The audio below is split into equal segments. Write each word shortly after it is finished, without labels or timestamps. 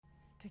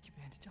Take your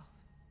bandage off.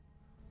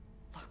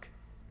 Look.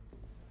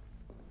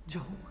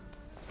 Joe.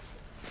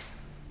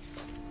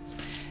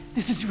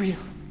 This is real.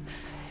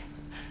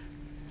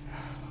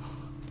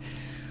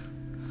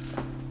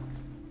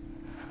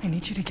 I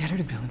need you to get her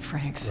to Bill and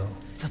Frank's. No.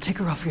 They'll take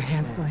her off your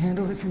hands. They'll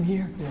handle it from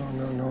here.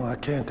 No, I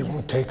can't. They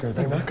won't take her.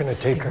 They're not going to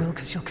take her. They will,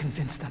 because you'll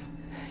convince them.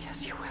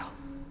 Yes, you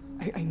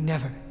will. I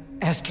never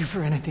ask you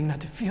for anything, not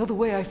to feel the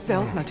way I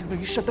felt, not to...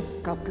 You shut the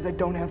f*** up, because I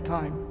don't have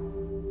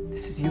time.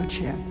 This is your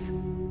chance.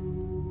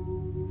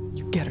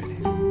 You get her there.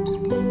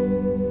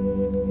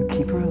 You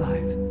keep her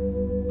alive.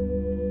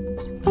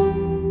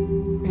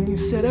 And you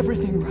set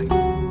everything right.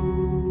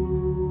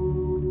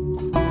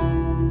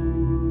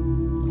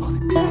 All the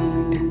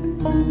right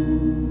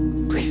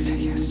there. Please say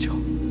yes, Joe.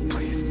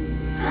 Please.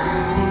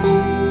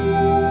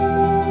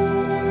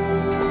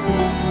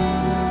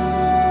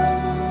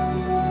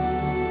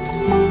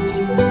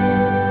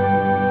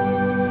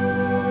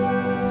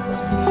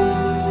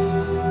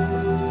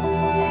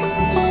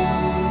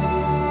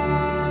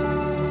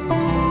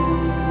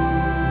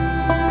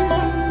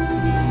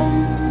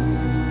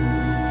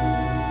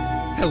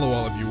 Hello,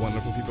 all of you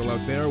wonderful people out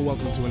there.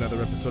 Welcome to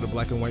another episode of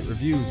Black and White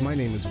Reviews. My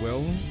name is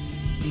Will.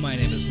 My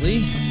name is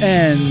Lee.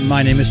 And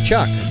my name is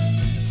Chuck.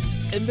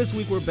 And this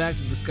week we're back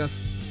to discuss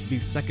the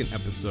second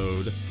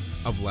episode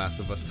of Last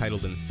of Us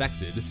titled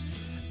Infected.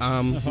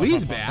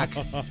 Lee's back.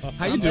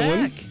 How you I'm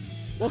doing?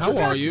 back. How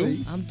are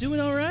you? I'm doing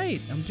all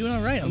right.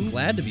 I'm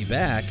glad to be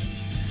back.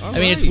 All I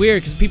mean, it's right.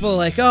 weird because people are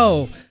like,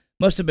 oh,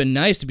 must have been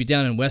nice to be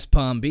down in West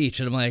Palm Beach.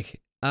 And I'm like,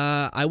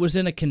 I was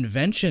in a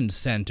convention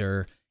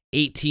center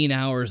 18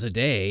 hours a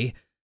day,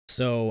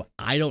 so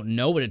I don't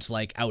know what it's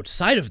like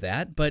outside of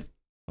that, but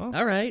Well,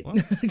 all right. well,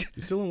 you're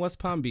still in West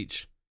Palm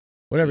Beach.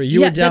 Whatever,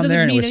 you Yeah, were that down doesn't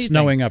there and it mean was anything.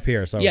 snowing up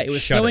here, so Yeah, it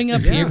was shut snowing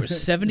up Yeah. here. It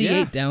was 78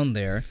 Yeah. down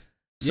there.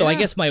 So I Yeah.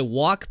 guess my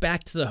walk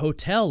back to the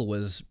hotel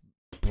was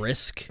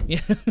brisk.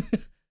 Yeah.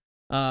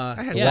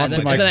 had Yeah, something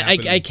and like then that I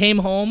happen. came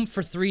home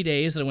for 3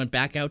 days and I went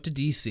back out to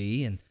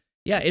DC, and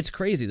yeah, it's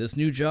crazy. This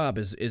new job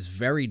is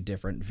very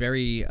different,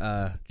 very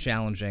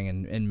challenging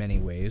in many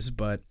ways,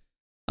 but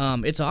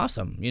it's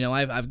awesome. You know,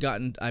 I've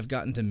gotten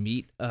to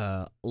meet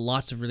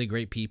lots of really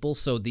great people.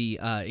 So the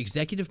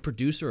executive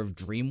producer of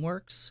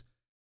DreamWorks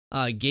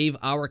gave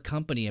our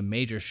company a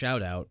major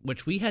shout out,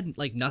 which we had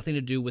like nothing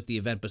to do with the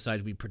event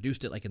besides we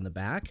produced it like in the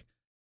back.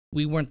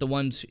 We weren't the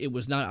ones, it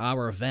was not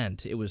our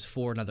event, it was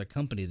for another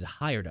company that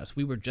hired us.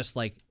 We were just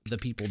like the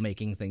people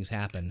making things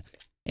happen.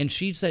 And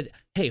she said,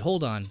 hey,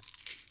 hold on,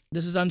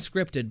 this is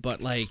unscripted,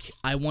 but like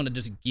I want to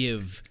just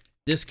give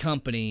this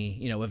company,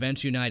 you know,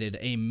 Events United,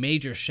 a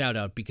major shout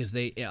out because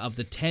they, of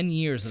the 10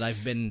 years that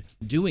I've been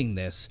doing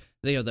this,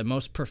 they are the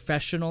most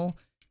professional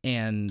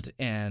and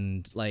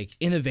like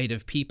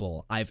innovative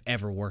people I've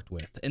ever worked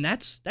with. And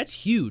that's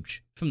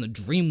huge from the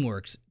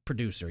DreamWorks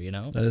producer, you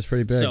know? That is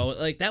pretty big. So,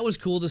 like, that was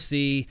cool to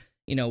see.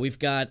 You know, we've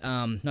got,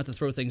 not to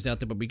throw things out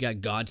there, but we got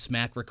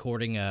Godsmack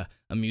recording a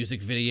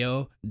music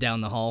video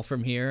down the hall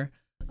from here,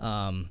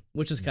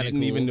 which is kind of cool.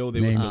 Didn't even know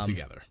they were still Um,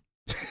 together.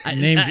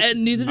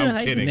 Neither did I.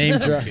 I'm kidding. Name I'm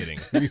drop.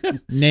 kidding.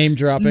 Name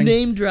dropping.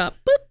 Name drop.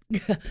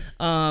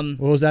 Boop.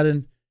 What was that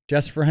in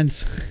Just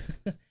Friends?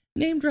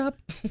 Name drop.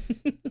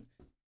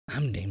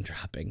 I'm name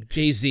dropping.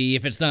 Jay-Z,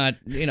 if it's not,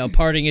 you know,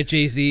 partying at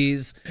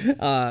Jay-Z's.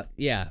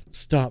 Yeah.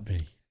 Stop me.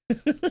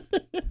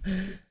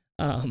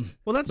 Well,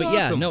 that's But awesome.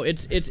 yeah, no,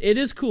 it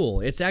is cool.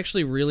 It's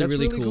actually really, That's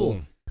really really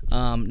cool.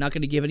 Not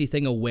going to give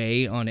anything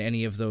away on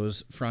any of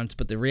those fronts,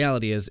 but the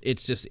reality is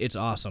it's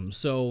awesome.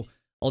 So,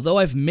 although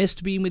I've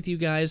missed being with you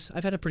guys,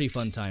 I've had a pretty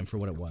fun time for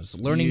what it was.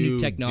 Learning You new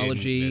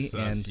technology didn't miss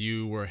us. and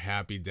You were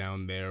happy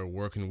down there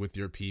working with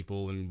your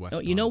people in West oh,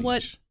 Palm you know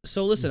what? Beach.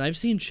 So listen, I've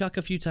seen Chuck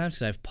a few times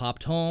because I've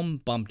popped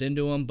home, bumped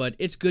into him, but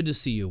it's good to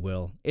see you,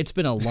 Will. It's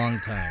been a long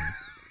time.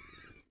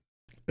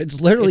 It's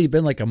literally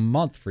been like a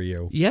month for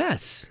you.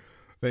 Yes.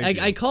 Thank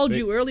you. I called Thank-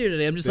 you earlier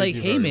today. I'm just thank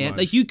like, you hey very man, much.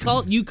 like you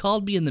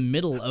called me in the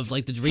middle of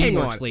like the Hang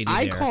DreamWorks on. lady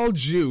I there.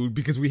 called you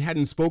because we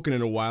hadn't spoken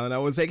in a while, and I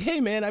was like,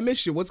 hey, man, I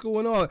miss you. What's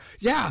going on?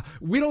 Yeah,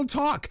 we don't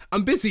talk.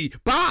 I'm busy.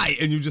 Bye.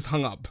 And you just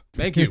hung up.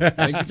 Thank you.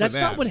 Thank you for That's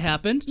that. not what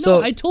happened. No,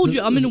 So- I told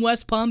you I'm in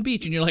West Palm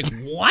Beach, and you're like,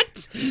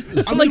 what? I'm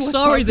I'm like, in West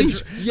sorry, Palm the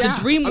Beach. Yeah,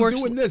 DreamWorks. I'm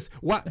doing this.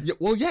 What?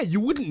 Well, yeah, you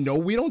wouldn't know.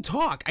 We don't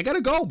talk. I gotta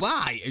go.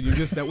 Bye. And you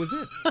just, that was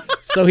it.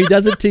 So he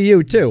does it to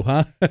you too,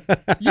 huh?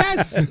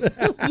 Yes.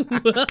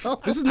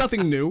 This is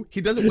nothing new.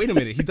 He does it. Wait a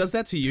minute. He does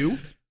that to you?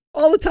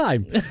 All the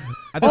time. I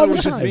All thought it the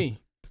was just time. me.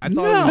 I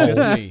thought it was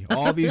No. just me.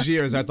 All these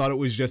years, I thought it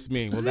was just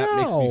me. Well, that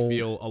makes No. me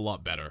feel a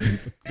lot better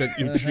that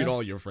you treat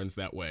all your friends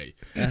that way.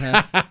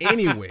 Uh-huh.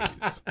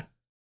 Anyways,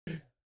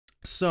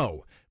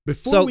 so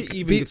before So, we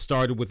even be- get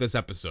started with this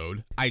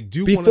episode, I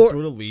do want to Before-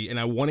 throw to Lee, and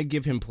I want to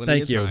give him plenty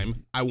Thank of you.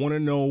 time. I want to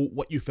know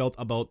what you felt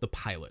about the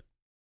pilot.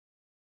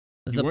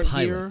 You The weren't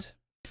pilot.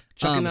 here.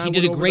 Chuck and I He did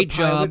went a over great the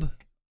pilot. job.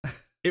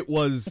 It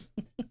was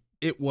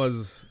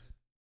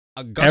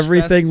a gush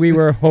Everything fest. we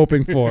were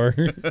hoping for.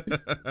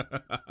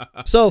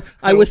 So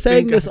I was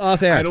saying this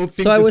off air. I don't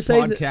think so I this was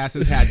saying podcast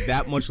has had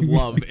that much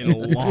love in a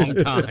long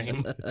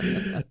time.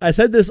 I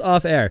said this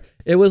off air.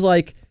 It was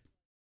like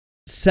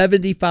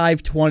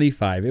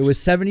 75-25. It was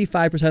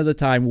 75% of the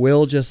time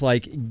Will just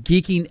like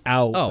geeking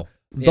out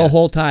the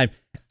whole time.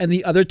 And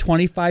the other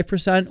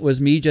 25%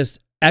 was me just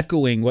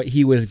echoing what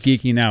he was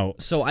geeking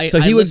out. So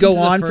he would go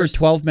on for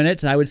 12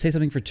 minutes and I would say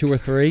something for 2 or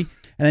 3.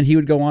 And then he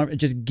would go on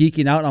just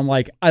geeking out. And I'm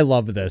like, I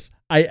love this.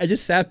 I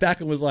just sat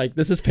back and was like,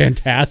 this is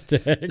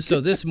fantastic.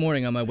 So this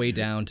morning on my way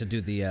down to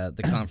do the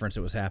conference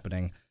that was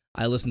happening,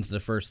 I listened to the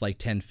first like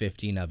 10,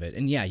 15 of it.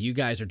 And yeah, you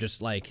guys are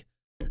just like,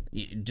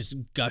 just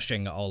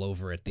gushing all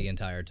over it the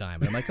entire time.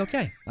 And I'm like,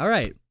 okay, all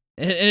right.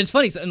 And it's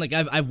funny, and like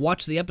I've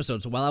watched the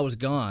episode, so while I was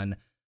gone,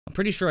 I'm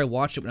pretty sure I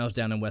watched it when I was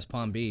down in West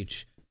Palm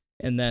Beach.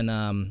 And then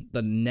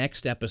the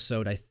next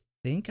episode, I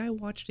think I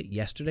watched it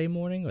yesterday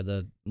morning or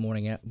the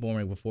morning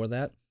before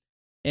that.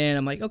 And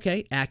I'm like,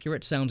 okay,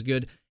 accurate, sounds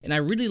good. And I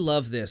really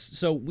love this.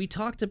 So we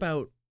talked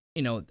about,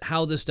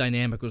 how this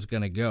dynamic was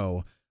going to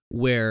go,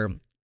 where,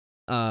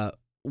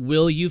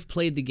 Will, you've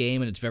played the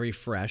game and it's very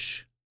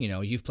fresh.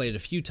 You've played it a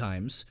few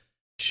times.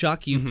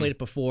 Chuck, you've played it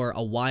before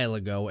a while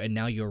ago, and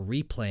now you're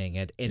replaying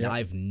it, and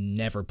I've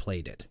never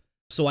played it.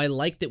 So I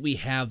like that we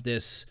have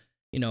this,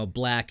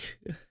 black,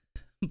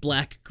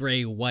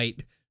 gray,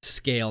 white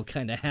scale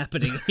kind of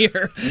happening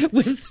here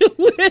with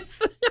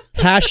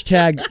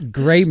hashtag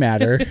gray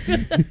matter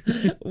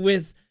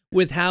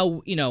with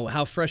how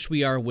how fresh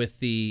we are with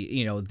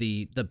the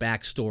the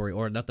backstory,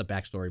 or not the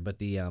backstory, but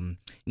the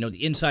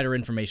the insider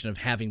information of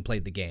having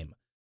played the game.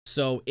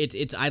 So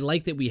it's I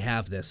like that we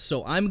have this.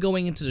 So I'm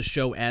going into the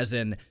show as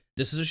in,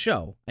 this is a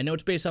show. I know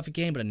it's based off a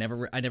game, but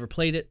I never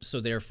played it,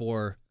 so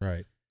therefore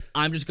right.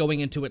 I'm just going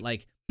into it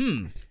like,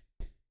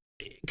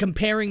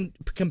 comparing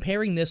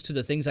this to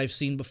the things I've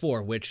seen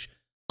before, which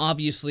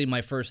obviously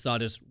my first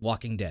thought is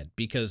Walking Dead,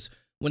 because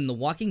when The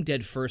Walking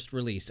Dead first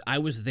released, I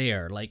was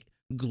there, like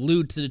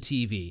glued to the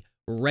TV,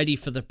 ready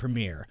for the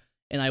premiere,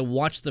 and I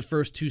watched the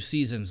first 2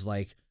 seasons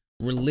like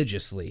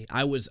religiously.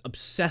 I was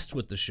obsessed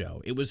with the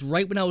show. It was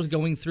right when I was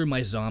going through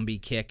my zombie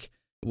kick,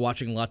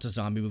 watching lots of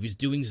zombie movies,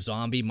 doing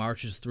zombie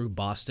marches through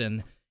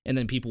Boston, and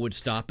then people would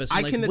stop us.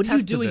 And what are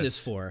you doing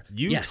this for?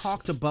 You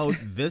talked about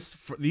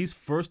these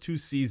first 2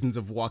 seasons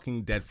of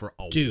Walking Dead for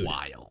a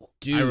while.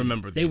 Dude, I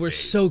remember they were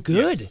days. so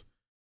good.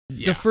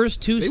 Yes. The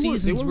first 2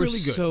 seasons were really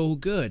good. so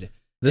good.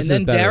 This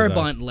and then is better,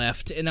 Darabont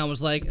left, and I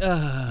was like,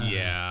 ugh.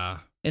 Yeah.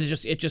 And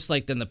it just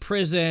like then the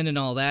prison and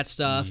all that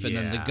stuff, and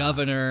then the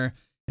governor.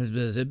 It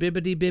was a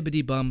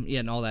bibbity bum,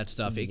 and all that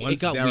stuff. It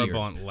got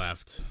Darabont weird.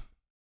 Left,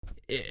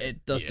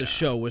 the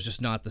show was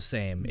just not the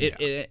same.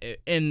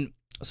 And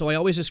so I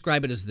always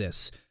describe it as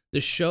this: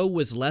 the show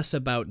was less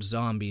about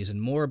zombies and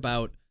more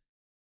about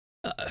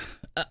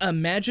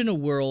imagine a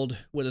world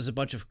where there's a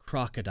bunch of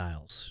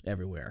crocodiles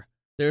everywhere.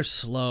 They're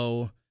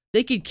slow.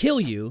 They could kill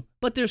you,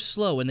 but they're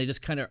slow and they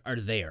just kind of are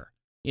there,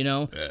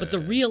 But the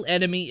real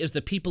enemy is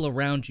the people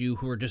around you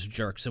who are just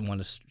jerks and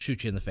want to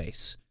shoot you in the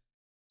face.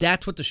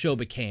 That's what the show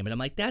became. And I'm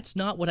like, that's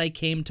not what I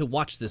came to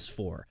watch this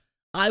for.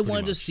 I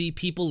wanted to see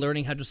people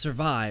learning how to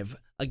survive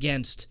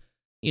against,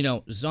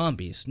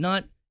 zombies,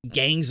 not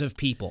gangs of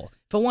people.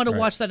 If I want to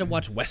watch that, I'd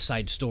watch West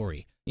Side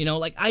Story.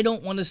 I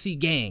don't want to see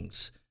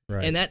gangs.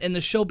 Right. And the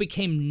show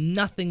became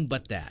nothing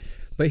but that.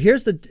 But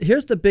here's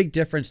the big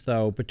difference,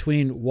 though,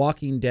 between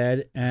Walking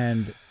Dead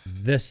and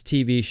this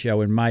TV show,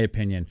 in my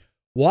opinion.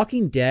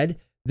 Walking Dead,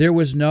 there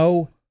was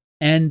no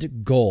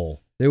end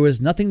goal. There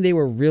was nothing they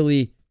were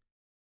really...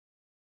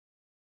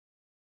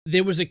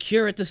 There was a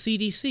cure at the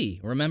CDC,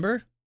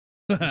 remember?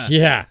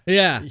 Yeah.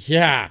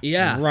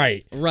 Yeah.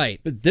 Right.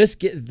 But this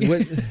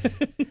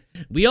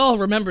we all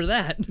remember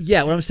that.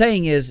 Yeah, what I'm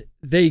saying is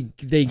they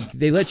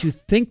let you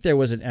think there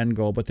was an end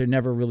goal, but there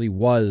never really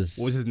was.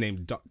 What was his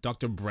name?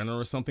 Dr. Brenner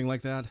or something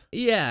like that?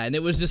 Yeah, and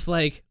it was just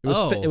like,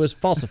 it was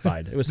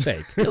falsified. It was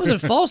fake. It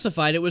wasn't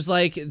falsified. It was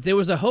like there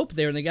was a hope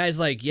there, and the guy's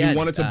like, yeah. He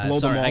wanted to blow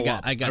them all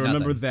up. I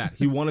remember nothing. that.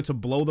 He wanted to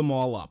blow them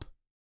all up.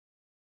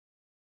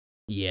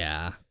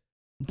 Yeah.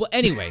 But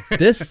anyway,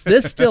 this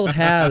still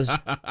has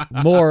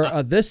more.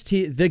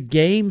 The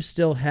game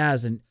still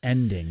has an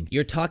ending.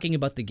 You're talking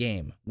about the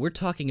game. We're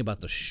talking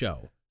about the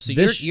show. So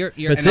this, you're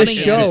but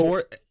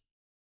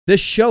this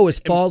show is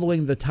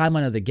following the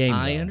timeline of the game.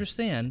 I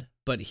understand,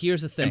 but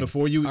here's the thing. And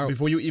before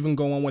you even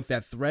go on with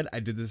that thread, I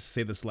did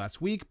say this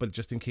last week, but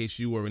just in case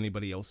you or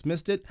anybody else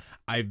missed it,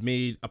 I've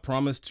made a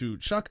promise to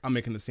Chuck. I'm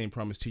making the same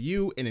promise to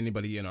you and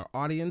anybody in our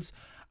audience.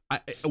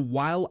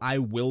 While I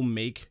will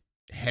make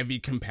heavy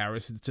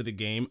comparisons to the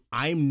game,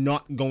 I'm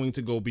not going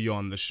to go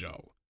beyond the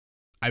show.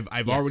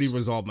 I've already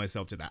resolved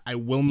myself to that. I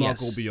will not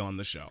go beyond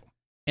the show.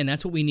 And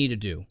that's what we need to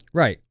do.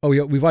 Right. Oh,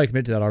 we've already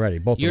committed to that already.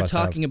 Both of us You're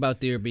talking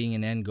about there being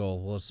an end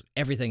goal. Well,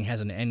 everything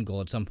has an end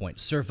goal at some point.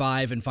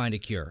 Survive and find a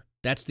cure.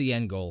 That's the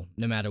end goal,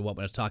 no matter what.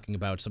 When it's talking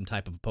about some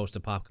type of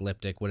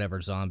post-apocalyptic,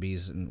 whatever,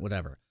 zombies and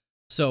whatever.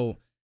 So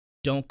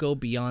don't go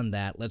beyond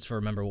that. Let's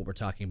remember what we're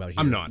talking about here.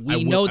 I'm not.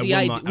 We know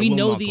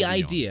the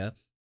idea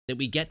that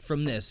we get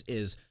from this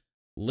is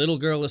little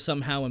girl is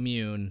somehow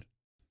immune.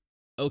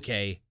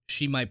 Okay,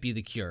 she might be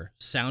the cure.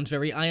 Sounds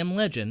very I Am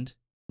Legend,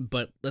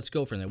 but let's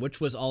go from there. Which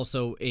was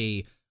also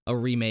a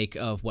remake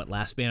of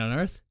Last Man on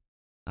Earth?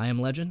 I Am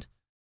Legend?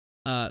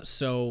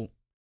 So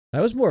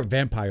That was more a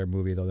vampire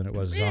movie though than it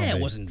was zombie. yeah,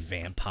 it wasn't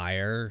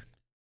vampire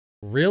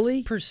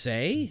Really? per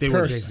se. They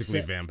were Per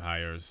basically se-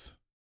 vampires.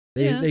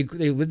 They Yeah. they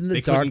lived in the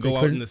They dark. couldn't go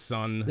out in the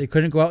sun. They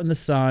couldn't go out in the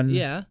sun.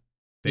 Yeah,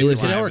 They it was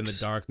thrived in the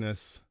orcs.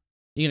 darkness.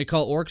 you gonna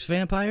call orcs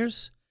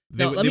vampires?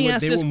 They, Now, were- let they me were,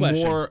 ask they this were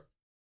question. more.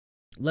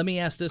 Let me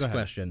ask this Go ahead.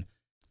 question: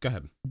 Go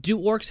ahead. Do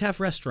orcs have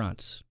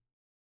restaurants?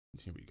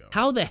 Here we go.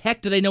 How the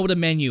heck do they know what a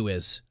menu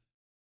is?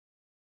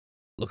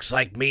 Looks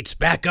like meat's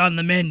back on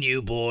the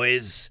menu,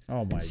 boys.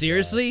 Oh my.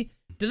 Seriously?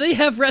 Do they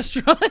have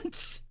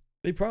restaurants? God.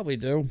 They probably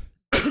do.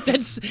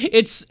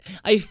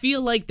 I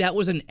feel like that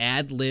was an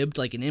ad-libbed,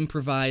 like an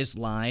improvised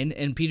line,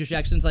 and Peter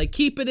Jackson's like,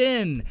 keep it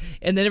in.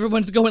 And then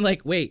everyone's going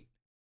like, wait,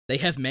 they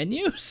have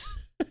menus?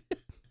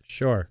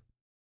 Sure.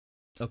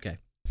 Okay,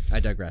 I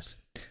digress.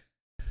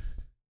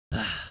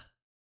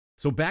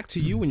 So back to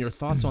you and your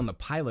thoughts on the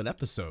pilot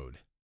episode.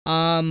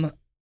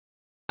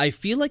 I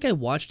feel like I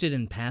watched it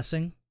in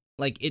passing.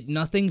 Like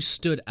nothing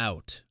stood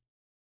out.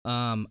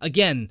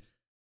 Again,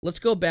 let's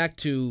go back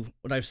to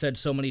what I've said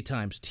so many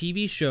times.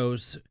 TV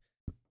shows,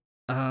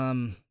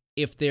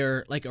 if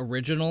they're like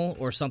original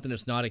or something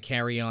that's not a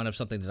carry-on of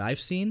something that I've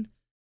seen,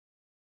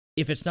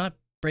 if it's not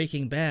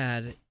Breaking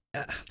Bad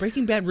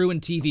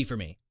ruined TV for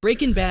me.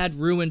 Breaking Bad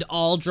ruined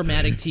all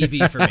dramatic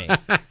TV for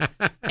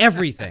me.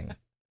 Everything.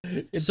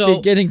 It's So-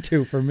 beginning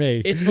to for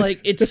me. It's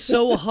like it's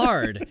so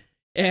hard,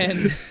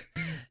 and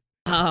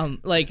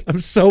like I'm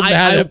so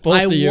mad at both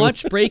I of you.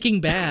 watched Breaking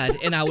Bad,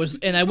 and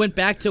I went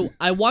back to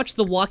I watched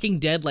The Walking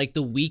Dead like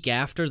the week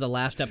after the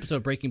last episode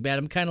of Breaking Bad.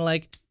 I'm kind of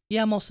like,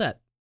 yeah, I'm all set,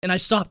 and I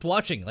stopped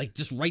watching like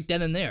just right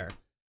then and there.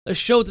 A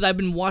show that I've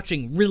been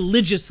watching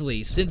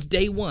religiously since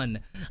day one.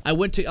 I'm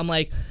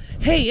like,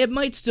 hey, it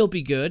might still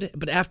be good,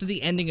 but after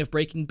the ending of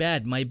Breaking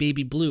Bad, My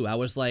Baby Blue, I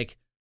was like,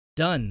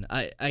 done.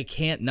 I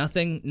can't.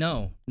 Nothing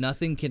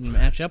can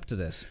match up to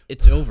this.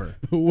 It's over.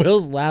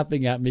 Will's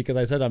laughing at me because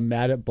I said I'm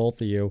mad at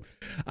both of you.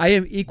 I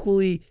am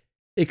equally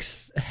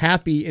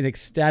happy and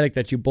ecstatic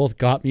that you both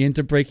got me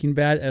into Breaking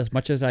Bad as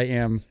much as I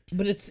am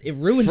But it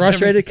ruins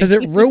frustrated because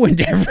everything. it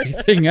ruined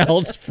everything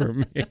else for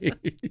me.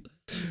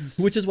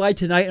 Which is why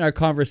tonight in our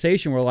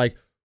conversation we're like,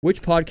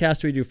 which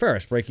podcast do we do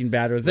first, Breaking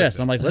Bad or this?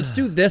 Listen. I'm like, let's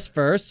do this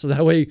first so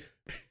that way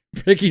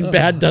Breaking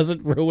Bad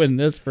doesn't ruin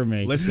this for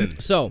me. Listen,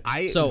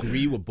 I So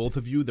agree with both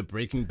of you that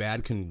Breaking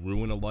Bad can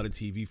ruin a lot of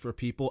TV for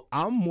people.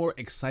 I'm more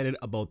excited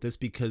about this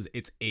because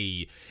it's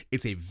a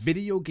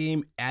video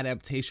game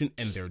adaptation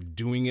and they're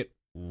doing it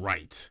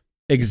right.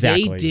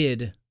 Exactly. they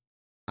did.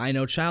 I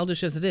know,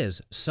 childish as it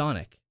is,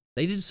 Sonic.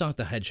 They did Sonic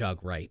the Hedgehog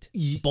right.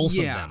 Both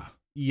of them.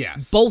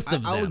 Yes. Both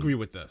of I'll them. agree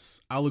with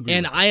this. I'll agree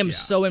And with I am this,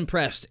 yeah. so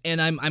impressed, and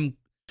I'm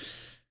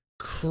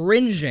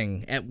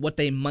cringing at what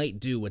they might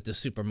do with the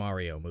Super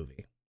Mario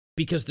movie.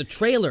 Because the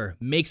trailer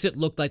makes it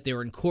look like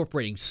they're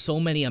incorporating so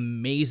many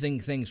amazing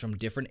things from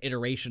different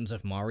iterations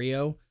of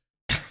Mario.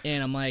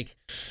 And I'm like,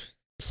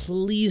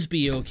 please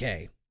be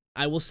okay.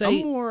 I will say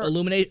I'm more-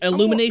 Illumination I'm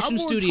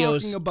more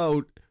Studios. talking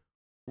about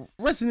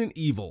Resident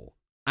Evil.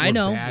 I were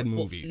know. bad Well,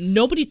 movies.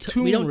 nobody.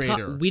 Tomb We don't.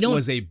 Raider We don't.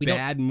 was a we don't-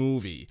 bad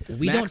movie.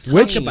 we Max don't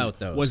talk Payne about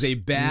those. Was a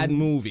bad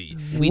movie.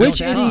 Which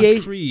Assassin's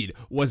idiot- Creed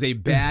was a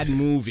bad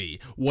movie.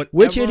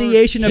 Which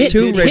ideation of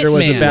Tomb Raider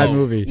was a bad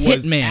movie?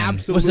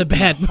 Hitman was a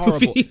bad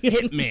horrible. movie.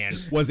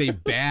 Hitman was a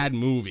bad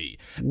movie.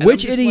 And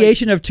Which I'm just like,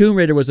 ideation of Tomb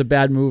Raider was a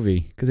bad movie?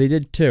 Because they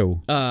did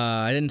two.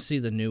 I didn't see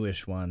the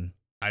newish one.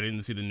 I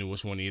didn't see the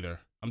newest one either.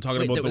 I'm talking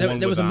Wait, about the there, one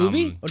there with was a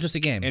movie or just a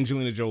game?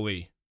 Angelina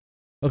Jolie.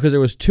 Because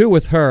there was two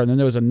with her, and then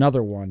there was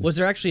another one. Was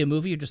there actually a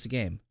movie or just a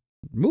game?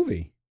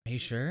 Movie. Are you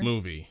sure?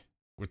 Movie.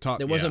 We're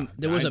talking.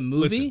 There was a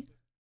movie.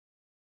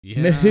 Yeah.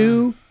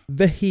 Mehu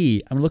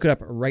Vahi. I'm gonna look it up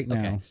right now.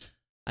 Okay.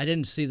 I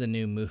didn't see the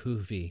new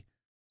movie.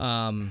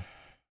 But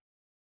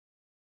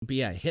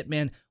yeah,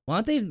 Hitman.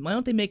 Why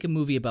don't they make a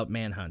movie about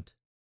Manhunt?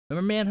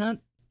 Remember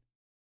Manhunt?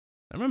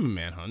 I remember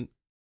Manhunt.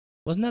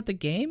 Wasn't that the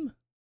game?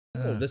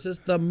 Oh, this is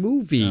the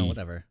movie. Oh,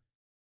 whatever.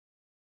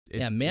 It-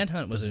 Yeah,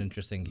 Manhunt it was doesn't an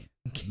interesting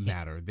game.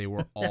 matter. They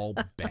were all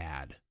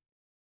bad.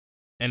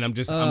 And I'm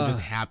just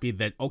happy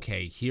that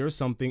okay, here's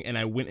something, and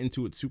I went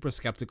into it super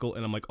skeptical,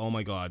 and I'm like, oh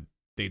my god,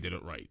 they did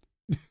it right.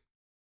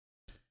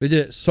 They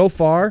did it so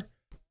far.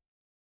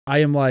 I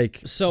am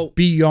like So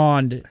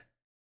beyond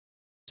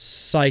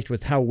psyched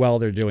with how well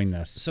they're doing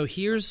this. So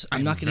here's, I'm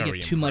I'm not going to very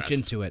get too much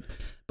impressed. into it,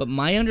 but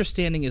my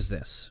understanding is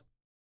this.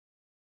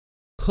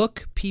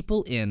 Hook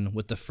people in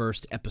with the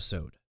first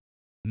episode.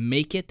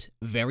 Make it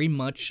very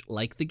much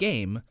like the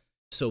game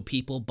so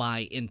people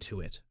buy into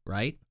it,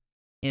 right?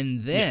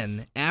 And then,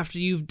 Yes. after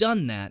you've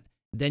done that,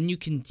 then you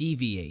can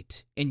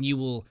deviate and you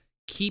will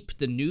keep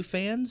the new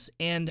fans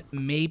and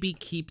maybe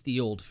keep the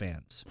old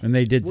fans. And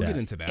they did We'll that. get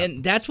into that.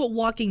 And that's what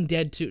Walking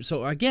Dead 2.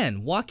 So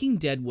again, Walking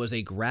Dead was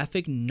a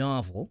graphic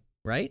novel,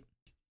 right?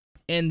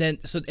 And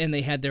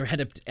they had their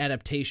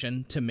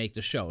adaptation to make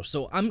the show.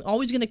 So I'm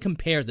always going to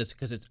compare this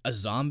because it's a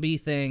zombie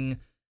thing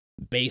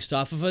based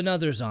off of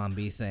another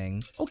zombie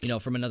thing, Okay.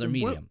 from another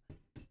medium.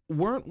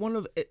 Weren't one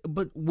of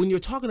but when you're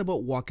talking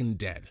about Walking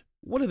Dead,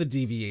 what are the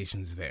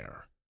deviations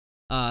there?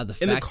 The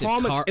In the fact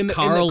comic- that in the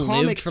Carl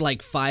comic- lived for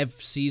like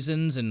 5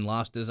 seasons and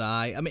lost his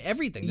eye. I mean,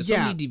 everything. There's so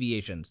Yeah. many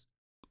deviations.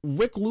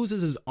 Rick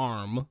loses his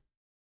arm.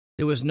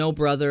 There was no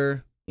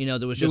brother. You know,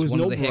 there was There just was one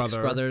no of the Hicks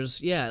brother.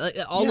 brothers. Yeah,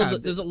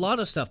 like, there's a lot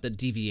of stuff that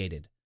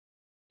deviated.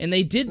 And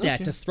they did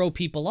that Okay. to throw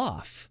people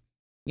off,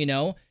 you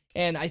know?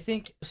 And I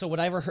think, so what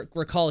I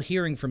recall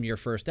hearing from your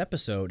first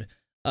episode,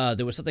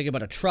 there was something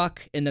about a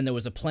truck, and then there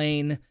was a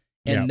plane,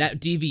 and that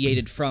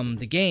deviated from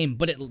the game,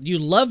 but you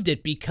loved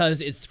it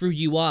because it threw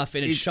you off,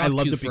 and it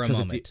shocked you for a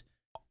moment.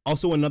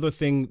 Also, another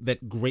thing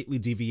that greatly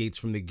deviates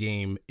from the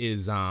game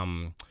is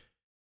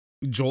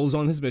Joel's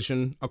on his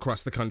mission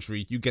across the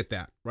country. You get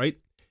that, right?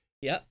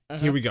 Yeah.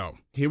 Here we go.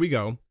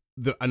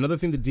 Another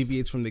thing that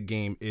deviates from the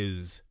game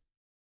is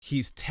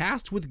he's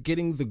tasked with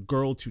getting the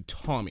girl to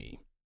Tommy.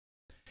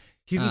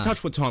 He's in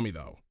touch with Tommy,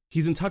 though.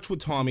 He's in touch with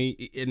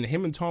Tommy, and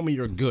him and Tommy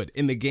are good.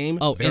 In the game,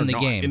 they're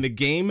not. In the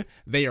game,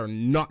 they are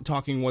not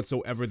talking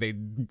whatsoever. They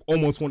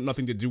almost want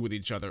nothing to do with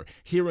each other.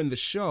 Here in the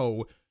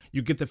show,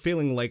 you get the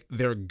feeling like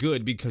they're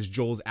good because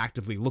Joel's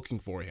actively looking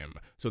for him.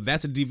 So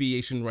that's a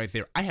deviation right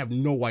there. I have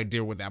no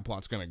idea where that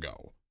plot's going to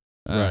go.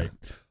 Right.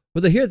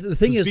 Well, the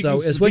thing is,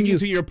 though, is when you...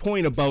 to your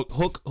point about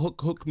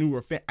Hook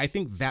newer fan, I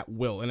think that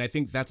will, and I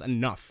think that's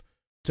enough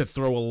to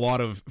throw a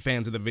lot of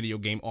fans of the video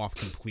game off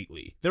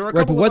completely. There are a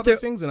couple of other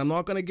things, and I'm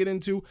not going to get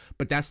into,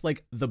 but that's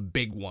like the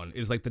big one,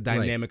 is like the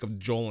dynamic of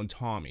Joel and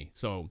Tommy.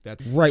 So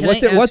that's... Right.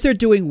 What they're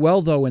doing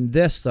well, though, in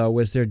this, though,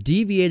 is they're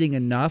deviating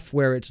enough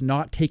where it's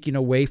not taking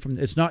away from...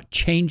 It's not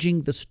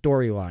changing the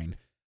storyline.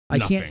 I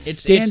can't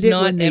stand it's it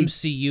not when they...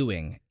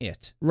 MCUing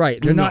it.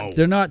 Right. They're not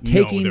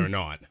taking... No, they're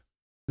not.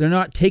 They're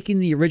not taking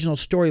the original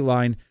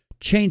storyline,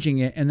 changing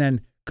it, and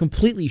then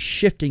completely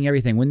shifting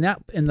everything. When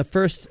that... In the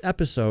first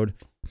episode...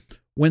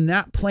 When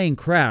that plane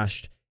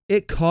crashed,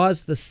 it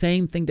caused the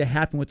same thing to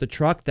happen with the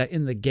truck that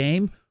in the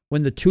game,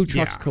 when the two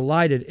trucks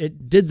collided,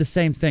 it did the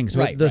same thing.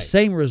 So the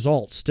same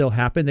results still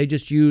happened. They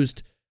just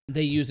used...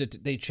 They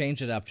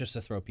changed it up just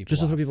to throw people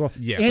off.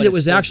 Yeah. And it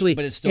was actually...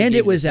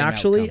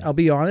 outcome. I'll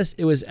be honest,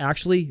 it was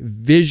actually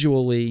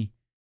visually...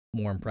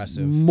 More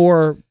impressive.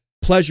 More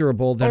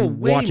pleasurable than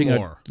way watching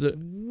more.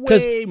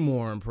 Way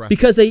more impressive.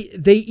 Because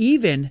they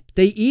even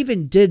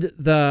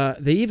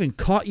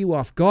caught you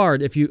off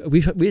guard. If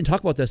we didn't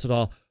talk about this at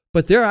all,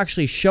 but they're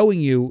actually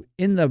showing you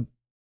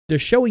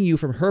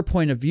from her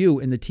point of view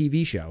in the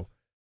TV show.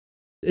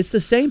 It's the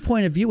same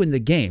point of view in the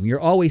game. You're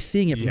always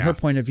seeing it from her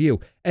point of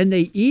view, and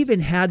they even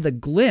had the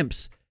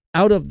glimpse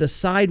out of the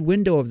side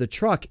window of the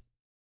truck,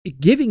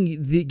 giving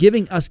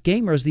us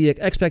gamers the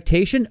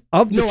expectation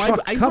of the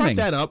truck coming.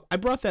 I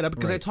brought that up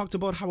because I talked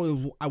about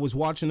how I was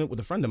watching it with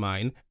a friend of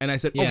mine, and I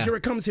said, "Oh, here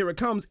it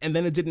comes," and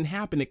then it didn't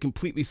happen. It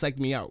completely psyched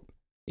me out.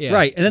 Yeah.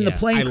 Right, and then the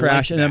plane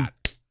crashed, and then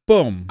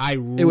boom. I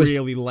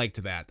really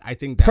liked that. I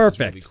think that was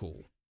really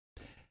cool.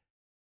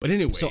 But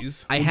anyways, so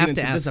I have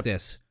to ask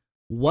this: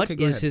 what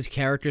is his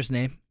character's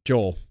name?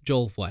 Joel.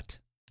 Joel what?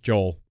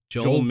 Joel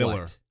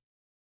Miller. What?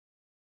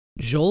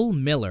 Joel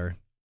Miller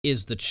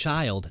is the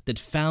child that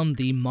found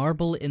the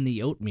marble in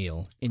the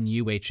oatmeal in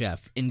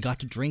UHF and got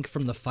to drink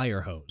from the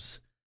fire hose.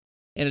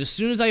 And as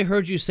soon as I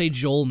heard you say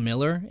Joel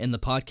Miller in the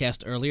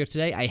podcast earlier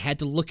today, I had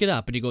to look it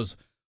up, and he goes,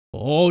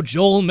 "Oh,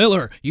 Joel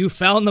Miller, you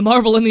found the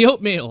marble in the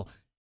oatmeal."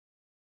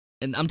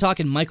 And I'm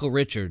talking Michael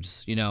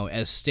Richards,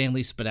 as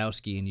Stanley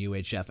Spadowski in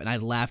UHF, and I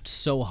laughed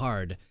so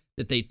hard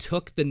that they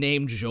took the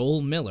name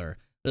Joel Miller,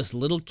 this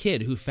little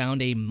kid who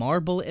found a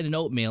marble in an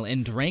oatmeal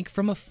and drank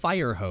from a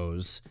fire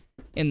hose,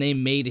 and they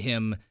made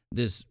him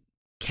this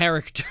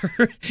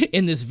character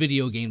in this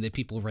video game that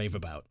people rave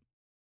about.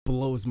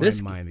 Blows my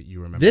mind that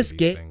you remember these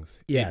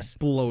things. Yes. It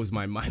blows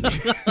my mind.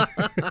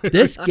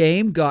 This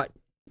game got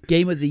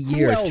Game of the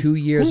Year 2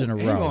 years in a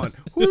row. Hang on.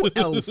 Who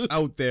else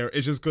out there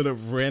is just going to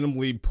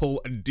randomly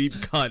pull a deep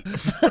cut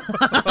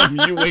from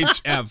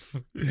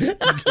UHF?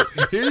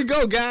 Here you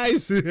go,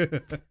 guys.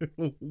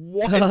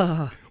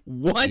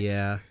 What?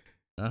 Yeah.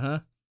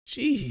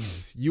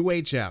 Jeez.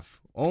 UHF.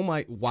 Oh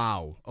my,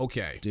 wow.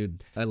 Okay.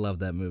 Dude, I love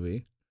that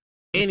movie.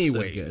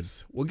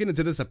 Anyways, we'll get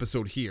into this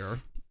episode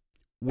here,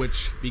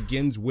 which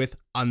begins with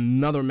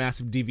another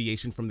massive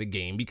deviation from the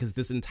game because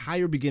this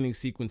entire beginning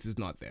sequence is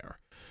not there.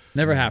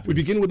 Never happens. We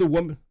begin with a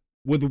woman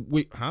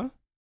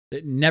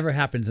It never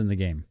happens in the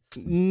game.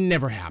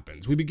 Never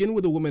happens. We begin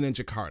with a woman in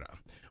Jakarta,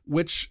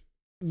 which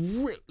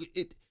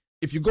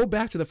if you go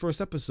back to the first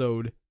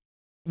episode,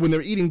 when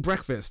they're eating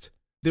breakfast,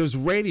 there's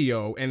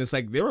radio, and it's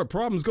like there are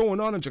problems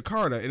going on in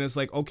Jakarta, and it's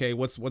like, okay,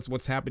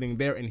 what's happening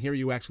there? And here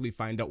you actually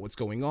find out what's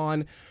going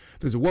on.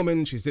 There's a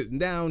woman, she's sitting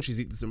down,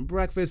 she's eating some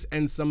breakfast,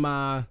 and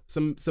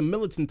some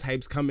militant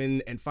types come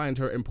in and find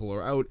her and pull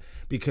her out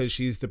because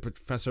she's the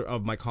professor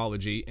of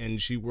mycology,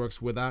 and she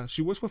works with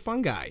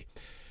fungi.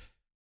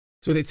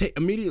 So they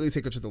immediately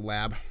take her to the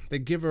lab. They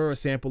give her a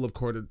sample of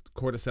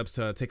cordyceps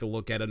to take a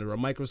look at under a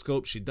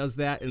microscope. She does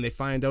that, and they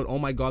find out, oh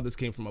my God, this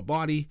came from a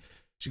body.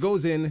 She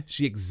goes in,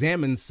 she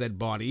examines said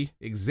body,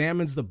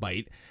 examines the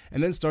bite,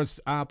 and then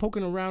starts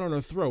poking around on her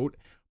throat,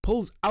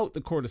 pulls out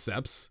the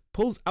cordyceps,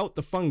 pulls out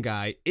the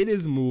fungi. It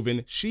is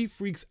moving. She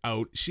freaks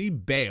out. She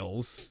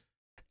bails.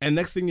 And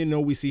next thing you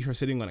know, we see her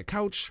sitting on a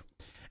couch,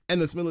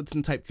 and this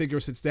militant type figure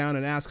sits down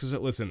and asks her,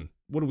 listen,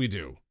 what do we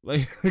do?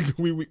 Like,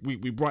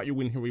 we brought you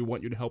in here. We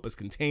want you to help us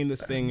contain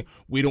this thing.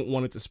 We don't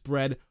want it to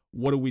spread.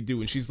 What do we do?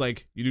 And she's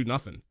like, you do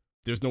nothing.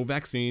 There's no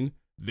vaccine.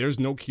 There's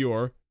no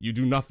cure. You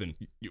do nothing.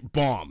 You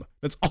bomb.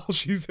 That's all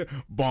she said.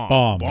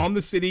 Bomb. Bomb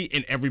the city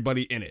and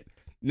everybody in it.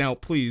 Now,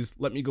 please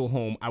let me go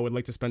home. I would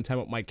like to spend time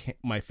with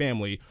my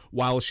family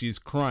while she's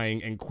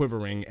crying and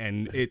quivering.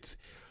 And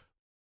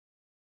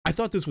I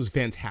thought this was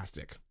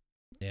fantastic.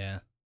 Yeah.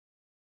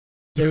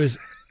 There was.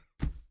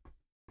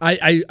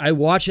 I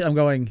watch it. I'm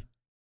going.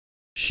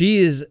 She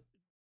is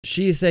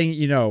saying,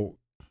 you know,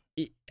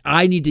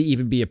 I need to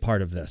even be a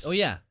part of this. Oh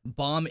yeah,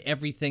 bomb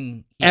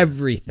everything. Here.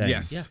 Everything.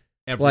 Yes. Yeah.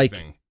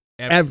 Everything.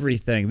 Like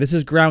everything. This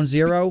is ground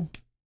zero.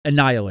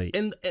 Annihilate.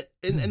 And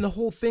the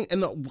whole thing,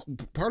 and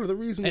the part of the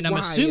reason And why,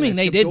 I'm assuming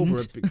they skipped didn't.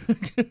 over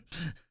it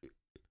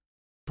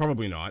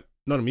probably not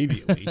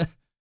immediately.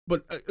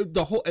 But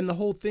the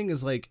whole thing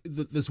is like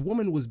this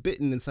woman was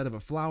bitten inside of a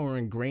flour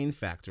and grain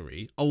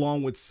factory,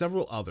 along with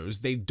several others.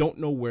 They don't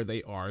know where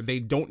they are. They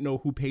don't know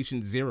who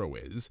patient 0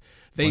 is.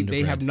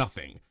 They have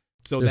nothing.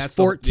 So There's that's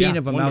 14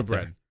 of them Wonder out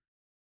there. Bread.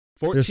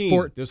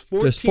 14. There's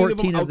 14 of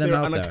them out there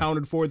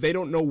unaccounted for. They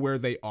don't know where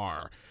they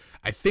are.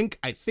 I think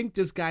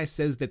this guy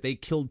says that they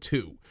killed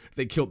 2.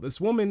 They killed this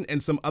woman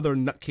and some other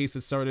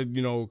nutcases started,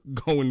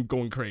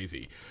 going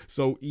crazy.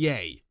 So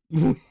yay,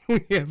 we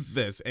have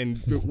this,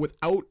 and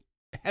without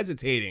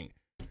hesitating,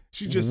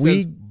 she just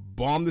says,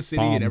 "Bomb the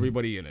city and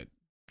everybody in it."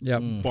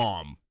 Yep.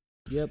 Bomb.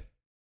 Yep.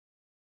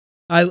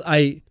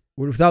 I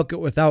without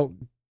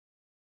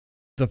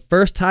the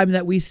first time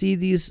that we see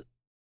these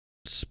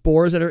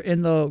spores that are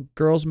in the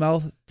girl's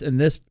mouth in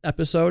this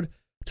episode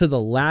to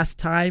the last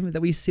time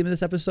that we see them in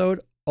this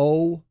episode.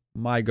 Oh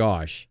my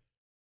gosh.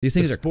 These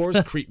things the spores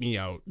are creep me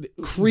out.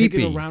 creepy.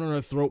 Digging around on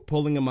her throat,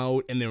 pulling them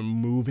out, and they're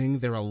moving,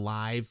 they're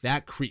alive.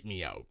 That creeped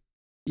me out.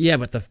 Yeah,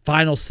 but the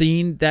final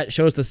scene that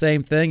shows the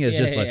same thing is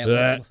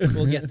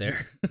we'll get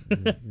there.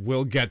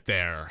 We'll get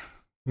there.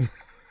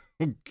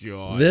 Oh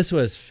God. This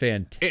was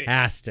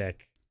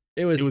fantastic.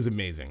 It was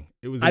amazing.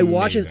 It was I amazing.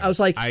 watched it, I was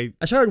like, I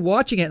started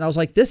watching it and I was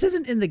like, this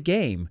isn't in the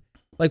game.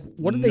 Like,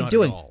 what are they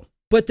doing? At all.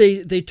 But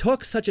they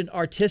took such an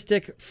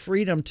artistic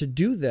freedom to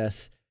do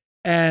this,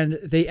 and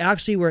they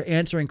actually were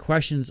answering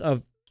questions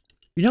of,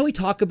 we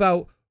talk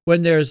about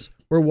when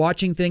we're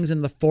watching things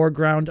in the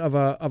foreground of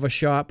a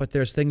shot, but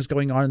there's things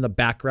going on in the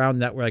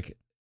background that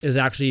is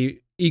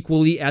actually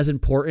equally as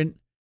important.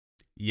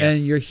 Yes.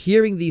 And you're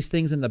hearing these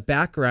things in the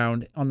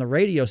background on the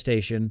radio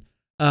station.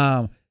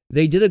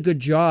 They did a good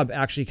job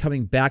actually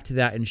coming back to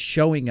that and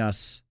showing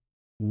us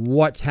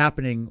what's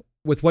happening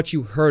with what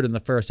you heard in the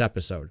first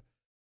episode.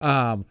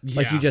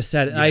 Like you just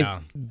said,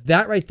 and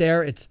that right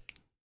there, it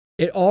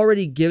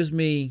already gives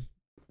me,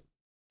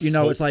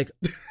 hope. It's like,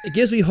 it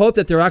gives me hope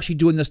that they're actually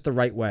doing this the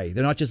right way.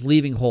 They're not just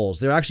leaving holes.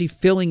 They're actually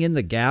filling in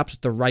the gaps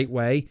the right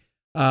way.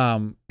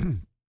 But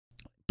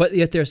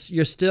yet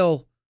you're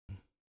still,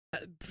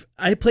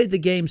 I played the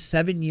game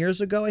 7 years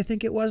ago, I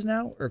think it was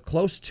now, or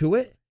close to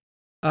it.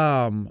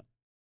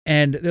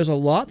 And there's a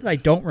lot that I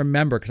don't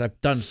remember because I've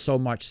done so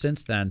much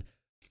since then,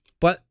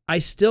 but I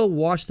still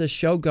watch this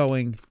show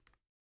going,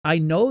 I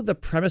know the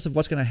premise of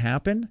what's going to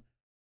happen,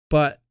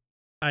 but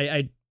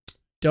I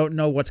don't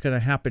know what's going to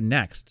happen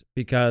next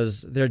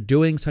because they're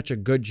doing such a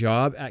good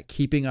job at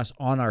keeping us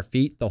on our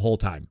feet the whole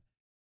time.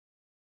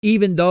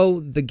 Even though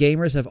the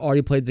gamers have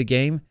already played the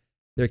game,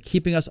 they're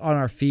keeping us on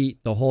our feet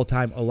the whole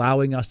time,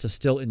 allowing us to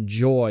still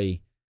enjoy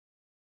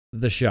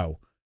the show.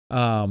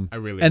 I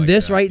really and like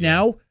this that, right yeah.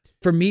 now,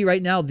 for me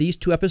right now, these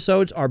 2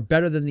 episodes are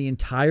better than the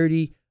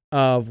entirety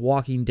of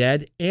Walking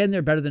Dead, and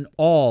they're better than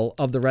all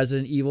of the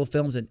Resident Evil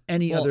films and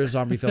any other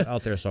zombie film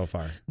out there so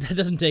far. That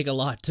doesn't take a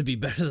lot to be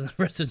better than the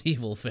Resident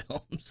Evil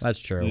films. That's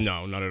true.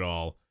 No, not at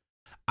all.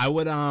 I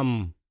would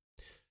I'm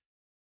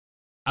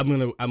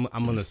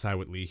gonna side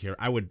with Lee here.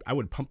 I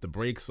would pump the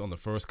brakes on the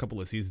first couple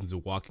of seasons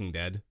of Walking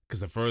Dead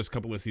because the first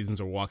couple of seasons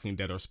of Walking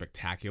Dead are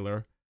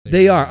spectacular.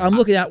 They are. I'm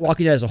looking at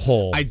Walking Dead as a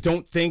whole. I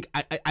don't think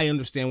I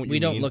understand what you mean. We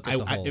don't look at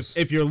the holes.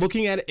 If you're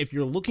looking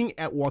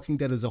at Walking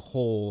Dead as a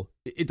whole,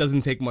 it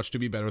doesn't take much to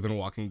be better than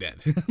Walking Dead.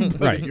 But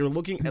Right. if you're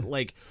looking at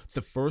like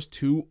the first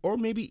 2 or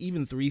maybe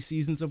even 3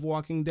 seasons of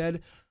Walking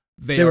Dead,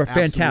 They are were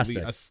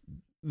fantastic.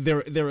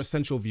 They're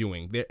essential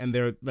viewing.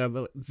 They're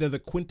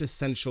the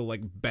quintessential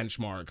like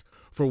benchmark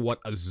for what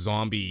a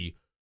zombie,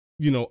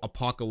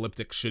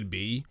 apocalyptic should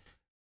be.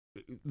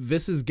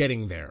 This is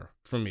getting there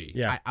for me.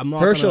 Yeah. I'm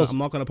not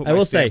gonna put I my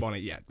will stamp say- on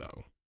it yet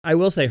though. I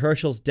will say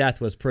Herschel's death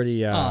was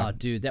pretty. Oh,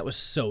 dude, that was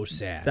so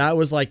sad. That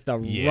was like the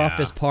Yeah.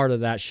 roughest part of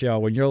that show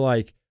when you're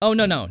like, Oh,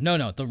 no.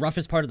 The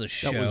roughest part of the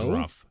show. That was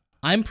rough.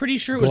 I'm pretty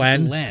sure it was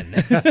Glenn. Glenn.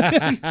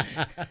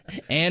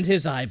 And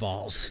his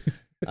eyeballs.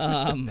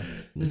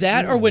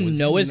 That or when was in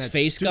Noah's that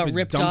face got stupid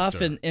ripped off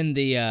dumpster. in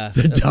the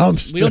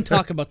dumpster. We don't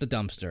talk about the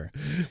dumpster.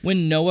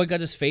 When Noah got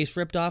his face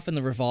ripped off in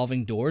the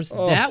revolving doors,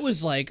 that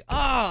was like,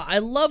 I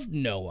loved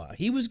Noah.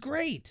 He was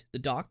great. The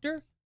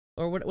doctor?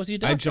 Or what was he a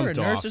doctor? I jumped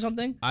a nurse off. or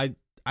something? I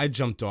I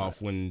jumped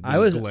off when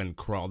Glenn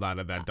crawled out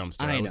of that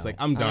dumpster. I was like,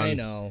 I'm done. I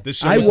know. This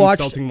show is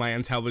insulting my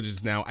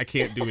intelligence now. I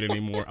can't do it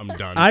anymore. I'm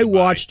done. I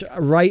watched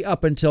right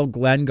up until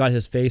Glenn got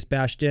his face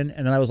bashed in,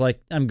 and then I was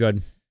like, I'm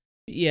good.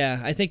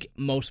 Yeah, I think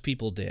most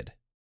people did.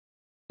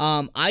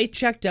 I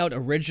checked out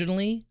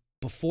originally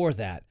before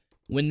that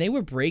when they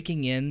were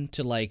breaking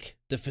into like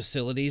the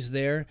facilities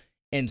there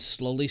and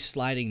slowly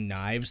sliding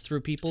knives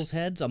through people's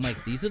heads. I'm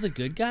like, these are the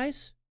good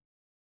guys?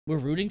 We're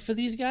rooting for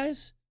these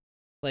guys?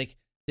 Like,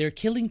 they're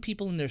killing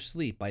people in their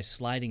sleep by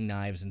sliding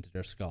knives into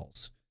their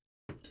skulls.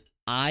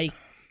 I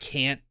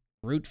can't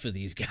root for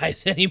these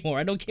guys anymore.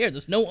 I don't care.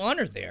 There's no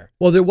honor there.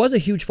 Well, there was a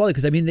huge following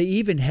because, I mean, they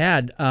even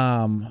had,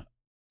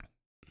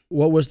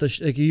 what was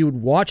you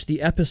would watch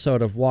the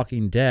episode of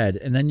Walking Dead,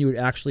 and then you would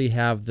actually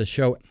have the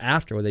show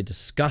after where they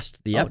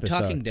discussed the episode.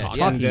 Talking Dead.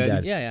 Talking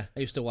Dead. Yeah. I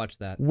used to watch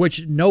that.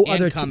 Which no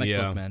other Comic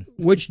Book Man.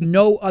 Which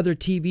no other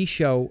TV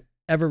show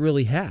ever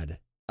really had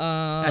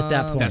at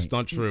that point. That's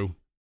not true.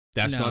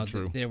 That's not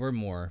true. There were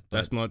more.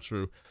 That's not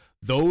true.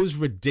 Those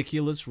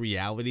ridiculous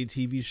reality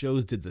TV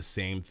shows did the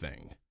same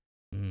thing.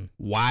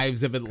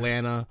 Wives of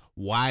Atlanta,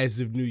 Wives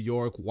of New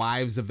York,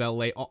 Wives of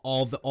LA,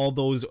 all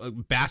those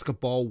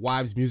basketball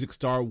wives, music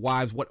star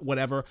wives,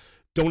 whatever.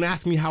 Don't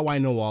ask me how I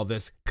know all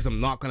this because I'm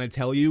not going to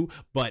tell you,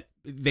 but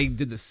they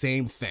did the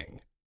same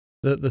thing.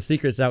 The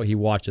secret's out. He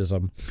watches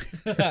them.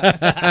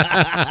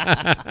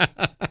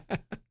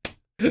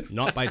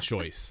 Not by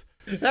choice.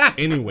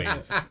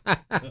 Anyways.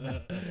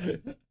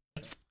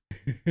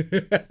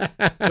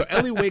 So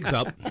Ellie wakes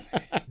up.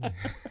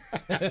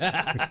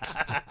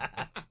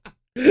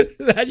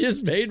 That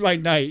just made my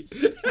night.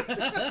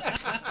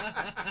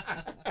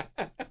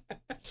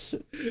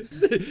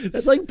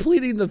 That's like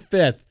pleading the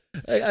fifth.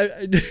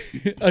 Don't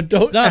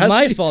it's not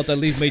my fault I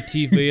leave my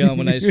TV on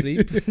when I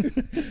sleep.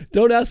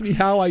 Don't ask me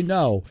how I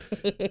know,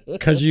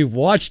 because you've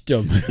watched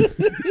them.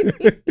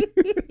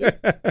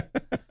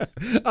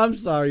 I'm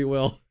sorry,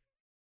 Will.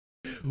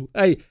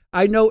 Hey,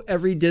 I know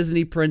every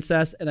Disney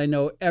princess, and I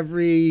know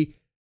every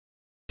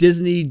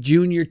Disney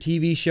Junior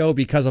TV show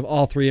because of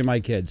all three of my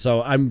kids.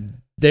 So I'm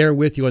there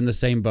with you in the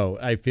same boat.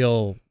 I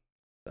feel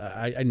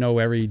I know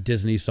every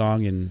Disney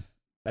song, and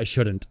I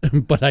shouldn't,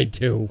 but I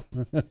do.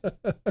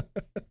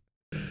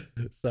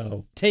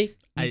 So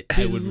I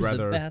would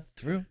rather the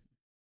bathroom.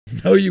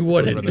 No, you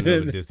wouldn't. I would rather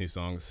know the Disney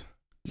songs.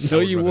 No,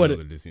 you wouldn't.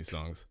 Know the Disney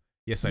songs.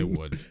 Yes, I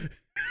would.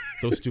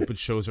 Those stupid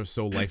shows are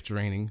so life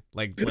draining.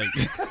 Like. You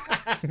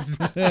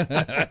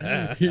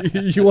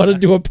want to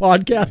do a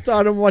podcast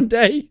on them one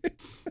day?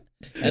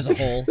 As a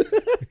whole.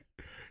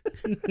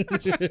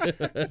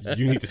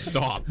 You need to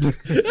stop.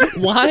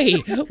 Why?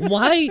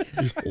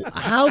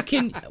 How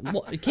can't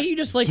you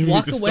just like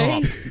walk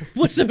away? Stop.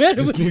 What's the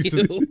matter with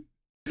you?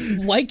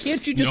 Why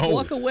can't you just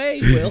walk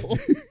away, Will?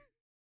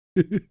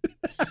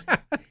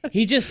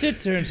 He just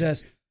sits there and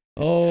says,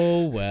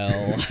 "Oh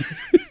well,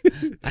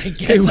 I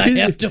guess I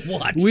have to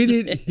watch."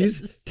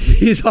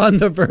 He's on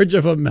the verge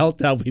of a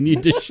meltdown. We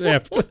need to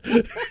shift.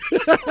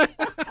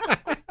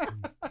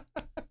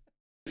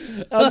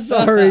 I'm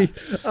sorry.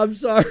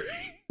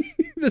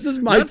 This is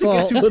my fault.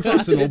 Not to get too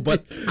personal,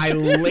 but I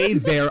lay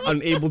there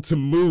unable to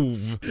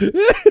move.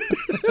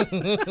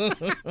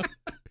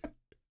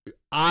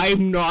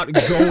 I'm not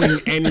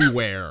going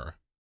anywhere.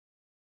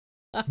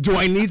 Do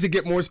I need to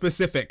get more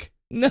specific?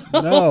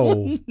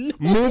 No.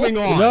 Moving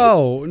on.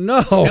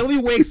 No. So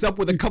Ellie wakes up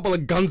with a couple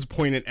of guns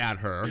pointed at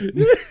her.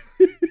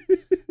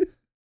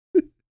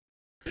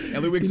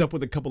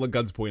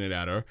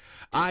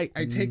 I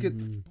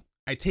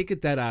take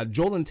it that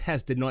Joel and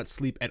Tess did not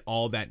sleep at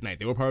all that night.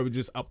 They were probably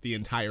just up the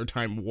entire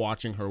time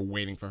watching her,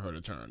 waiting for her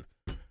to turn.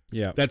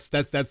 Yeah.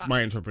 That's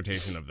my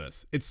interpretation of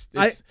this.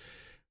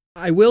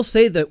 I will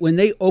say that when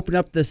they open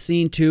up the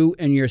scene too,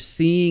 and you're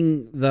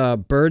seeing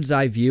the bird's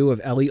eye view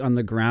of Ellie on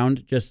the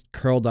ground, just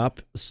curled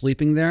up,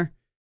 sleeping there,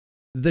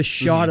 the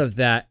shot of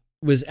that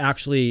was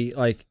actually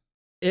like,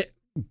 it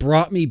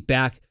brought me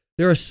back.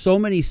 There are so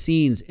many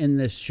scenes in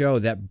this show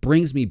that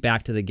brings me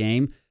back to the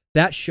game.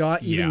 That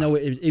shot,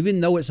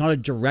 even though it's not a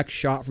direct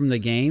shot from the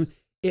game,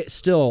 it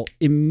still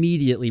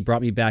immediately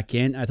brought me back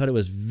in. I thought it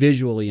was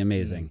visually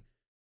amazing.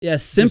 Yeah,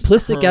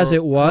 simplistic as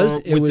it was,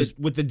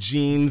 with the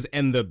jeans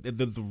and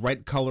the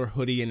red color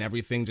hoodie and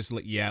everything, just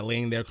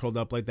laying there curled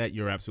up like that.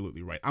 You're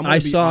absolutely right. I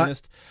saw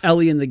honest,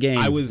 Ellie in the game.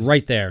 I was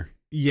right there.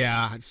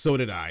 Yeah, so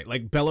did I.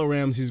 Like Bella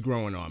Ramsey's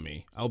growing on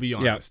me. I'll be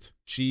honest. Yeah.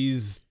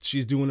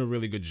 She's doing a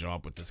really good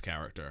job with this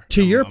character.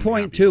 To your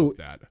point too.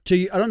 I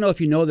don't know if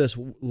you know this,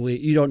 Lee.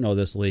 You don't know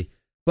this, Lee.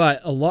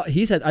 But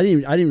he said I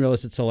didn't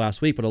realize it till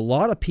last week. But a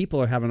lot of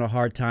people are having a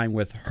hard time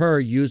with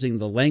her using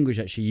the language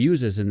that she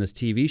uses in this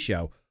TV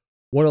show.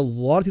 What a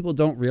lot of people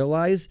don't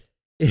realize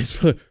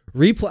is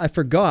I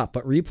forgot,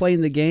 but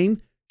replaying the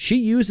game, she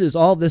uses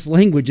all this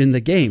language in the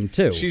game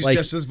too. She's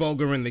just as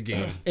vulgar in the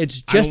game.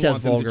 It's just as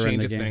vulgar in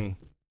the game. Thing.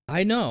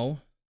 I know.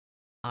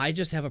 I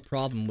just have a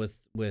problem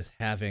with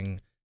having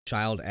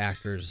child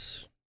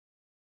actors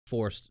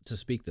forced to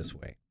speak this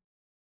way,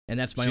 and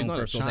that's my own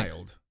personal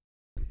thing.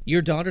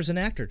 Your daughter's an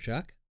actor,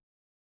 Chuck.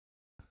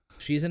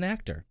 She's an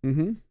actor,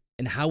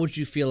 And how would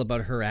you feel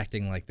about her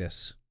acting like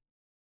this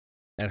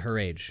at her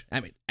age? I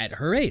mean, at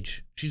her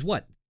age, she's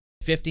what,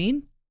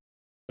 15?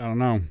 I don't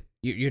know.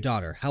 Your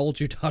daughter. How old's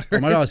your daughter? Oh,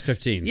 my daughter's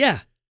 15. Yeah.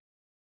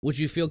 Would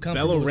you feel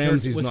comfortable? Bella with her-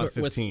 Ramsey's with not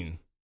her- with- 15.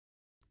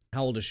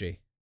 how old is she?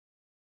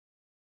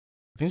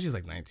 I think she's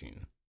like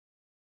 19.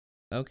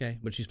 Okay,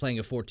 but she's playing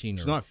a 14-year-old.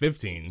 She's not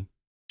 15.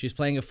 She's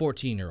playing a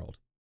 14-year-old.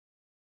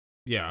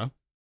 Yeah.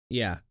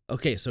 Yeah.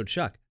 Okay, so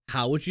Chuck,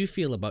 how would you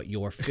feel about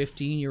your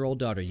 15-year-old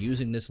daughter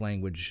using this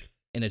language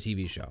in a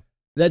TV show?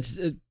 That's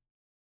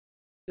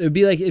it'd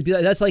be like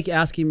that's like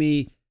asking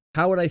me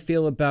how would I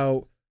feel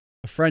about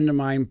a friend of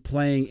mine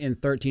playing in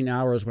 13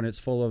 hours when it's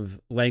full of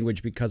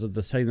language because of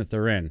the setting that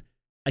they're in.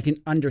 I can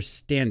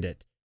understand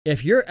it.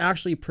 If you're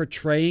actually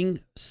portraying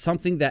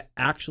something that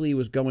actually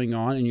was going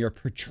on and you're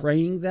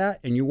portraying that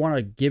and you want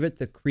to give it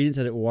the credence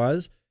that it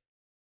was,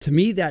 to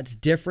me that's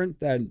different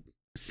than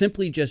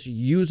simply just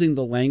using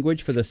the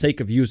language for the sake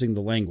of using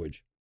the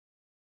language.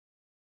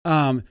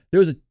 There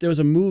was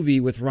a movie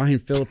with Ryan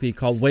Phillippe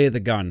called Way of the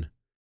Gun.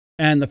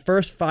 And the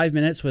first 5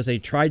 minutes was they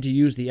tried to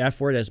use the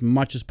F word as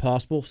much as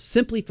possible,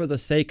 simply for the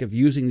sake of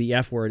using the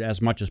F word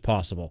as much as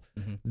possible.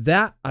 Mm-hmm.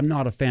 That I'm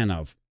not a fan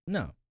of.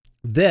 No.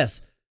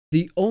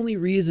 The only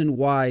reason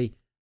why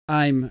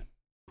I'm,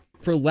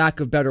 for lack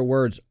of better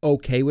words,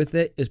 okay with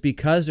it is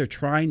because they're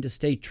trying to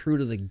stay true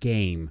to the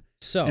game.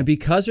 So, And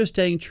because they're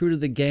staying true to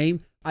the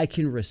game, I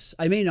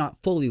may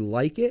not fully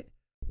like it,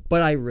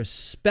 but I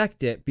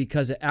respect it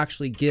because it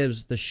actually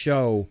gives the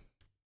show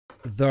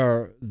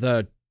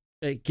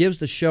it gives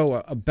the show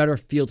a better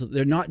feel to.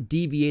 They're not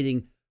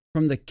deviating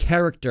from the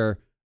character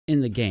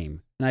in the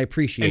game, and I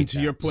appreciate And to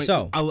that. your point,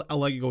 So- I'll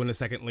let you go in a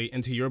second, Lee.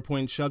 And to your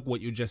point, Chuck,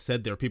 what you just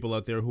said, there are people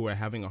out there who are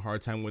having a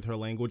hard time with her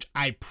language.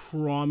 I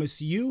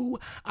promise you,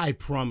 I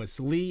promise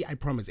Lee, I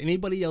promise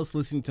anybody else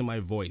listening to my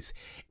voice,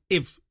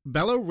 if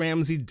Bella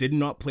Ramsey did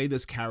not play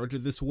this character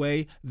this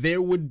way,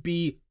 there would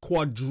be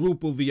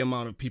quadruple the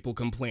amount of people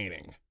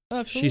complaining.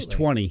 absolutely. She's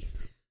 20.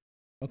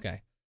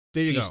 Okay.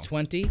 There you She's go.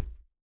 20,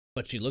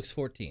 but she looks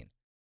 14.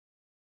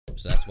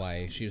 So that's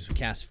why she was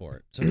cast for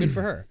it. So good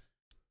for her.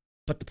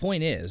 But the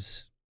point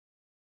is,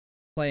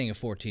 playing a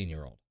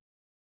 14-year-old.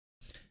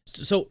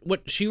 So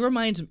what she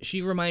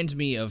reminds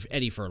me of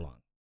Eddie Furlong.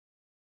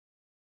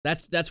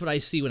 That's what I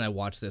see when I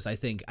watch this. I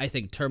think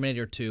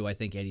Terminator 2, I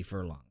think Eddie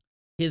Furlong.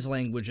 His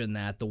language in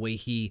that, the way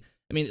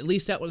at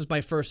least that was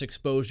my first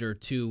exposure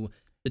to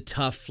the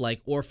tough,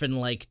 like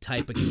orphan-like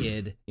type of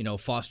kid,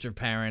 foster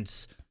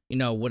parents,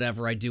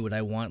 whatever I do what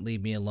I want,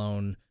 leave me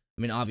alone.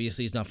 I mean,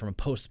 obviously he's not from a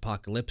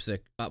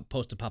post-apocalyptic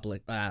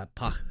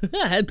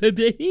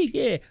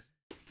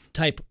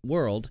type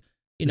world.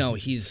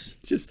 He's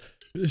Just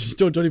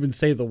don't even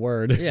say the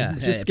word. yeah,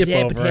 Just skip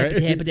over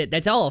it.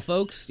 That's all,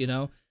 folks.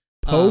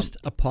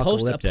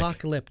 Post-apocalyptic.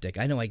 Post-apocalyptic.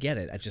 I know, I get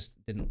it. I just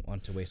didn't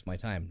want to waste my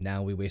time.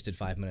 Now we wasted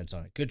 5 minutes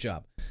on it. Good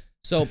job.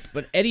 So,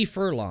 but Eddie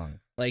Furlong,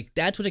 like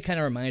that's what it kind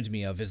of reminds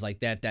me of, is like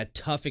that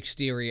tough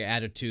exterior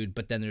attitude,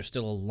 but then there's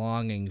still a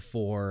longing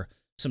for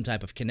some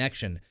type of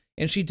connection.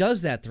 And she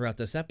does that throughout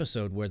this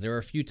episode, where there are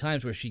a few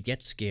times where she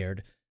gets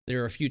scared.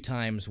 There are a few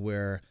times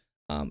where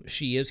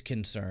she is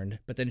concerned,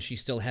 but then she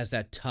still has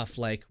that tough,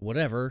 like,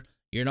 whatever,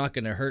 you're not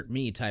going to hurt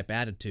me type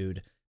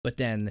attitude. But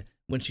then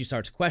when she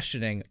starts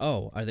questioning,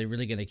 oh, are they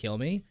really going to kill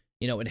me?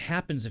 It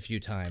happens a few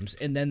times.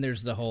 And then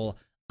there's the whole,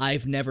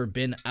 I've never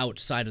been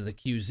outside of the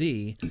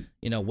QZ,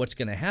 what's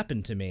going to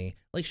happen to me?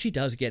 Like, she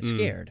does get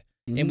scared.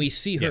 And we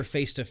see her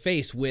face to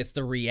face with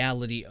the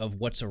reality of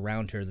what's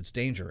around her that's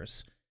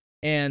dangerous.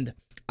 And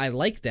I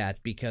like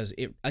that because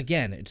it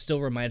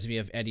still reminds me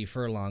of Eddie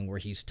Furlong, where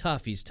he's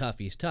tough,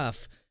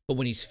 but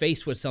when he's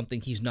faced with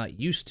something he's not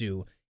used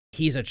to,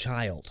 he's a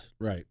child.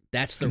 Right.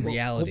 That's the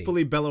reality.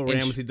 Hopefully Bella And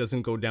Ramsey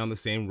doesn't go down the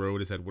same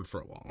road as Edward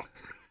Furlong.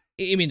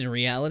 You mean in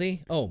reality?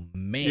 Oh,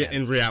 man. Yeah,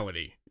 in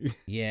reality.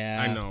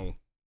 Yeah. I know.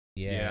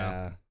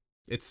 Yeah.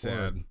 It's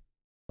sad.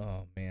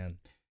 Oh, man.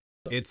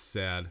 It's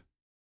sad.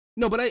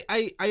 No, but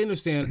I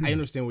understand. I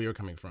understand where you're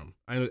coming from.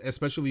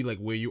 Especially like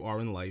where you are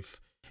in life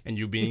and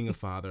you being a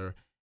father.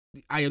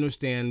 I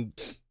understand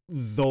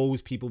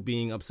those people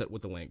being upset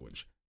with the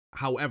language.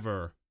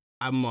 However,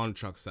 I'm on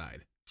Chuck's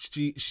side.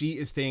 She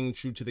is staying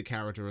true to the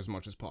character as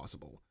much as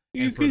possible.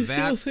 You and for can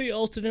that, still say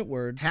alternate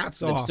words.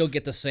 hats and off. still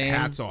get the same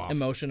Hats off.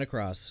 emotion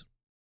across.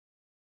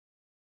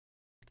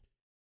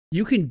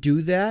 You can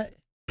do that,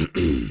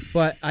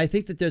 but I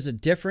think that there's a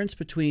difference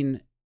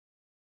between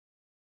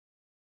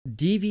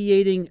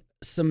deviating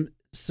some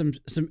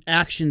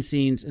action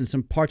scenes and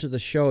some parts of the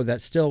show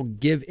that still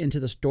give into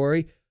the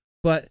story,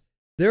 but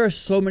there are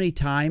so many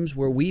times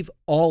where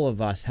all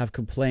of us have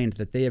complained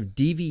that they have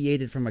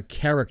deviated from a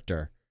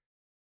character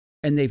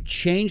and they've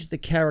changed the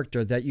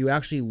character that you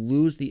actually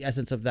lose the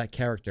essence of that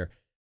character.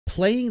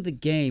 Playing the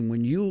game,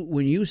 when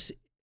you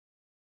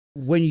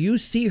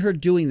see her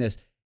doing this,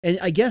 and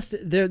I guess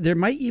there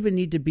might even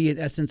need to be an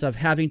essence of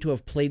having to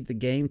have played the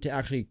game to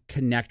actually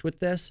connect with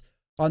this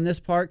on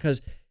this part,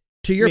 because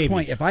to your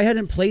point, if I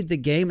hadn't played the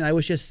game and I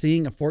was just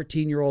seeing a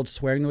 14-year-old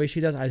swearing the way she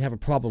does, I'd have a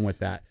problem with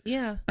that.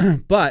 Yeah.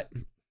 But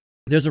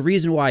there's a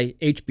reason why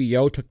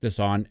HBO took this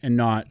on and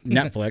not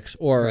Netflix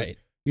or Right.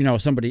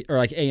 somebody or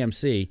like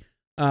AMC.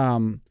 I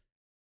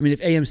mean, if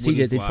AMC Wouldn't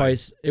did, they'd fly. probably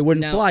it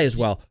wouldn't Now- fly as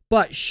well.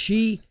 But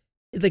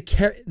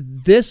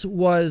this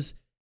was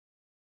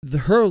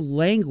her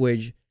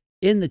language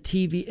in the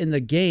TV in the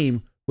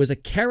game was a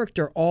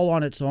character all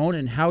on its own,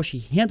 and how she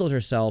handled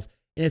herself.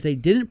 And if they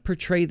didn't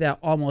portray that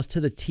almost to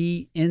the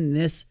T in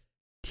this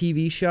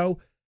TV show,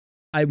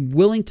 I'm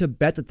willing to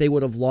bet that they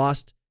would have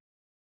lost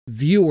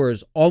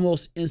viewers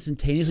almost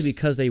instantaneously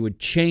because they would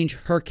change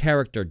her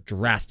character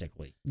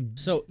drastically.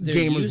 So they're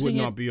Gamers would using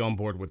not it, be on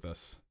board with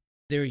this.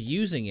 they're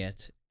using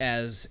it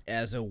as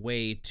a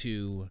way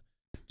to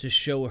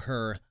show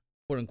her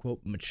quote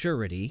unquote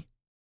maturity,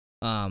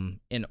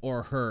 and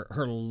or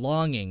her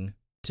longing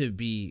to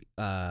be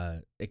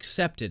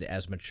accepted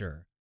as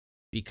mature,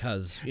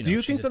 because Do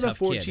you she's think that a tough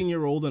kid.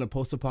 14-year-old in a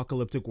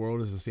post-apocalyptic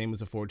world is the same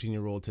as a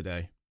 14-year-old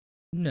today?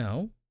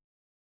 No,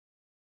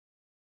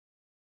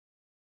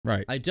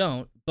 Right. I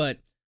don't. But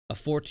a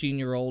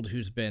 14-year-old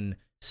who's been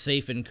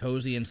safe and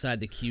cozy inside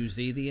the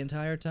QZ the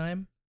entire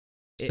time,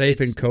 Safe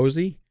it's- and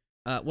cozy?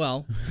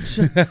 well,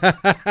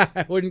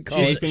 I wouldn't call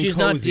Safe it. and she's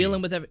not cozy.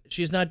 dealing with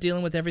she's not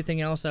dealing with everything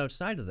else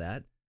outside of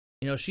that.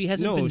 She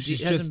hasn't No, been.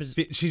 she's hasn't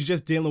been, she's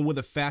just dealing with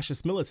a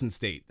fascist militant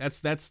state. That's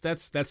safe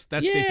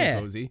Yeah.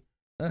 and cozy.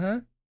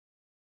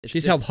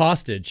 She's held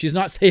hostage. She's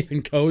not safe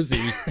and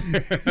cozy.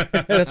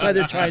 That's why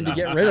they're trying to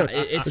get rid of her.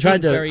 It They're trying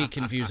seemed to- very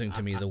confusing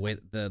to me the way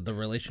the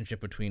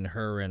relationship between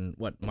her and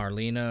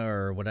Marlena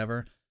or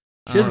whatever.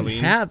 She doesn't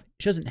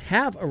Marlene.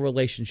 have a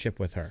relationship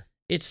with her.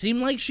 It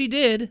seemed like she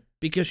did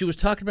because she was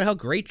talking about how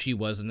great she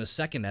was in the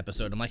second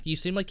episode. I'm like, you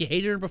seemed like you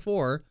hated her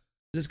before.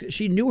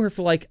 She knew her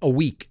for like a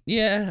week.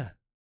 Yeah,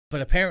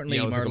 but apparently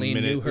Yeah, it was like a Marlene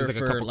minute. knew It her was like a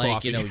cup for of like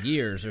coffee.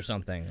 years or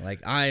something.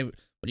 Like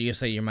what do you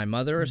say? You're my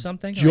mother or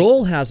something? Like,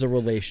 Joel has a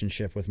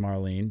relationship with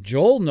Marlene.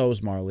 Joel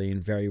knows Marlene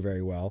very,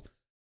 very well.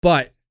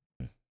 But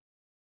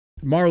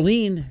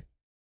Marlene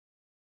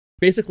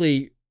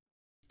basically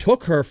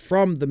took her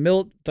from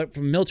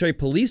from military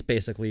police,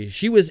 basically.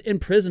 She was in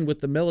prison with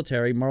the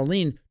military.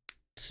 Marlene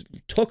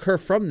took her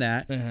from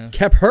that,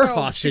 kept her Well,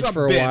 she hostage got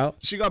for a bit. while.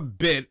 She got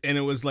bit, and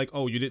it was like,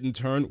 oh, you didn't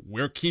turn.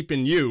 We're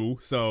keeping you.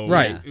 So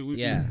Right.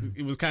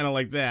 it was kind of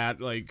like that.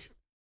 Like,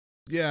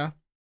 yeah.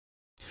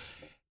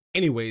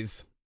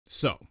 Anyways,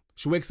 so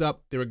she wakes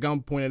up. There a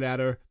gun pointed at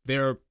her.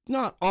 They're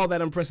not all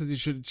that impressed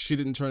that she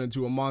didn't turn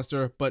into a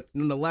monster, but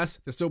nonetheless,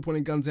 they're still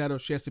pointing guns at her.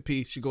 She has to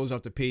pee. She goes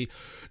off to pee.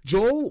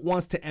 Joel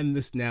wants to end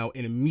this now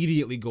and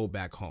immediately go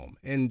back home.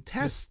 And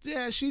Tess,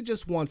 she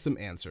just wants some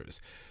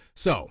answers.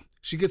 So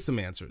she gets some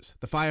answers.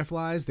 The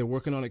Fireflies, they're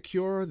working on a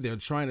cure. They're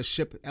trying to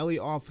ship Ellie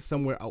off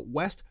somewhere out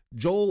west.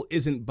 Joel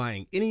isn't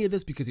buying any of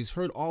this because he's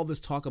heard all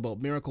this talk about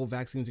miracle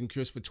vaccines and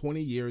cures for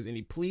 20 years, and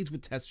he pleads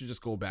with Tess to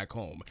just go back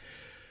home.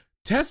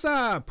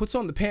 Tessa puts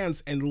on the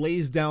pants and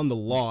lays down the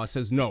law,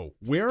 says, no,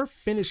 we're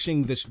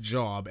finishing this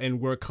job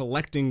and we're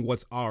collecting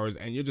what's ours,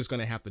 and you're just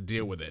going to have to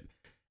deal with it.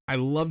 I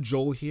love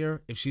Joel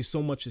here. If she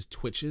so much as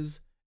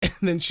twitches, and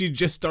then she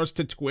just starts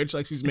to twitch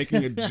like she's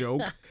making a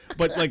joke,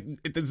 but like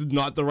it is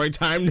not the right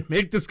time to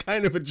make this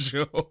kind of a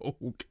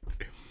joke.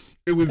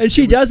 It was, And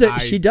she does it. I-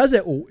 She does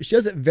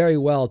it very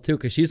well too,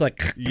 because she's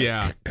like,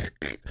 yeah.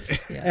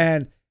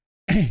 and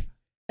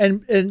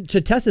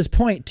to Tessa's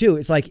point too,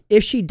 it's like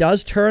if she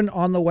does turn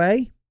on the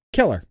way,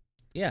 kill her.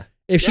 Yeah.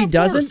 If Yeah, she of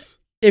doesn't, course.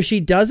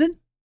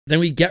 then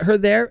we get her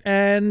there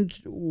and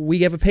we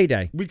give a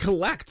payday. We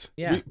collect.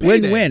 Yeah. Payday.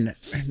 Win-win,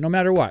 no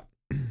matter what.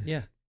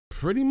 Yeah.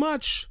 Pretty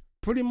much.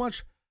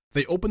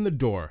 They open the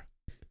door.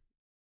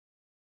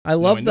 I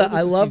love Now, the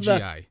I love the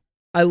CGI.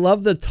 I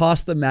love the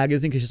toss the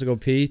magazine because she's to go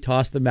pee.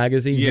 Toss the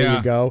magazine. Here Yeah.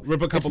 you go.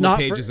 Rip a It's couple of not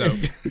pages for-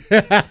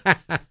 out.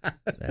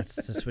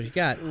 That's what you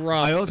got.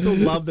 I also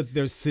love that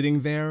they're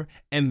sitting there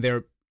and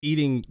they're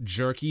eating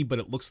jerky, but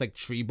it looks like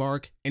tree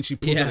bark. And she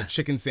pulls out Yeah. a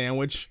chicken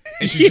sandwich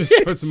and she just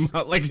starts them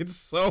out like it's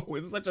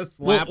such a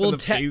slap Well, in the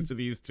Te- face to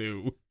these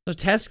two. So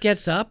Tess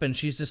gets up and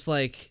she's just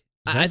like,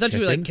 Is I that thought you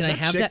were like, chicken? can I Is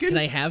that have that? chicken? Can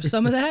I have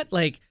some of that?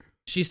 Like,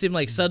 she seemed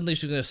like suddenly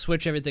she's going to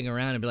switch everything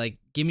around and be like,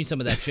 give me some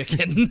of that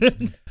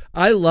chicken.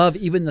 I love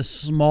even the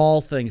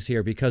small things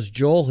here because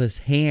Joel, his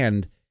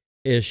hand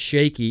is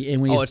shaky, and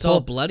when he's it's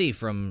all bloody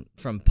from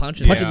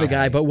punching Yeah. the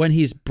guy, but when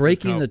he's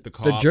breaking The the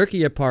cop.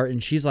 jerky apart,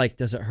 and she's like,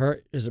 "Does it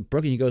hurt? Is it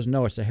broken?" He goes,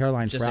 "No, it's a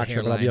hairline Just a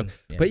fracture." blah, blah, blah. hairline,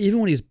 yeah. But even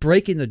when he's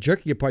breaking the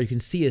jerky apart, you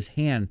can see his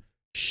hand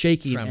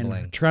shaking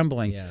Trembling. and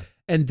trembling. Yeah.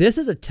 And this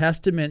is a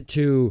testament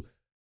to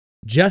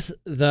just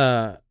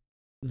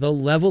the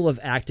level of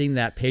acting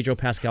that Pedro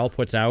Pascal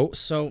puts out.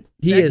 So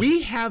He that- is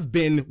We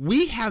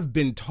have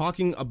been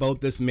talking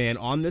about this man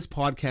on this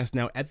podcast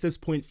now at this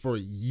point for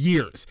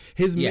years.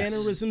 His Yes.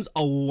 mannerisms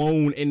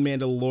alone in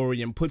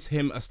Mandalorian puts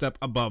him a step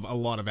above a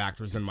lot of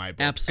actors in my book.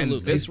 Absolutely.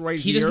 And this right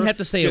He here doesn't have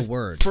to say a just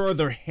word.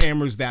 Further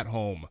hammers that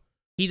home.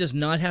 he does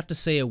not have to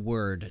say a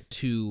word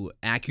to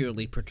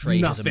accurately portray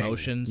his Nothing.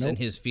 emotions and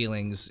his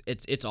feelings.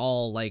 It's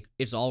all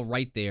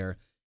right there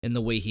in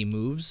the way he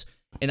moves.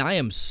 And I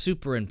am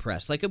super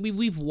impressed. Like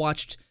we've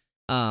watched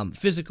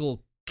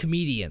physical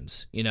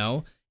comedians,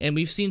 and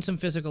we've seen some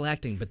physical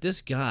acting, but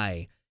this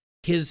guy,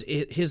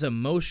 his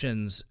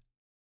emotions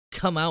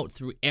come out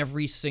through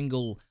every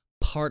single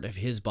part of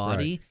his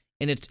body,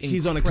 and it's incredible.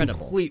 He's on a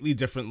completely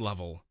different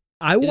level.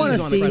 I want to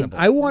is see. incredible.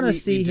 I want to Completely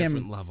see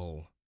different him.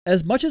 level.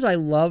 As much as I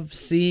love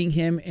seeing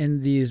him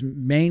in these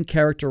main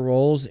character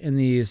roles in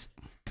these,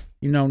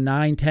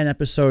 9-10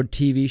 episode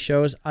TV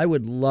shows, I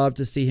would love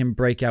to see him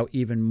break out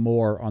even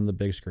more on the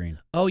big screen.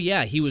 Oh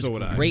yeah, he was So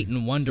would I. great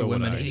in Wonder So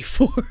would Woman I.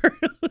 '84.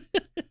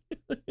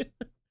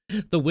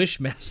 The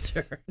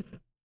Wishmaster.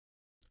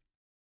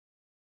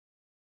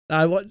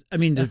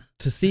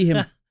 To see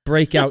him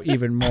break out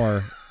even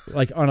more,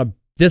 like on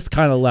this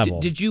kind of level.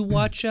 Did you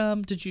watch?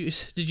 Did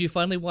you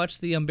finally watch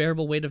The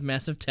Unbearable Weight of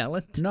Massive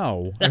Talent?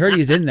 No, I heard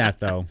he's in that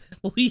though.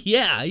 Well,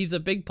 yeah, he's a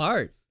big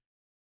part.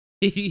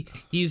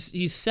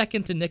 He's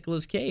second to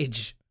Nicolas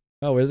Cage.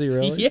 Oh, is he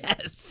really?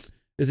 Yes.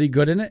 Is he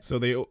good in it? So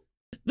they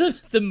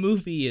The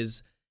movie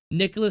is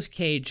Nicolas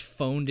Cage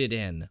phoned it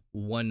in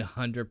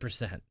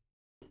 100%.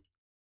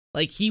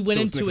 Like he went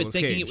So it's into it Nicolas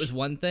thinking Cage. it was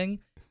one thing,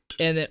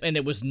 and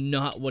it was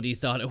not what he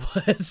thought it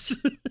was.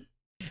 And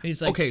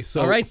he's like, okay,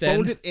 so all right then.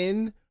 phoned it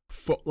in,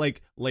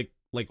 like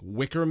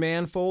Wicker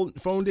Man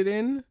phoned it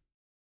in.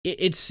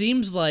 It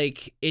seems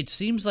like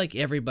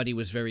everybody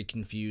was very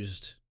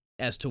confused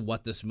as to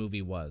what this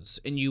movie was,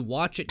 and you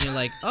watch it and you're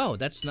like, oh,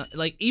 that's not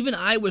like. Even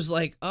I was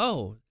like,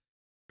 oh,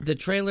 the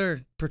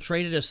trailer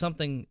portrayed it as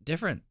something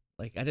different.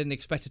 Like I didn't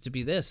expect it to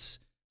be this.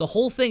 The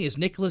whole thing is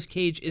Nicolas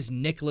Cage is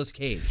Nicolas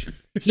Cage.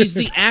 He's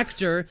the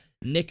actor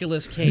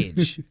Nicolas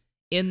Cage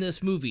in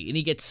this movie, and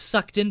he gets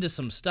sucked into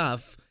some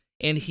stuff,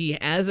 and he,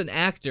 as an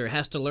actor,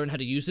 has to learn how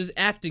to use his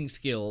acting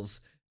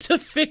skills to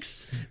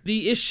fix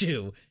the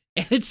issue.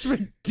 And it's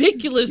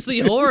ridiculously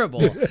horrible,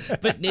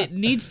 but it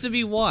needs to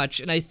be watched,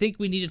 and I think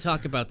we need to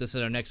talk about this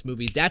in our next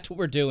movie. That's what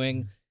we're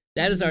doing.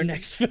 That is our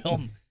next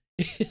film.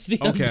 It's The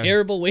Okay.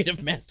 Unbearable Weight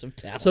of Massive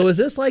Talent. So is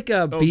this like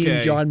a Being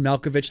Okay. John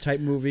Malkovich type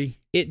movie?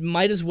 It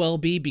might as well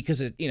be because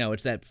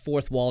it's that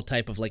fourth wall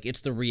type of like it's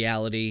the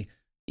reality.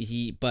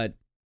 But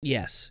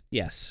yes.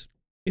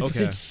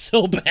 Okay. It's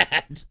so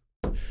bad.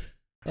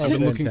 Oh, I've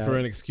been looking fantastic. for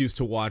an excuse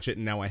to watch it,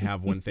 and now I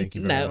have one. Thank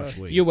you very No, much,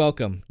 Lee. you're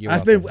welcome.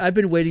 I've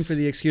been waiting for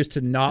the excuse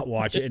to not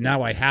watch it, and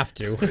now I have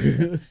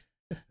to.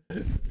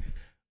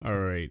 All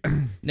right.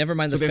 Never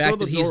mind So the they fact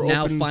throw that the he's door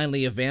now open-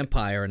 finally a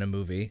vampire in a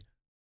movie.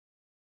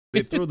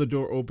 They throw the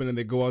door open and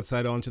they go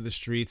outside onto the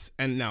streets.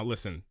 And now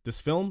listen,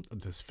 this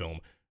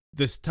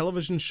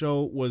television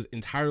show was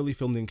entirely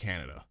filmed in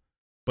Canada.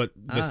 But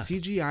the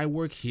CGI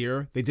work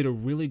here, they did a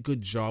really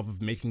good job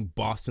of making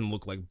Boston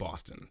look like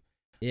Boston.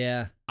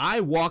 Yeah.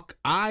 I walk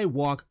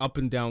up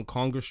and down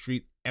Congress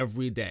Street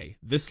every day.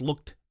 This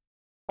looked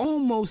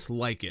almost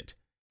like it.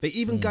 They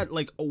even got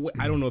like,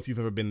 I don't know if you've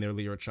ever been there,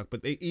 Lee or Chuck,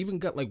 but they even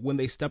got like when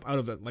they step out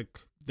of it, like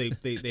they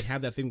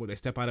have that thing where they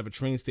step out of a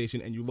train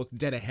station and you look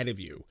dead ahead of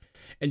you,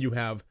 and you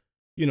have,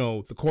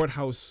 the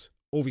courthouse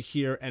over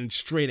here, and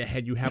straight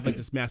ahead you have like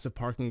this massive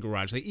parking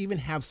garage. They even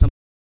have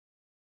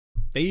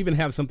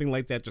something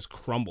like that just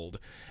crumbled,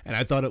 and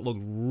I thought it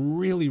looked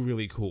really,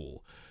 really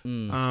cool.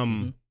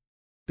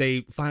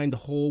 They find the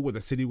hole where the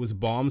city was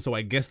bombed, so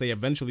I guess they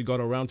eventually got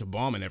around to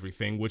bombing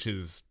everything, which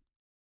is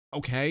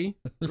okay,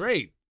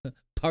 great,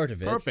 Part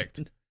of it. perfect.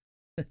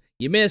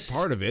 You missed.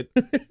 Part of it.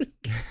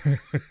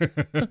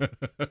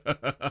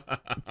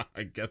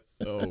 I guess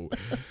so.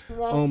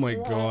 Oh my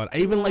god. I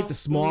even like the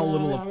small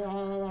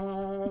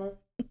little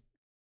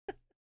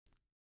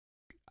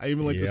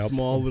the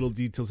small little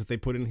details that they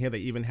put in here. They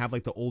even have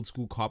like the old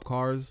school cop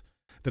cars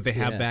that they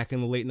had back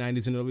in the late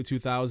 90s and early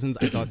 2000s.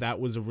 I thought that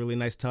was a really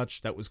nice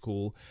touch. That was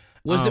cool.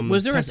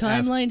 Was there a Tessa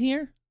asks- timeline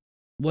here?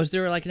 Was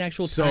there like an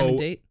actual time and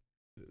date?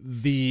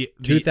 The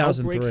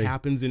 2003. outbreak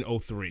happens in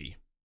 03.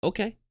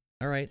 Okay.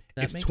 All right.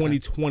 That It's makes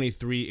sense.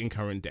 2023 in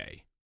current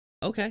day.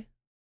 Okay.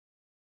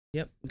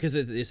 Yep. Because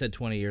it said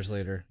 20 years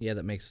later. Yeah,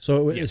 that makes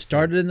So it Yes.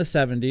 started in the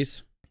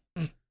 70s.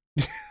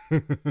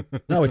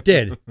 No, it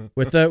did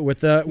with the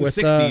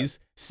 60s.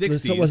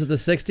 So was it the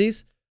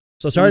 60s?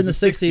 So it started in the was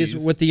the 60s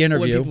 60s. with the when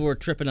interview. people were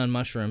tripping on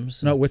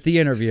mushrooms. No, with the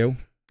interview.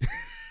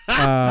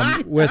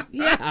 With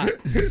Yeah.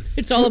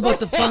 It's all about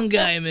the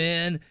fungi,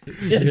 man.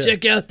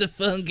 Check out the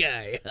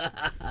fungi.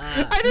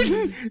 I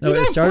didn't. No, you it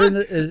know started in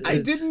what? the- I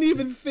didn't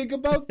even think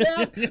about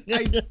that.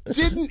 I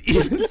didn't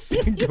even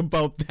think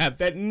about that.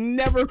 That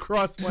never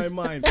crossed my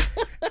mind.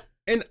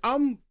 And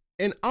I'm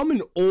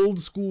an old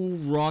school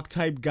rock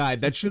type guy.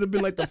 That should have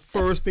been like the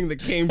first thing that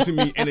came to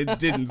me, and it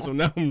didn't. So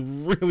now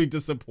I'm really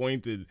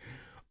disappointed.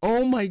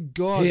 Oh my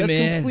god, Hey, that's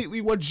man. completely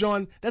what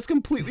John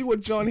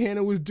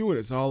Hannah was doing.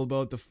 It's all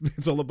about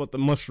the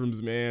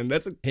mushrooms, man.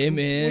 That's a Hey,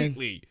 man.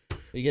 completely.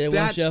 You gotta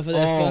watch out for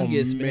that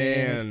fungus,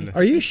 man.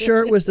 Are you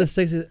sure it was the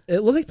 60s? It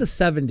looked like the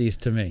 70s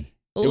to me.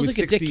 Well, it was was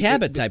like a Dick 60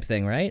 Cavett type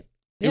thing, right?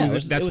 That's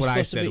what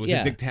I supposed to said. be- It was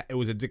yeah. it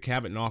was a Dick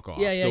Cavett knockoff.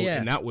 Yeah, So, yeah.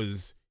 and that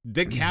was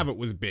Dick Cavett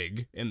was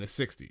big in the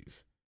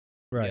 60s.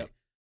 Right. Yep.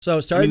 So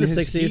it started I mean, in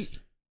the his 60s.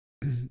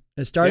 heat-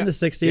 It started in Yeah, the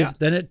 60s. yeah.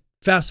 Then it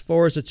fast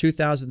forwards to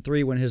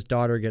 2003 when his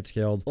daughter gets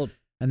killed. Well,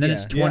 And then yeah.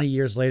 it's 20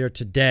 years later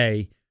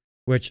today,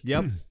 which,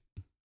 Yep.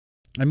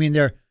 I mean,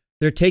 they're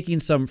they're taking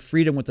some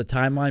freedom with the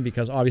timeline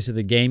because obviously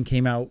the game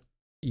came out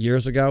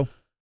years ago.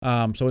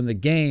 So in the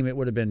game, it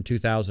would have been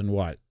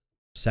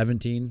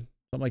 2017, something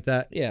like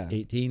that. Yeah.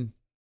 18,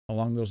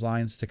 along those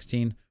lines,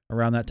 16,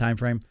 around that time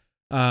frame.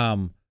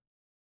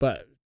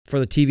 But for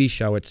the TV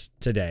show, it's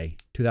today,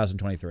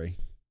 2023.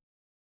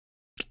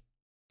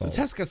 So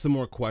Tess got some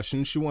more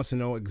questions. She wants to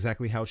know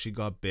exactly how she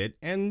got bit,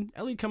 and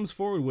Ellie comes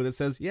forward with it.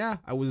 Says, "Yeah,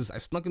 I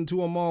snuck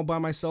into a mall by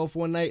myself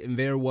one night, and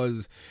there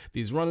was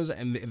these runners,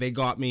 and they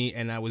got me,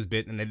 and I was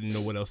bit, and I didn't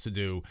know what else to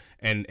do,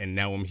 and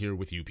now I'm here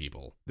with you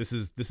people. This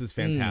is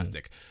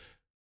fantastic."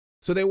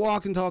 So they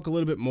walk and talk a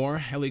little bit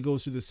more. Ellie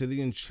goes through the city,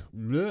 and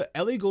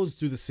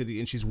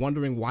she's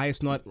wondering why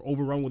it's not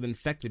overrun with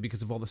infected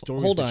because of all the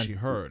stories that she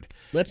heard.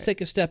 Let's take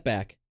a step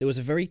back. There was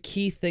a very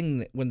key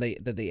thing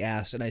that they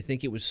asked, and I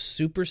think it was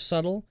super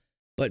subtle,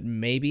 but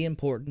maybe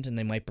important, and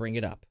they might bring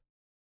it up.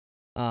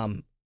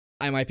 I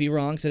might be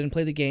wrong because I didn't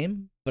play the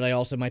game, but I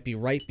also might be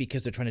right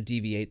because they're trying to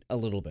deviate a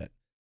little bit.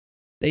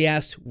 They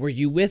asked, "Were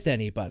you with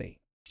anybody?"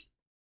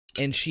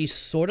 And she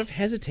sort of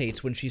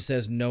hesitates when she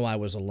says, "No, I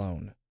was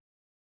alone."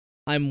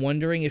 I'm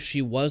wondering if she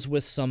was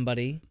with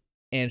somebody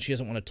and she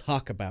doesn't want to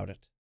talk about it.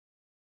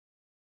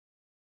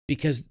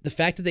 Because the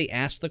fact that they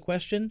asked the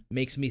question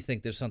makes me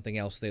think there's something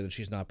else there that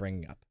she's not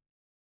bringing up.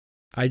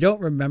 I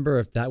don't remember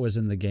if that was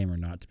in the game or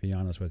not, to be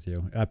honest with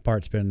you. That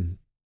part's been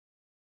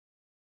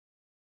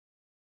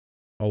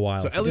a while.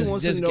 So Ellie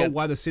wants to know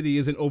why the city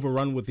isn't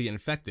overrun with the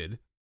infected.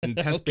 And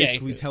Tess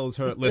basically tells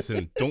her,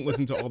 listen, don't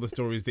listen to all the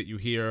stories that you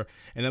hear.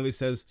 And Ellie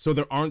says, so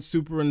there aren't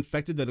super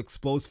infected that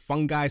explodes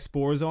fungi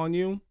spores on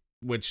you?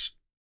 Which,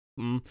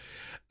 and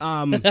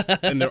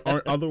there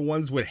aren't other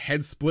ones with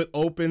heads split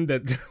open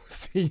that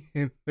see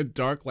in the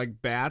dark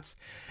like bats.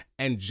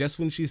 And just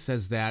when she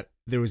says that,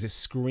 there is a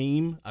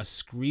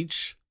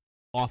screech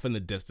off in the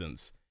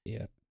distance.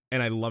 Yeah.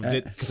 And I loved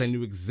it because I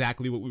knew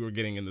exactly what we were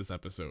getting in this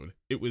episode.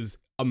 It was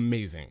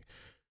amazing.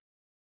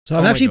 So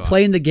I'm actually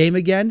playing the game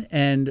again,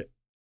 and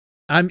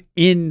I'm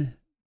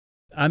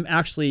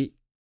actually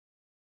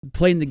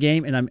playing the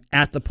game, and I'm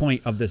at the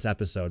point of this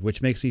episode,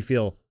 which makes me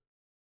feel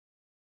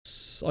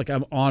like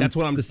I'm on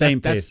the same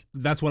pace.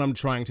 That's what I'm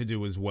trying to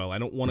do as well. I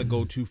don't want to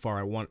go too far.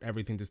 I want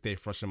everything to stay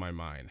fresh in my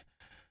mind.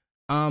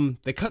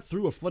 They cut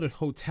through a flooded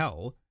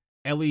hotel.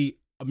 Ellie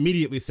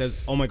immediately says,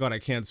 "Oh my god, I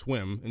can't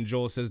swim," and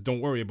Joel says,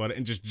 "Don't worry about it,"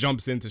 and just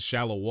jumps into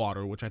shallow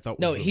water, which I thought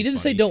was really he didn't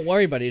funny. say don't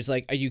worry about it. He's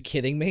like, "Are you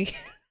kidding me?"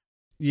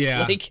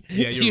 Yeah. Do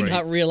you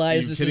not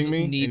realize this is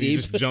knee deep? And he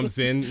just jumps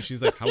in. And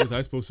she's like, "How was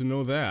I supposed to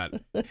know that?"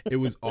 It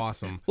was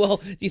awesome. Well,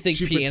 do you think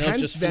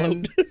pianos just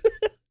float?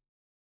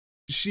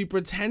 She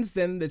pretends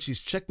then that she's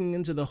checking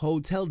into the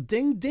hotel.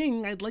 Ding,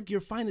 ding, I'd like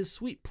your finest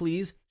suite,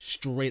 please.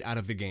 Straight out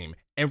of the game.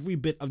 Every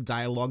bit of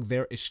dialogue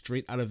there is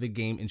straight out of the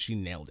game, and she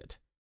nailed it.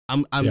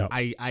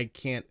 I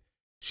can't.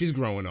 She's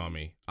growing on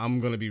me.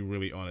 I'm going to be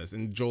really honest.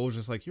 And Joel's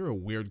just like, you're a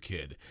weird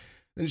kid.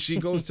 Then she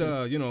goes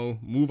to,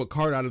 move a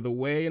cart out of the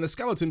way, and a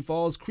skeleton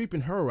falls,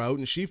 creeping her out,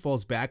 and she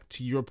falls back.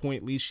 To your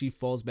point, Lee, she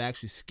falls back.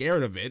 She's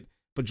scared of it,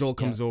 but Joel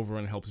comes over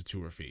and helps her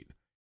to her feet.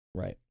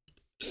 Right.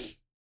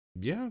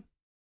 Yeah.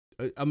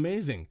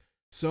 Amazing.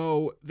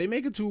 So they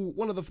make it to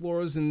one of the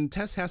floors, and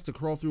Tess has to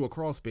crawl through a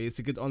crawl space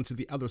to get onto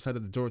the other side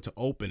of the door to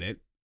open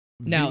it.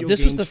 Now, Video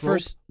this was game the trope,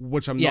 first...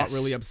 which I'm not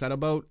really upset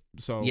about.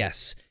 So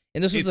yes.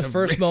 And this was the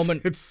first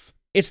moment...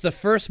 It's the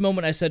first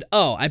moment I said,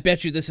 oh, I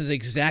bet you this is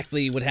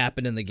exactly what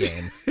happened in the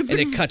game. And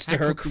it cuts to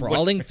her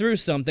crawling through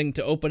something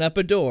to open up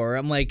a door.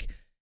 I'm like,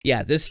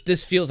 yeah,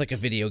 this feels like a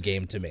video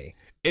game to me.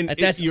 And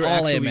that's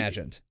all I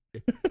imagined.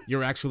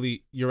 You're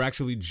actually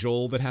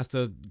Joel that has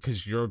to,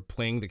 because you're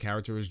playing the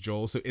character as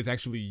Joel, so it's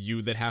actually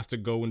you that has to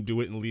go and do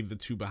it and leave the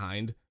two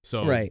behind.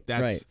 So right.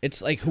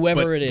 It's like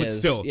whoever it is. But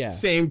still,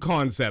 same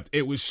concept.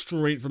 It was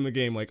straight from the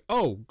game. Like,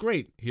 oh,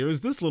 great, here's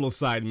this little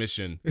side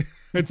mission.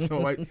 And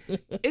so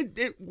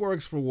it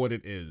works for what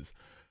it is.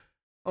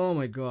 Oh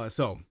my god.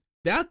 So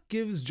that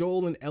gives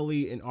Joel and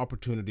Ellie an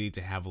opportunity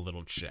to have a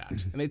little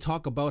chat, and they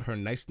talk about her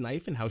nice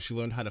knife and how she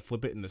learned how to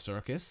flip it in the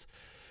circus.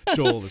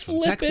 Joel is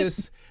from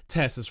Texas.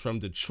 Tess is from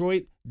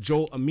Detroit.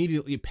 Joel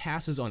immediately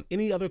passes on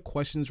any other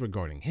questions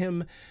regarding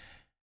him.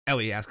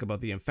 Ellie asks about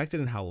the infected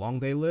and how long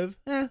they live.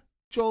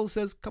 Joel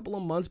says a couple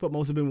of months, but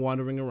most have been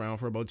wandering around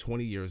for about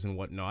 20 years and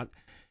whatnot.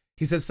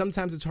 He says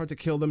sometimes it's hard to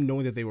kill them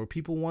knowing that they were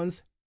people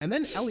once. And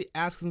then Ellie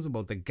asks him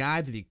about the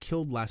guy that he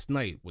killed last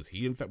night. Was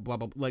he infected? Blah,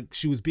 blah, blah. Like,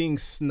 she was being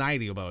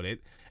snidey about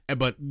it.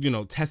 But,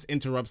 Tess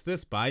interrupts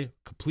this by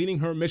completing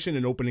her mission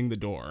and opening the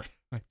door.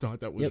 I thought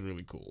that was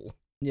really cool.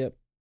 Yep.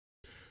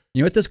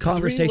 You know what this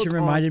conversation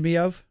reminded me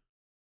of?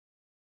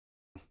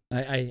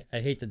 I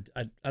hate to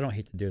I don't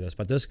hate to do this,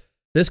 but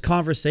this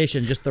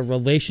conversation, just the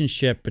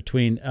relationship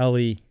between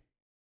Ellie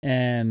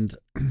and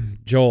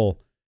Joel,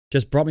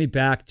 just brought me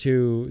back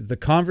to the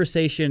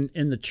conversation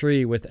in the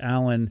tree with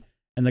Alan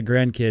and the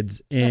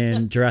grandkids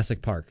in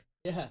Jurassic Park.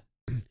 Yeah.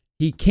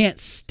 He can't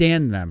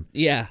stand them.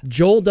 Yeah.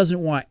 Joel doesn't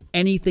want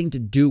anything to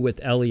do with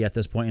Ellie at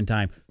this point in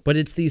time, but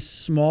it's these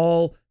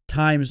small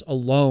times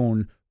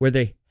alone where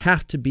they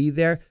have to be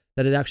there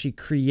that it actually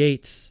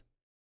creates,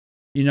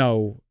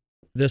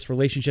 this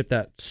relationship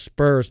that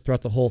spurs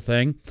throughout the whole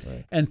thing.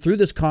 Right. And through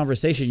this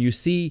conversation, you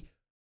see,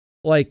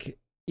 like,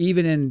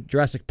 even in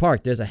Jurassic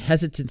Park, there's a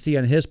hesitancy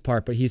on his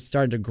part, but he's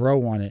starting to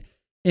grow on it.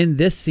 In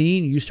this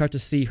scene, you start to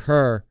see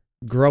her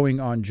growing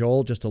on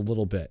Joel just a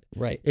little bit.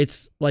 Right.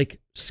 It's like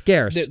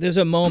scarce. There's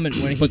a moment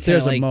when he But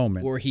there's kinda, a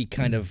moment. where he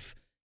kind of,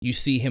 you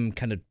see him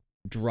kind of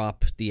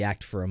drop the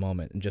act for a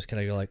moment and just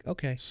kind of go like,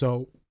 okay,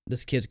 So,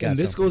 this kid's got and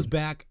this something.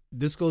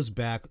 goes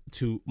back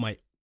to my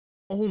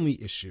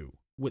only issue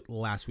with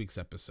last week's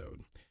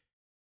episode.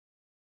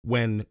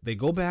 When they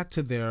go back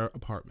to their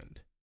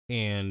apartment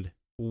and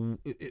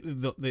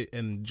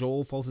and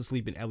Joel falls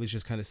asleep and Ellie's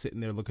just kind of sitting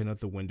there looking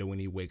out the window when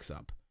he wakes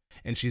up,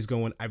 and she's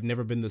going, "I've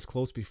never been this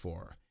close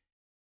before."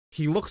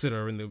 He looks at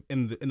her in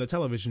the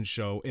television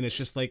show, and it's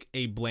just like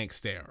a blank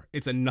stare.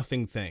 It's a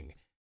nothing thing.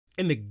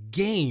 In the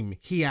game,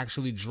 he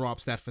actually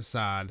drops that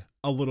facade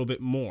a little bit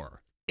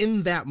more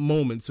in that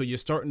moment, so you're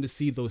starting to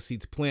see those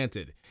seeds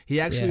planted. He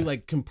actually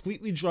like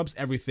completely drops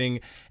everything,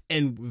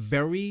 and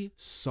very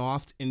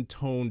soft in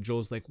tone,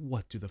 Joel's like,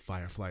 "What do the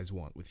Fireflies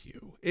want with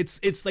you?"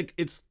 It's like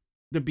it's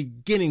the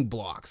beginning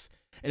blocks,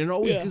 and it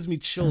always gives me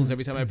chills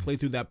every time I play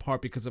through that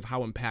part because of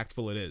how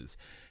impactful it is.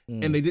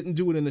 And they didn't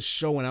do it in the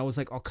show, and I was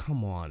like, "Oh,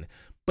 come on!"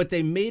 But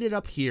they made it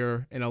up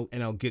here, and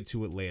I'll get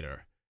to it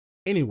later.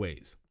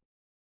 Anyways,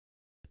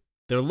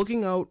 they're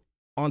looking out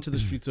onto the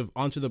streets of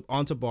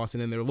onto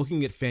Boston, and they're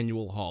looking at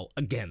Faneuil Hall.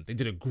 Again, they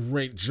did a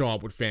great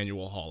job with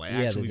Faneuil Hall. I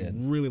actually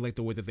really like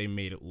the way that they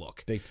made it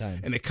look. Big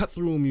time. And they cut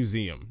through a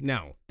museum.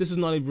 Now, this is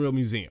not a real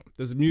museum.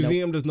 This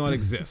museum does not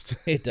exist.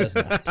 It does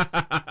not.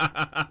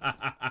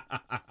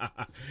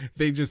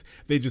 They just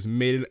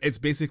made it. It's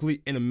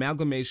basically an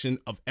amalgamation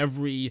of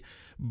every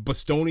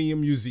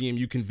Bostonian museum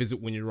you can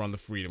visit when you're on the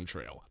Freedom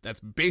Trail. That's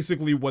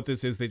basically what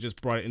this is. They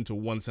just brought it into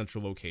one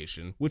central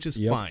location, which is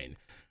fine.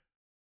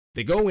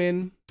 They go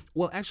in.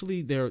 Well,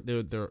 actually, they're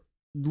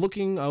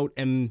looking out,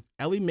 and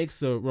Ellie makes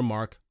the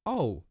remark,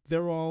 "Oh,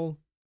 they're all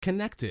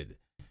connected."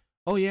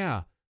 Oh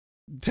yeah.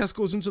 Tess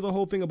goes into the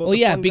whole thing about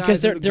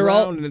because they're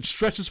all, and it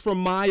stretches for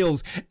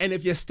miles. And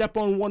if you step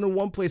on one in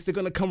one place, they're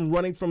gonna come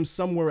running from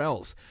somewhere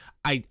else.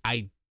 I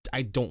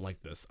don't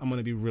like this. I'm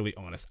gonna be really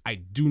honest. I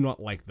do not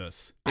like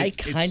this. I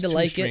kind of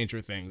like it.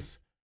 Stranger Things.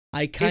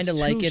 I kind of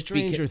like it.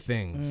 Stranger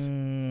Things.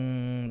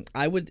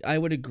 I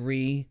would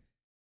agree.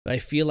 But I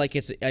feel like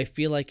it's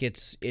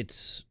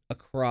a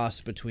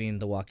cross between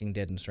The Walking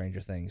Dead and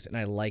Stranger Things, and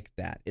I like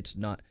that. It's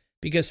not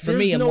because for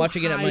me, I'm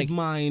watching it. I'm like,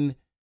 mine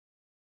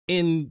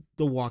in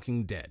The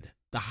Walking Dead.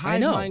 The hive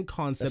mind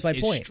concept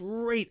is point.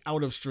 Straight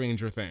out of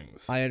Stranger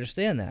Things. I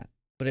understand that,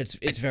 but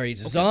it's very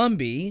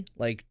zombie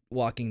like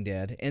Walking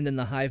Dead, and then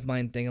the hive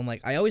mind thing. I'm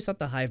like, I always thought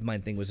the hive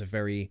mind thing was a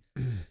very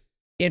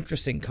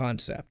interesting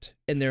concept,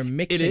 and they're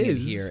mixing it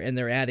here and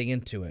they're adding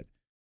into it.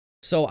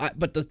 So,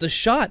 but the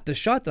shot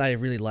that I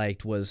really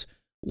liked was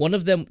one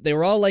of them. They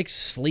were all like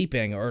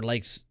sleeping or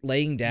like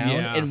laying down,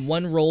 and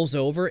one rolls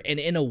over, and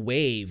in a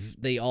wave,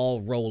 they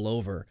all roll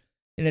over,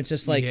 and it's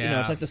just like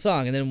it's like the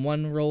song, and then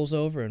one rolls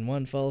over and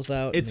one falls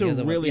out. It's a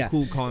really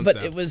cool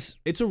concept. But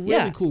it's a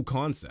really cool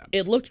concept.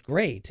 It looked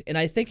great, and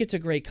I think it's a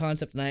great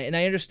concept, and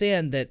I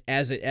understand that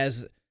as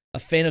a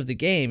fan of the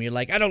game, you're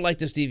like, I don't like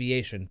this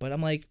deviation, but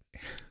I'm like,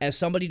 as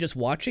somebody just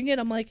watching it,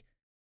 I'm like,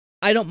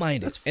 I don't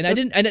mind it, and I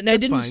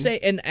didn't say,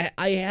 and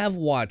I have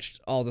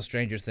watched all the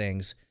Stranger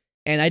Things,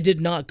 and I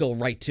did not go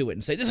right to it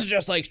and say this is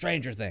just like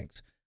Stranger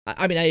Things.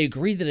 I mean, I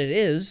agree that it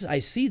is. I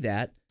see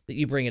that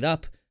you bring it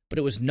up, but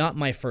it was not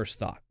my first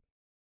thought.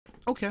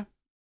 Okay.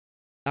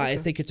 I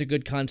think it's a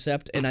good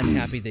concept, and I'm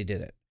happy they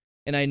did it.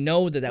 And I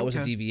know that was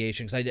a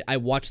deviation because I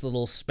watched the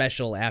little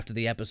special after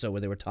the episode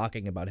where they were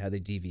talking about how they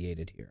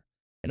deviated here,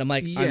 and I'm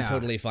like, I'm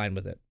totally fine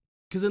with it.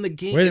 Because in the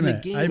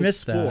game, I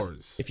missed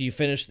Spores. That.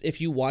 If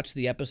you watch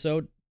the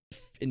episode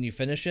and you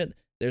finish it,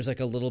 there's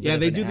like a little bit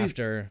of an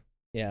after.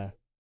 Yeah.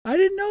 I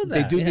didn't know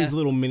that. They do these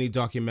little mini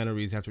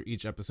documentaries after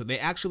each episode. They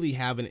actually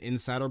have an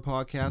insider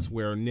podcast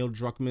where Neil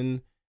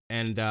Druckmann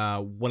and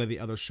one of the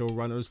other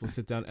showrunners will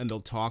sit down and they'll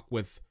talk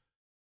with.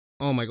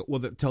 Oh my god! Well,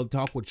 they'll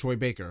talk with Troy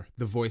Baker,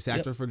 the voice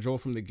actor for Joel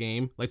from the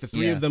game. Like the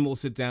three of them will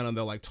sit down and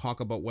they'll like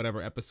talk about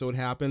whatever episode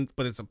happened,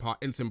 but it's in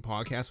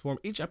podcast form.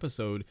 Each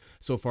episode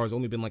so far has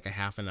only been like a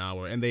half an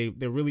hour, and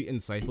they're really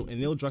insightful. And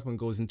Neil Druckmann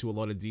goes into a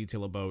lot of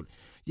detail about,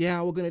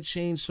 we're gonna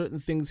change certain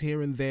things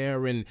here and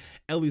there, and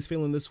Ellie's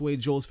feeling this way,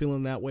 Joel's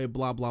feeling that way,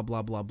 blah blah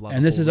blah blah blah.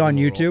 And this is on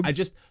YouTube.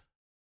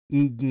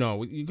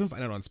 No, you can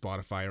find it on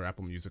Spotify or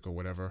Apple Music or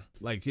whatever.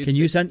 Like, can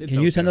you send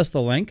us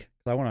the link?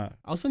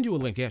 I'll send you a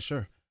link. Yeah,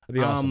 sure. That'd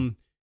be awesome.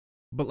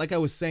 But like I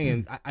was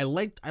saying, I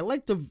like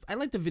the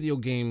video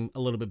game a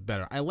little bit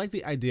better. I like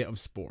the idea of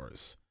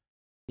Spores.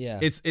 Yeah.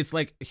 It's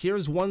like,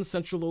 here's one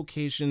central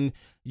location.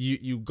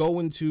 You go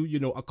into,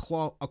 a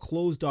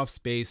closed off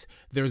space.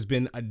 There's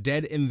been a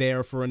dead in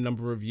there for a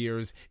number of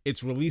years.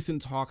 It's releasing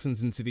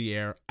toxins into the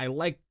air. I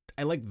like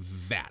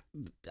that.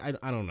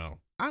 I don't know.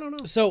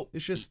 So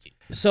it's just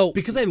so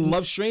because I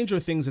love Stranger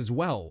Things as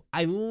well.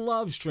 I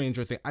love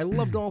Stranger Things. I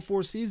loved all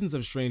 4 seasons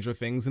of Stranger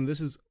Things, and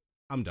this is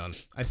I'm done.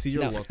 I see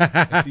your look.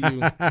 I see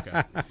you.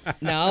 Okay.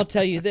 Now, I'll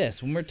tell you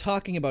this. When we're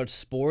talking about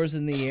spores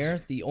in the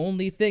air, the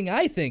only thing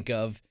I think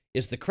of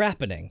is the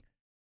crappening.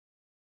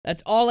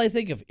 That's all I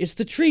think of. It's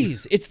the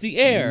trees. It's the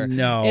air.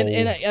 No.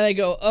 And I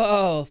go,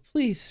 oh,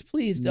 please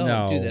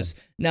don't do No. this.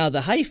 Now,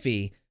 the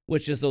hyphae,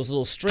 which is those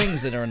little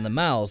strings that are in the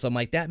mouths, I'm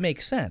like, that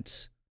makes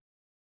sense.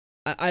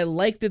 I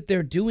like that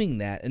they're doing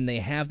that, and they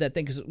have that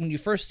thing. Because when you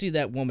first see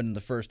that woman in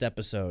the first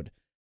episode,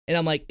 and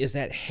I'm like, is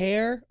that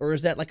hair, or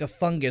is that like a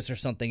fungus or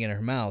something in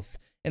her mouth?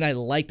 And I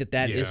like that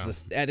that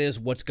is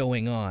what's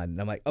going on.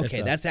 And I'm like,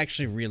 okay, that's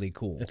actually really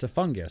cool. It's a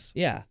fungus.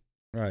 Yeah.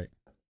 Right.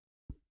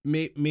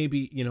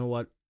 Maybe, you know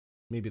what?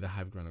 Maybe the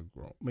hive gonna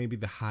grow. Maybe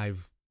the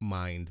hive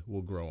mind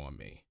will grow on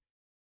me.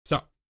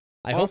 So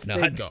I hope not.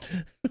 They go.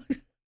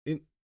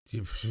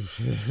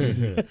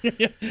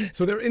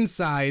 So they're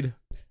inside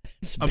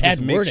It's of bad this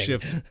wording.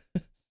 makeshift,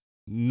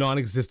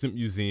 non-existent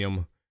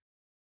museum,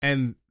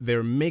 and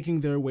they're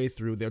making their way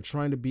through. They're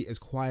trying to be as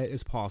quiet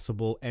as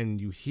possible, and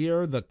you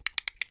hear the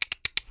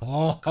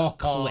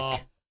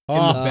Click. in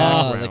the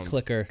background, the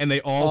clicker. and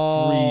they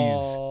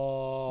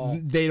all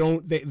freeze. They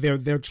don't.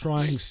 They're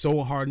trying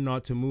so hard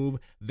not to move.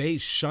 They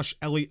shush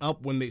Ellie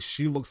up when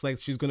she looks like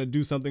she's gonna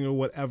do something or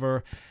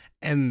whatever,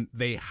 and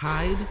they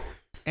hide.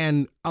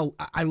 And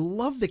I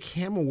love the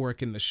camera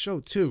work in the show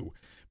too,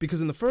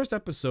 because in the first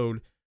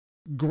episode,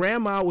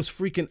 Grandma was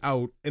freaking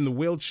out in the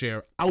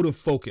wheelchair, out of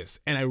focus,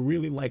 and I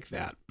really like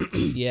that.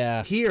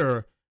 Yeah.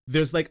 Here,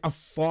 there's like a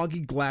foggy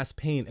glass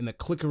pane, and the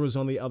clicker is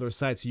on the other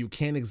side, so you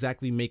can't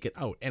exactly make it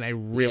out. And I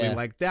really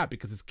like that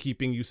because it's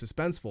keeping you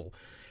suspenseful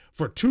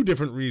for two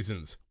different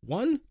reasons.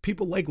 One,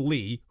 people like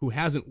Lee, who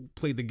hasn't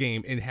played the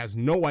game and has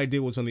no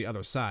idea what's on the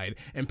other side,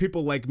 and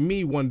people like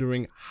me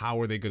wondering, how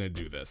are they going to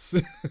do this?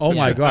 Oh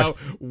my gosh.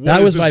 What That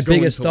is was this my going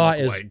biggest to thought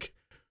look is like?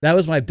 that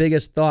was my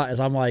biggest thought is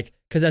I'm like,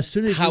 because as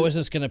soon as How is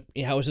this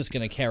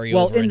gonna carry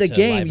well over in the into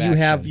game live you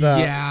have action? the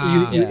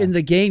Yeah. in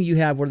the game you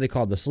have what are they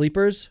called, the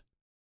sleepers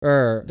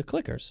or the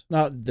clickers.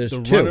 no there's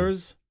The two.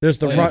 runners? There's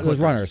the and there's clickers.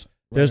 runners.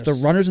 There's the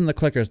runners and the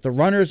clickers. The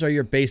runners are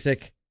your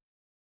basic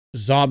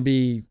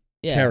zombie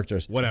Yeah.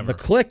 characters. Whatever. The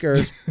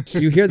clickers,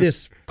 you hear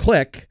this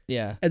click,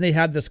 Yeah. and they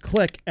have this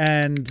click,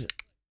 and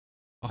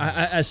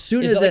as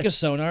soon Is as it like a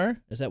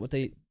sonar? Is that what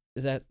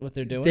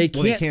they're doing? they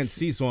Well, they can't can't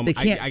see, so they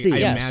can't see. I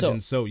Yeah,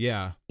 imagine so.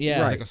 Yeah, Yeah.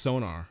 it's Right. like a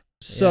sonar.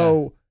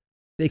 so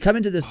they come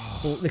into this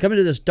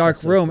dark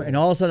That's so room, cool. and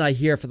all of a sudden I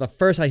hear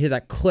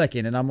that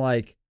clicking, and I'm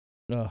like,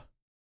 Ugh.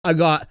 I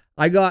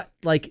got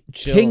like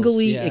Chills,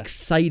 tingly yeah.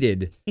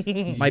 excited.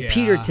 My Yeah.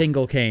 Peter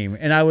tingle came,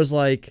 and I was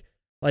like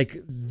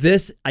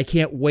this. I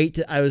can't wait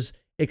to. I was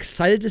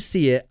excited to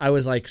see it. I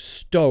was like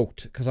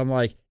stoked because I'm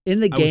like in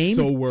the I game. was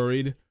so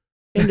worried.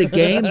 In the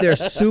game, they're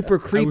super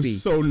I creepy,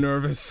 was so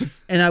nervous.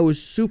 and I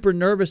was super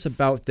nervous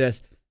about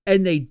this.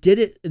 And they did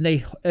it, and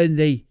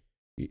they,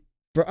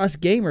 for us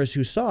gamers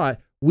who saw it,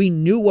 we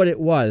knew what it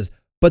was,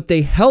 but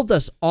they held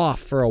us off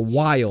for a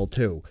while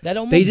too. That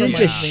almost They didn't reminds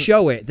just me-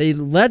 show it; they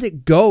let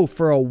it go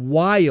for a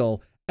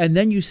while, and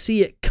then you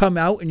see it come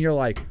out, and you're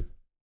like,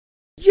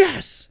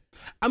 "Yes!"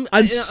 I'm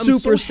super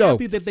so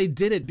stoked. happy that they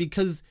did it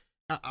because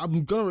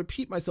I'm gonna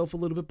repeat myself a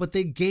little bit, but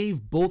they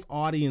gave both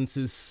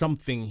audiences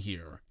something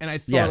here, and I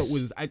thought Yes. it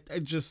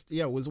was.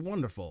 It was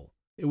wonderful.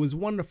 It was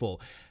wonderful.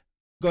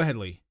 Go ahead,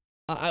 Lee.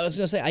 I was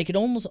gonna say I could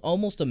almost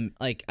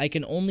like I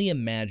can only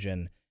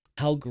imagine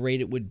how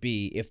great it would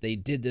be if they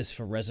did this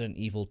for Resident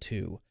Evil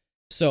 2.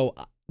 So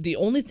the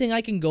only thing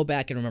I can go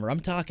back and remember, I'm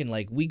talking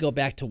like we go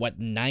back to what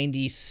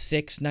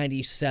 96,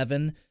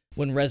 97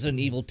 when Resident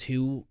Evil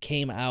 2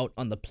 came out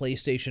on the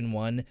PlayStation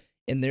 1,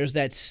 and there's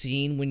that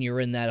scene when you're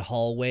in that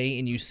hallway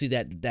and you see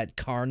that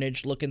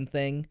carnage looking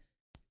thing.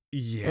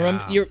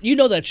 Yeah. You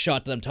know that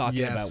shot that I'm talking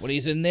Yes. about when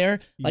he's in there,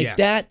 like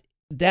Yes.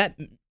 that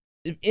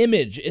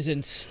image is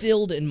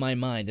instilled in my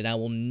mind, and I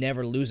will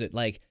never lose it.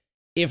 Like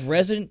if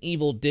Resident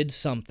Evil did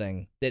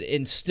something that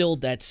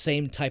instilled that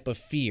same type of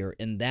fear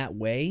in that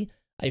way,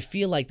 I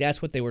feel like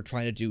that's what they were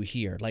trying to do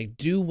here. Like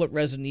do what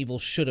Resident Evil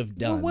should have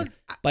done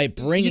by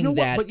bringing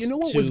that But you know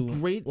what to was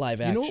great?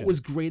 live action. You know what was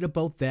great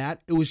about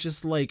that? It was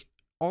just like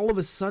all of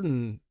a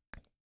sudden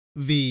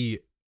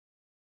the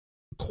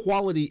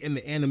quality in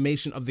the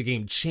animation of the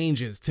game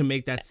changes to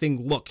make that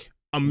thing look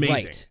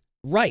amazing.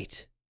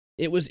 Right.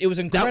 It was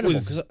incredible.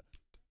 was- 'cause-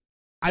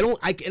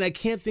 I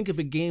can't think of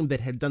a game that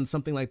had done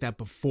something like that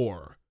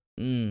before.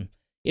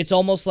 It's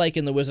almost like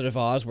in The Wizard of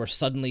Oz where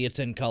suddenly it's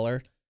in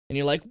color and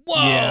you're like,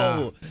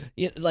 whoa!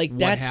 Yeah, like What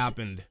that's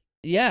happened?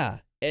 yeah,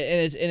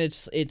 and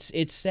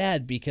it's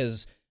sad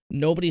because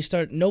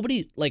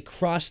nobody like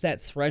crossed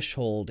that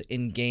threshold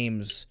in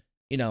games.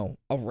 You know,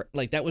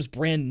 like that was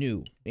brand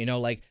new. You know,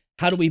 like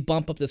how do we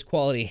bump up this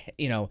quality?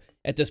 You know,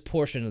 at this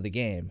portion of the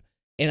game.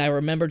 And I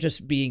remember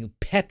just being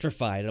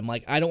petrified. I'm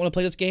like, I don't want to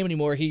play this game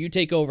anymore. Here, you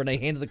take over. And I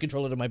handed the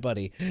controller to my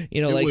buddy. You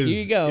know, It like, was,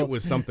 here you go. It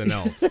was something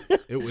else.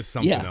 It was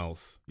something Yeah.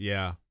 else.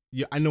 Yeah.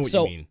 Yeah, I know what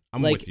So, you mean.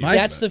 I'm like, with you. on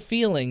that's the this.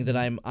 feeling that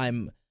I'm,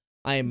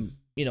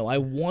 I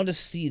want to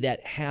see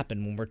that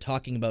happen when we're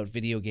talking about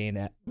video game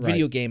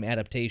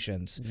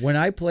adaptations. When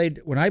I played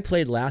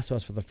Last of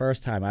Us for the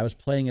first time, I was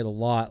playing it a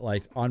lot,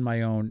 like on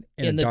my own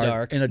in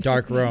a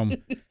dark room,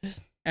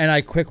 and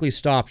I quickly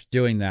stopped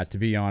doing that, to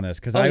be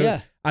honest, because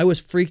I was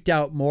freaked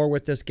out more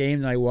with this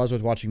game than I was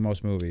with watching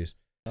most movies.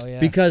 Oh yeah,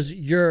 because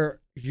you're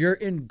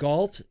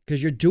engulfed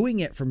because you're doing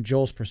it from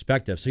Joel's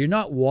perspective, so you're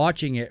not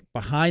watching it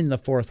behind the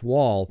fourth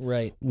wall,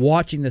 right?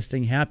 Watching this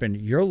thing happen,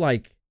 you're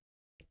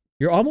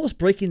almost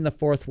breaking the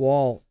fourth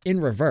wall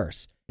in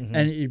reverse,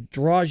 and it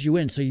draws you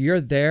in. So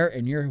you're there,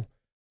 and you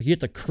have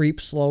to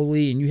creep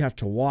slowly, and you have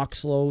to walk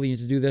slowly, you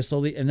have to do this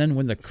slowly, and then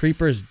when the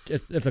creepers,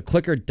 if the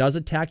clicker does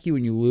attack you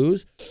and you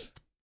lose,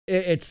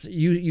 it's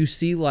you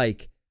see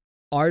like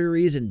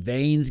arteries and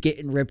veins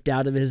getting ripped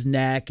out of his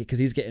neck because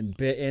he's getting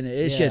bit, and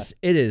it's just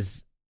it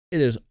is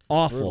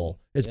awful.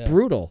 It's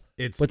brutal.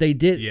 But they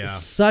did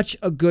such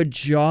a good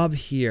job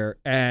here,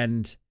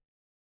 and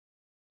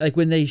like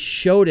when they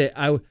showed it,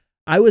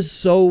 I was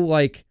so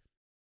like,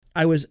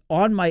 I was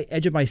on my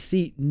edge of my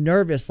seat,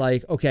 nervous,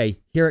 like, okay,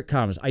 here it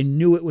comes. I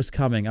knew it was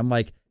coming. I'm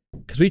like,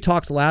 because we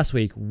talked last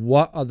week,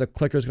 what are the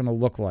clickers going to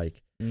look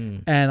like?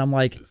 And I'm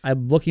like,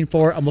 I'm looking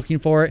for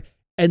it.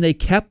 And they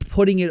kept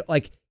putting it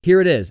like, here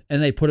it is.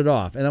 And they put it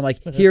off. And I'm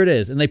like, here it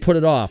is. And they put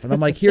it off. And I'm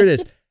like, here it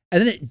is.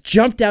 And then it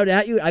jumped out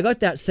at you. I got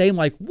that same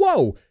like,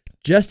 whoa,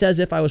 just as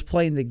if I was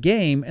playing the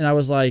game. And I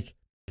was like,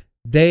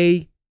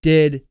 they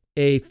did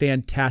a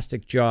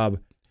fantastic job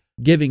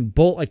giving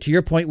both, like to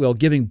your point, Will,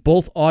 giving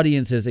both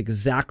audiences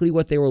exactly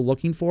what they were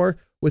looking for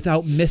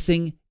without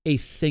missing a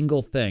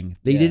single thing.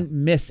 They didn't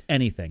miss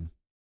anything.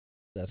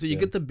 So you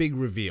get the big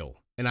reveal,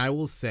 and I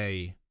will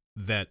say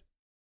that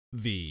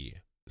the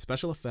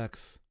special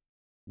effects,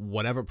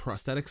 whatever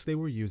prosthetics they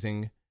were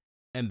using,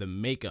 and the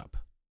makeup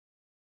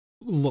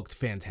looked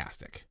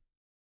fantastic.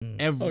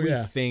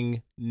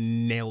 Everything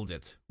nailed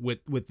it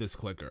with this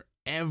clicker.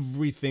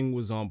 Everything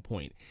was on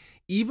point.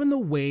 Even the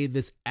way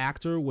this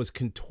actor was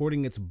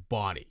contorting its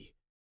body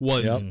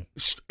was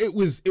it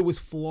was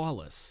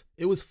flawless.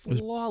 It was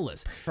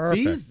flawless.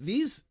 Perfect.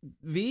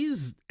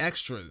 These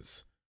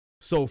extras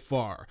so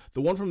far,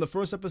 the one from the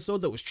first episode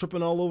that was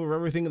tripping all over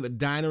everything in the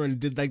diner and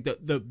did like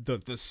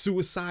the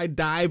suicide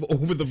dive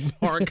over the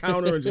bar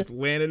counter and just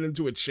landed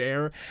into a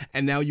chair,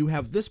 and now you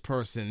have this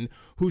person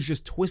who's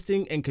just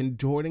twisting and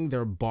contorting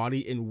their body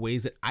in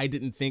ways that I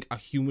didn't think a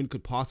human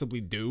could possibly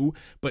do,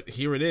 but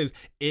here it is.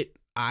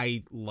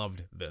 I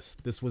loved this.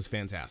 This was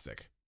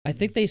fantastic. I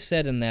think they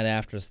said in that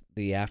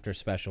after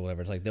special,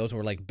 whatever, it's like those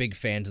were like big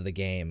fans of the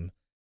game,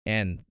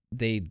 and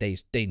they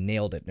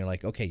nailed it. And they're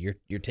like, okay,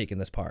 you're taking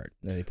this part.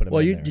 And they put him.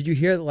 Well, in there. Did you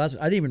hear the last?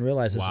 I didn't even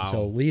realize this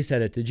until Lee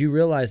said it. Did you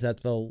realize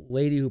that the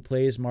lady who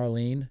plays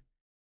Marlene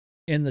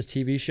in the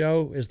TV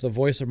show is the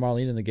voice of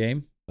Marlene in the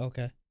game?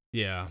 Okay.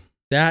 Yeah.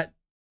 That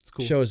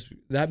cool. shows.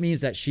 That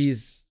means that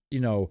she's,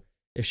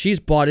 if she's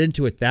bought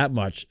into it that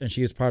much and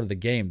she is part of the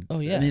game, that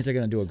means they're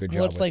going to do a good job.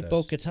 Well, it's like this.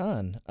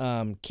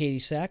 Bo-Katan, Katie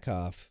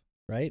Sackhoff,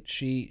 right?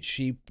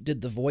 She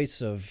did the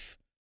voice of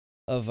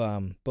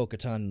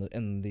Bo-Katan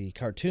in the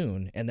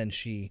cartoon, and then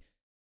she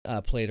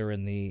played her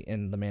in the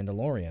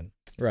Mandalorian.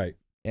 Right.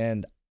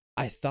 And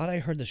I thought I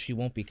heard that she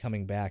won't be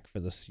coming back for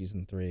the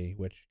season 3,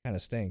 which kind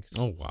of stinks.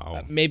 Oh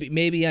wow.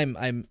 Maybe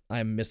I'm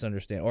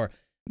misunderstanding, or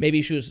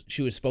maybe she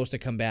was supposed to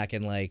come back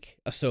in like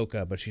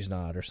Ahsoka, but she's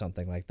not, or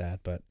something like that.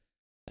 But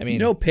I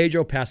mean,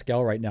 Pedro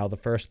Pascal right now, the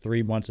first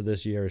 3 months of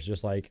this year is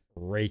just like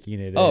raking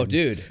it in. Oh,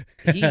 dude,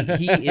 he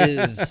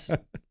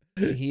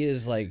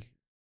is like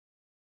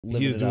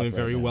he is doing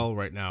very right well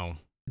right now.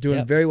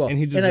 Doing very well. And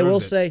he deserves I will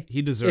it. say,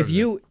 he deserves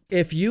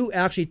if you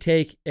actually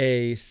take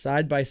a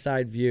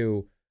side-by-side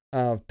view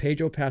of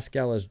Pedro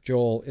Pascal as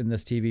Joel in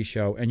this TV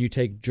show, and you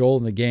take Joel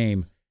in the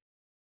game,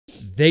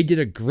 they did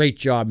a great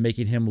job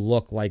making him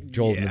look like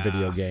Joel in the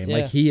video game. Yeah.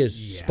 Like, he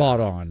is spot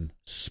on.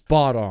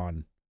 Spot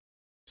on.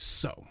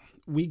 So,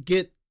 we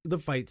get the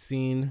fight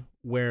scene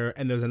where,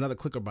 and there's another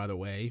clicker, by the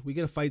way. We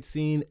get a fight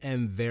scene,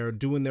 and they're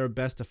doing their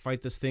best to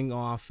fight this thing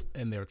off,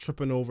 and they're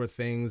tripping over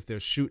things. They're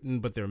shooting,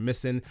 but they're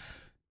missing.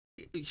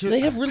 They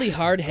have really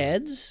hard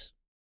heads.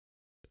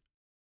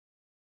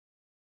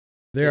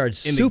 They are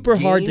super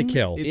hard to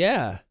kill.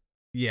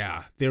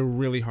 Yeah, they're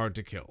really hard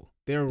to kill.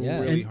 They're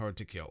really hard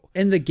to kill.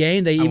 In the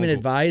game, they even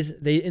advise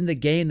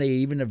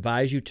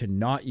you to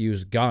not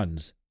use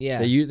guns. Yeah,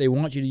 they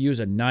want you to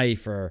use a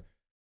knife or,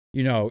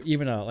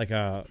 even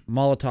a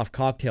Molotov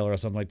cocktail or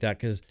something like that,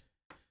 because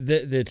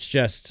it's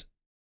just,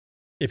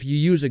 if you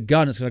use a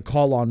gun, it's going to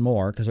call on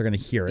more because they're going to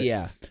hear it.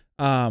 Yeah.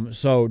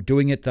 So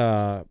doing it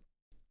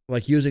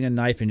like using a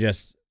knife and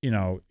just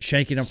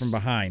shanking them from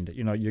behind,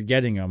 you're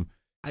getting them.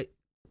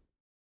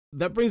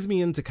 That brings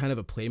me into kind of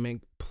a play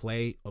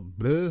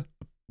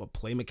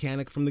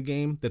mechanic from the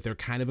game that they're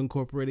kind of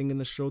incorporating in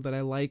the show that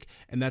I like,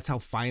 and that's how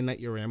finite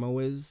your ammo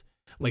is.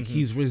 Like,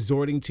 he's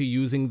resorting to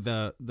using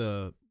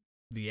the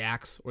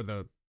axe or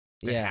the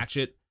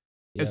hatchet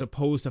as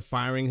opposed to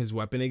firing his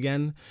weapon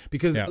again.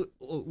 Because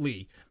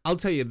Lee, I'll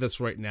tell you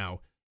this right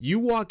now: you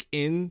walk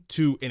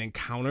into an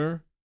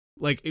encounter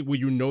where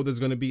you know there's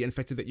going to be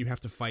infected that you have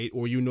to fight,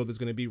 or you know there's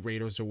going to be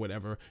raiders or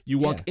whatever. You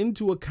walk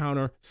into a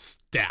counter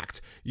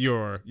stacked.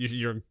 Your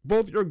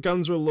both your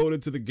guns are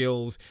loaded to the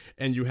gills,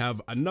 and you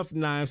have enough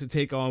knives to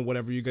take on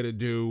whatever you got to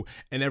do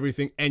and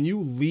everything. And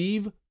you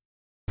leave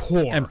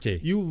poor, empty.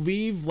 You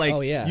leave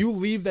you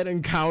leave that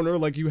encounter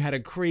like you had a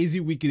crazy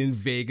weekend in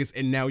Vegas,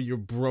 and now you're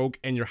broke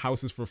and your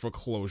house is for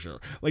foreclosure.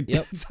 Like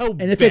that's how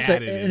and if bad it's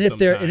it is.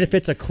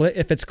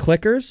 if it's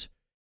clickers,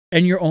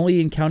 and you're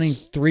only encountering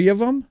 3 of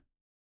them.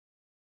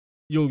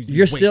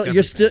 You're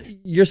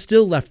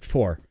still left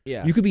poor.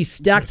 Yeah. You could be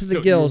stacked to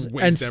the gills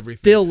and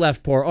still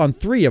left poor on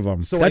 3 of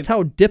them. So that's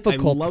how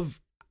difficult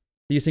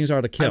these things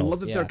are to kill. I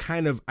love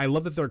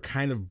that they're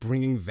kind of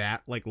bringing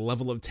that like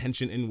level of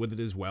tension in with it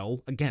as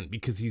well. Again,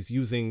 because he's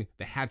using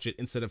the hatchet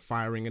instead of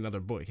firing another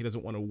bullet. He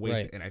doesn't want to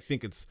waste it, and I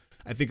think it's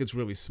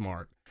really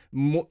smart.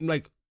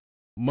 Like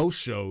most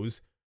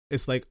shows,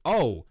 it's like,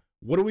 oh,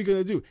 what are we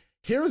gonna do?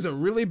 Here's a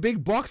really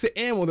big box of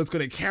ammo that's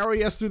going to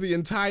carry us through the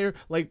entire,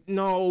 like,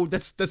 no,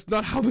 that's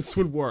not how this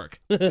would work.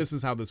 This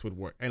is how this would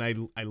work, and I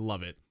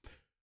love it.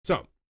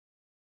 So,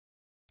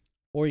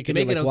 or you could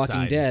do like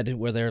Walking Dead,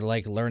 where they're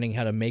like learning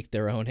how to make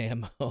their own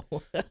ammo.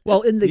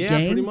 Well, in the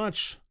game, pretty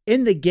much.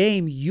 In the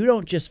game, you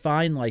don't just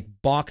find like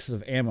boxes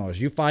of ammo.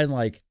 You find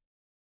like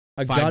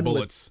a 5 gun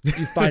bullets.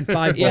 You find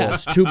 5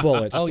 bullets, 2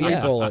 bullets,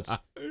 3 bullets.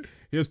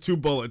 Here's 2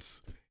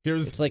 bullets.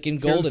 It's like in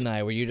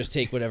GoldenEye, where you just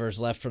take whatever's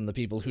left from the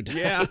people who died.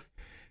 Yeah.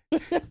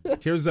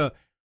 Here's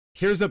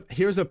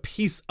a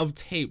piece of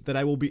tape that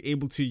I will be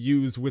able to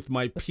use with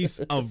my piece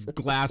of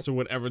glass or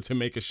whatever to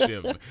make a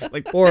shiv.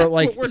 Like, or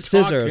like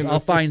scissors. I'll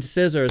find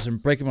scissors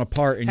and break them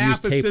apart and use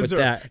tape with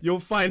that.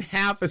 You'll find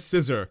half a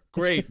scissor.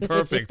 Great,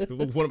 perfect.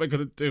 What am I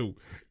gonna do?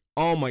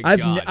 Oh my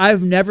god!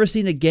 I've never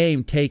seen a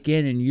game take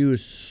in and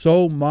use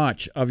so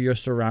much of your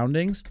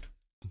surroundings.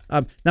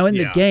 Now in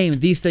the game,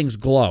 these things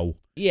glow.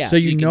 Yeah, so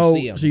you know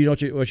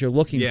what you're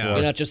looking for.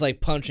 You're not just like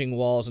punching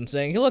walls and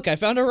saying, hey, look, I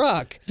found a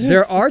rock.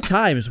 There are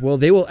times where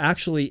they will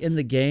actually, in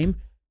the game,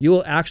 you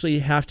will actually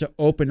have to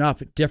open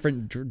up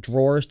different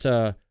drawers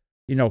to,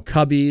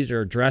 cubbies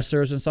or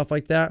dressers and stuff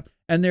like that,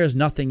 and there's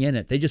nothing in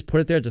it. They just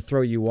put it there to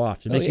throw you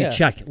off, to make you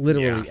check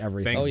literally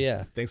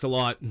everything. Thanks a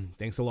lot.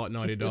 Thanks a lot,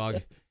 Naughty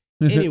Dog.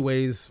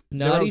 Anyways,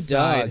 Naughty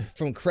Dog,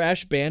 from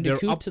Crash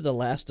Bandicoot to The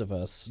Last of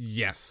Us.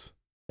 Yes.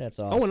 That's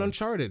awesome. Oh, and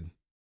Uncharted.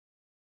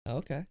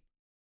 Okay.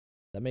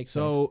 That makes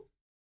sense. So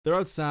they're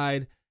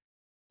outside.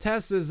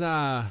 Tess is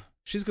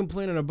she's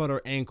complaining about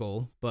her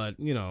ankle, but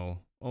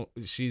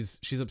she's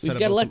upset. We've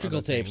got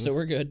electrical tape, so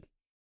we're good.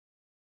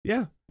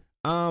 Yeah.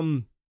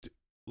 Oh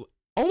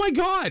my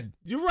God,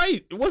 you're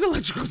right. It was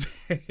electrical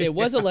tape. It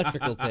was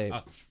electrical tape.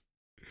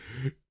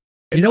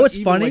 You know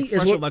what's funny?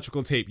 Fresh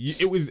electrical tape.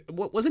 It was.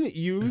 Wasn't it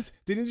used?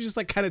 Didn't you just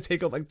like kind of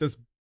take out like this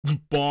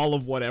ball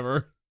of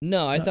whatever?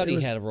 No, I thought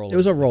he had a roll. It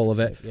was a roll of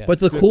it. Yeah. But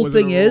the cool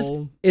thing is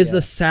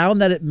the sound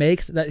that it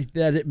makes, that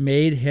it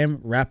made him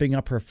wrapping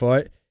up her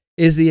foot,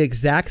 is the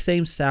exact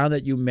same sound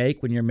that you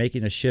make when you're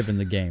making a shiv in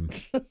the game.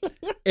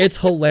 It's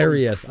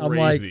hilarious. I'm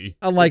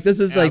like, this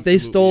is like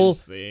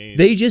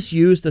they just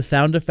used the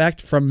sound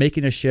effect from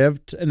making a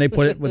shiv and they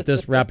put it with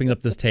this wrapping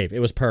up this tape. It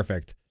was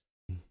perfect.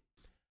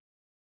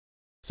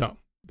 So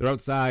they're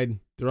outside.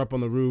 They're up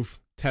on the roof.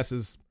 Tess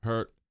is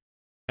hurt.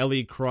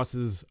 Ellie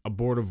crosses a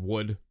board of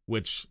wood,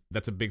 which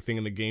that's a big thing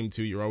in the game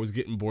too. You're always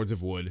getting boards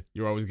of wood.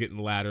 You're always getting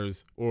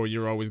ladders, or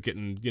you're always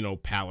getting,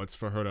 pallets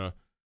for her to.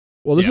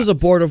 Well, this was a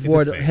board of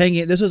wood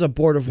hanging. This was a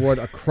board of wood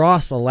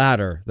across a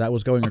ladder that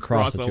was going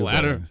across the two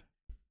ladder. Buildings.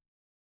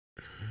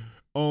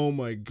 Oh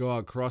my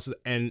God, crosses!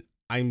 And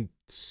I'm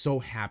so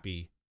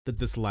happy that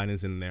this line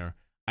is in there.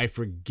 I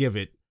forgive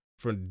it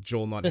for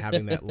Joel not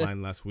having that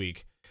line last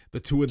week. The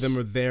two of them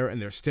are there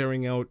and they're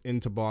staring out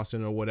into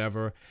Boston or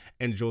whatever.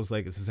 And Joel's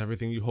like, is this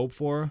everything you hope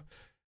for?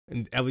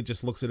 And Ellie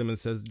just looks at him and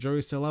says,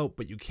 jury's still out,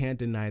 but you can't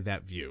deny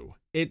that view.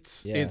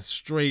 It's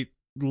straight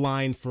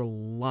line for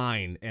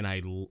line. And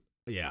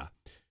Yeah.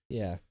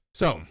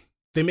 So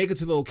they make it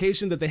to the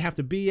location that they have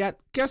to be at.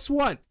 Guess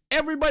what?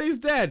 Everybody's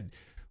dead.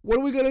 What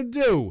are we going to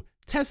do?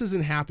 Tess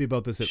isn't happy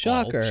about this at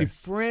all. She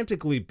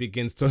frantically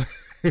begins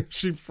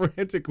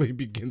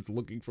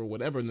looking for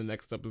whatever the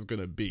next step is going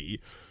to be.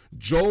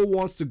 Joel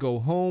wants to go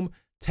home.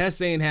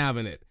 Tess ain't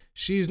having it.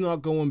 She's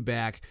not going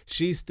back.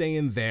 She's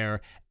staying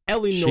there.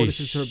 Ellie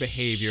notices her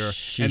behavior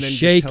and then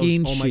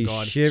shaking. Just tells, oh my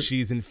God,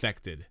 she's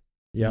infected.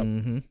 Yep.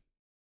 Mm-hmm.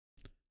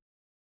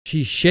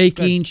 She's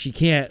shaking. She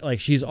can't,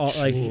 she's all,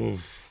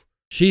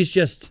 she's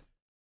just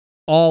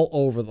all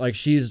over.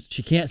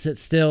 She can't sit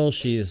still.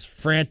 She's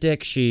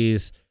frantic.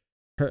 She's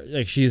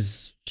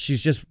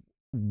just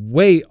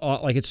way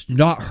it's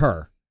not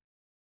her.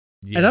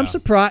 Yeah. And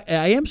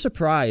I am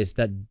surprised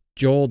that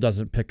Joel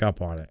doesn't pick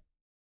up on it.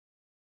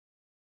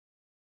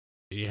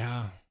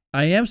 Yeah.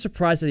 I am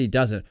surprised that he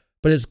doesn't,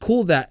 but it's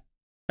cool that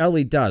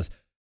Ellie does.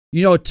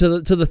 To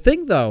the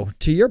thing though,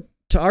 to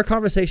our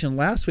conversation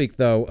last week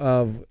though,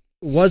 of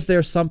was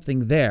there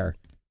something there?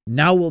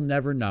 Now we'll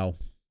never know.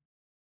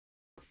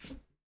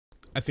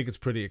 I think it's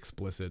pretty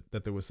explicit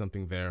that there was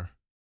something there.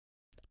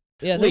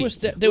 Yeah, Lee,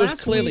 there was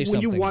last clearly week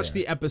when you something watched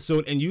there. the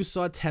episode and you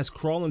saw Tess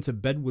crawl into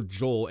bed with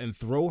Joel and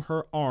throw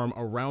her arm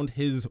around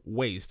his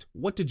waist,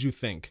 what did you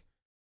think?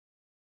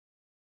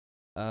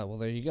 Well,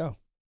 there you go.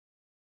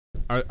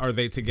 Are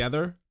they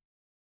together?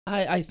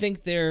 I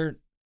think they're.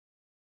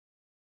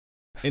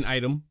 An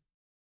item?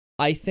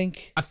 I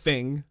think A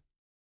thing?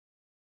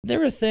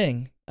 they're a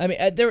thing. I mean,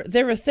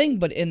 they're a thing,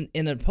 but in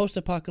a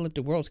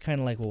post-apocalyptic world, it's kind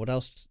of like, well, what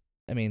else?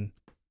 I mean,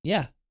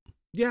 yeah,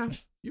 Yeah,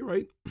 you're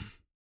right. I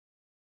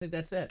think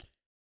that's it.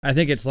 I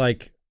think it's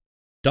like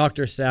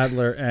Dr.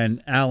 Sadler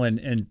and Alan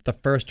in the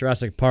first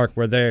Jurassic Park,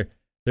 where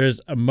there's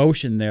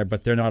emotion there,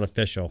 but they're not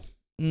official.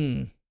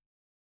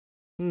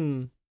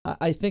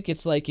 I think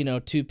it's like,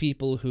 two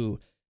people who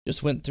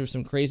just went through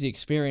some crazy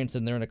experience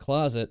and they're in a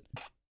closet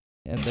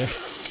and they're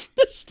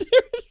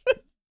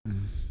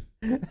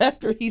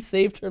after he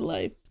saved her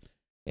life.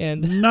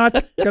 And Not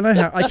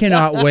gonna. I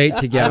cannot wait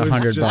to get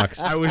 $100.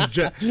 I was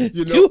just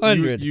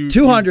 200.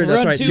 200. That's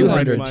Run right.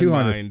 200. 200.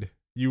 200.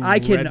 You I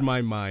can- read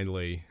my mind,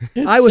 Lee.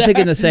 I was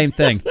thinking the same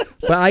thing,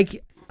 but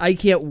I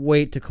can't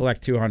wait to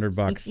collect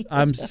 $200.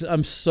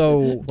 I'm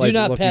so do like,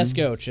 not looking- pass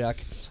go, Chuck.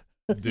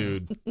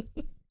 Dude.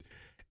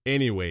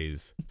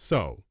 Anyways,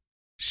 so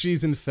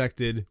she's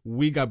infected.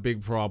 We got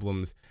big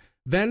problems.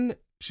 Then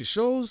she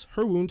shows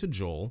her wound to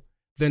Joel,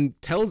 then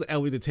tells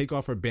Ellie to take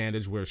off her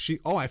bandage where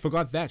I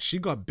forgot that. She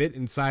got bit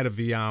inside of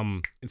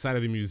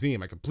the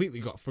museum. I completely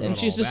forgot And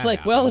she's all just that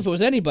like, well, happened. if it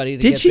was anybody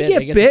to Did get she bit, I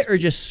get guess bit it's- or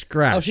just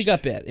scratched? Oh, she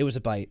got bit. It was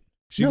a bite.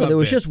 She No, got there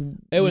was bit. just.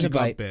 It was She a got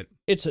bite. bit.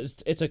 It's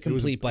a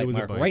complete it bite was a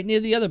mark, bite. right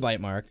near the other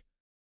bite mark.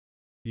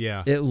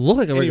 Yeah. It looked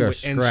like a regular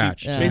Anyway, and she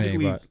scratch. to me,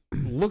 basically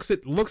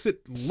but-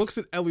 looks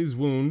at Ellie's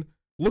wound.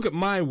 Look at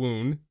my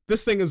wound.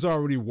 This thing is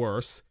already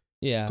worse.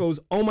 Yeah. Goes,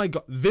 oh my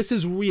god, this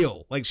is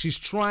real. Like she's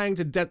trying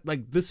to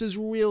this is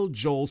real,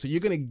 Joel. So you're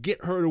gonna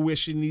get her to where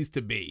she needs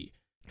to be.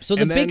 So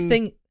the And big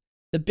then-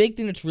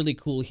 thing that's really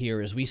cool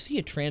here is we see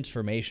a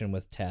transformation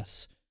with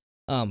Tess,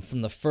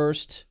 from the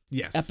first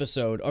Yes.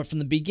 episode or from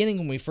the beginning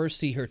when we first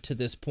see her to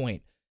this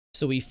point.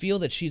 So we feel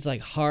that she's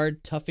like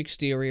hard, tough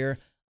exterior.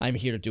 I'm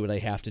here to do what I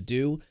have to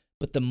do.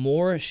 But the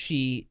more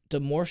she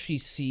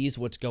sees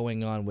what's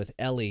going on with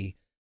Ellie,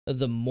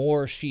 the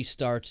more she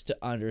starts to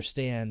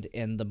understand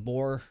and the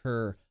more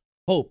her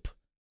hope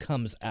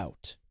comes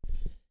out.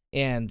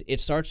 And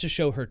it starts to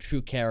show her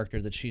true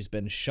character that she's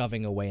been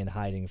shoving away and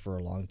hiding for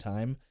a long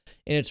time.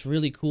 And it's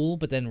really cool,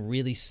 but then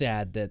really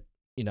sad that,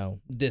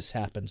 this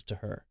happens to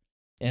her.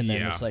 And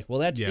then Yeah. it's like, well,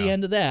 that's the Yeah.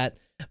 end of that.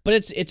 But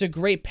it's a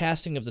great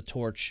passing of the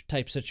torch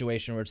type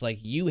situation where it's like,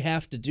 you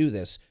have to do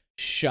this.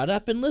 Shut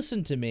up and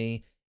listen to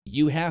me.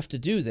 You have to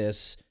do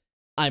this.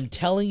 I'm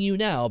telling you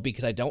now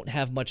because I don't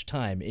have much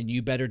time and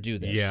you better do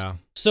this. Yeah.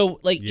 So,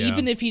 like, Yeah.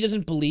 even if he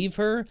doesn't believe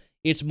her,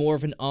 it's more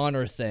of an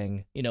honor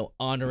thing,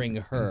 honoring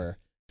Mm-hmm. her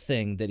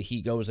thing that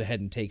he goes ahead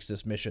and takes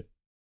this mission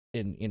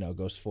and,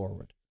 goes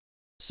forward.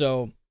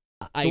 So,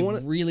 I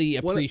really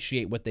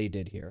appreciate what they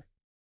did here.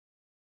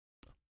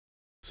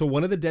 So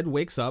one of the dead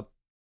wakes up,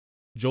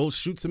 Joel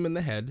shoots him in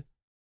the head,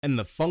 and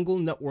the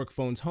fungal network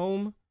phones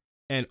home,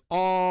 and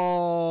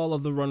all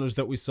of the runners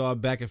that we saw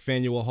back at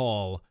Faneuil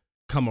Hall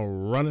come a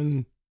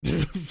running.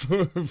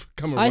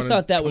 I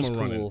thought that was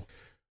cool.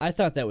 I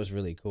thought that was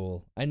really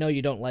cool. I know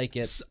you don't like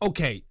it,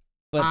 Okay,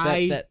 but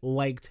I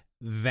liked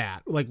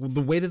that. Like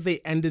the way that they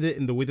ended it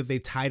and the way that they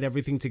tied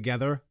everything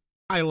together.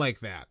 I like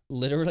that.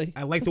 literally.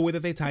 I like the way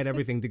that they tied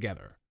everything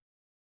together.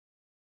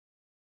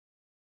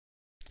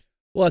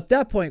 Well, at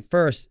that point,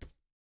 first,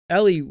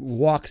 Ellie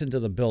walks into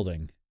the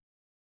building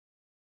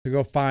to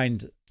go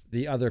find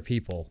the other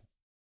people.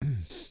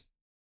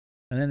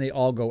 And then they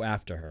all go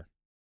after her.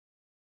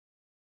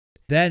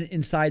 Then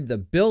inside the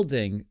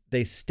building,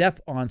 they step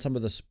on some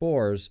of the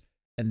spores,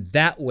 and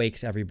that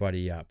wakes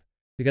everybody up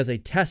because they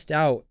test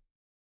out.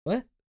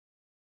 What?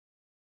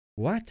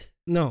 What?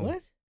 No.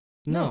 What?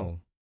 No.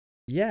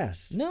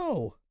 Yes.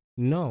 No.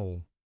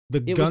 No. The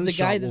It was the gunshot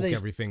guy that woke they-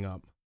 everything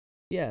up.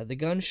 Yeah, the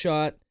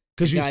gunshot,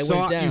 Because the you guy saw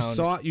went down.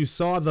 you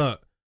saw the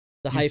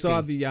the you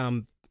saw hyphae.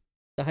 the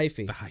The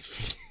hyphae. the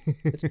hyphae.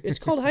 It's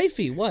called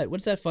hyphae. What?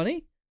 What's that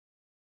funny?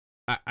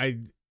 I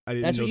didn't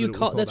That's know what you that it was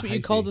call. called That's the what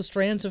you call hyphae. the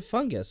strands of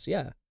fungus.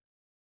 Yeah.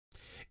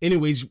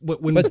 Anyways,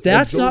 when But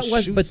that's Joel not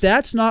what. shoots, But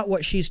that's not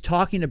what she's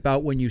talking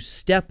about when you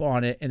step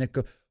on it and it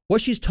go. What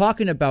she's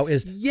talking about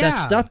is Yeah.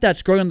 that stuff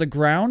that's growing on the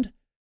ground.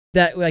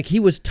 That like he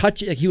was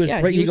touching. Like he was.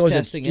 Yeah, he he was goes.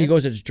 testing He it.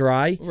 goes. It's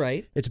dry.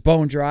 Right. It's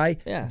bone dry.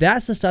 Yeah.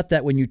 That's the stuff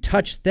that when you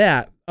touch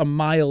that a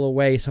mile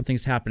away,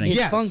 something's happening. It's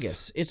Yes.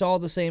 fungus. It's all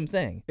the same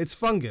thing. it's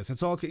fungus.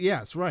 It's all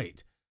yes,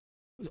 right.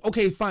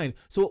 Okay, fine.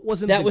 So it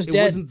wasn't That was it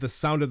dead. wasn't the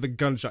sound of the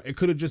gunshot. It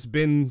could have just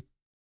been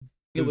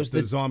It was the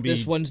the zombie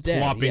This one's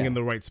dead. plopping yeah. in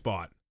the right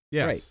spot.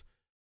 Yes.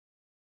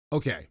 Right.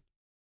 Okay.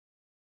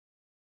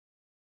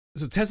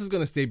 So Tess is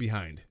going to stay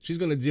behind. She's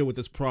going to deal with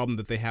this problem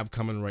that they have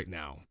coming right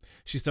now.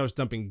 She starts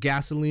dumping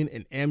gasoline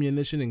and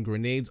ammunition and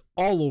grenades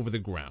all over the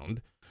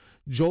ground.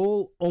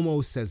 Joel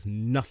almost says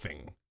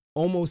nothing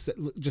almost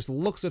just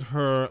looks at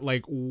her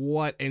like,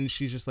 what? And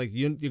she's just like,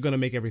 you're going to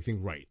make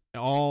everything right.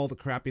 All the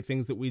crappy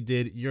things that we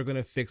did, you're going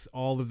to fix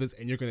all of this,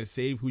 and you're going to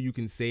save who you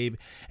can save.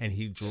 And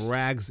he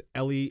drags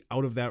Ellie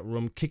out of that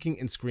room, kicking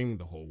and screaming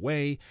the whole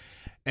way.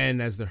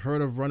 And as the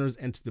herd of runners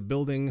enter the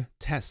building,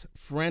 Tess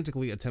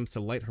frantically attempts to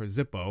light her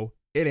Zippo.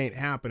 It ain't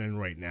happening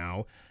right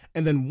now.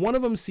 And then one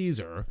of them sees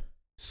her,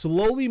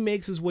 slowly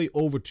makes his way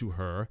over to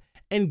her,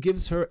 and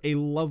gives her a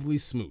lovely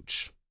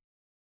smooch.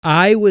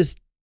 I was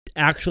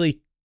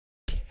actually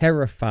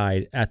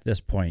terrified at this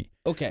point.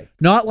 Okay.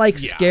 Not like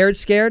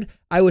scared.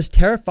 I was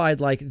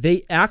terrified. Like,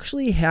 they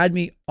actually had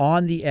me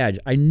on the edge.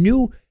 I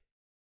knew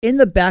in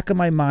the back of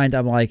my mind,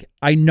 I'm like,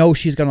 I know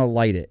she's going to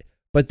light it.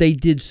 But they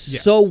did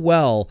so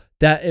well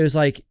that it was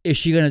like, is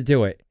she going to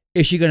do it?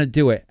 Is she going to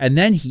do it? And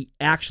then he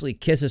actually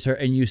kisses her,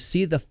 and you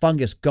see the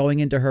fungus going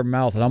into her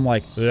mouth. And I'm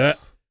like, ugh.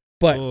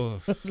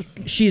 But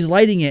she's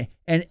lighting it.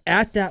 And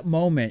at that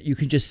moment, you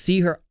can just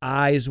see her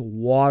eyes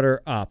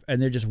water up,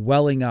 and they're just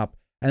welling up.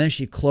 And then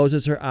she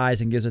closes her eyes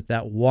and gives it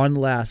that one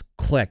last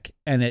click,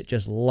 and it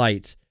just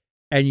lights.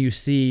 And you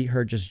see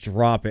her just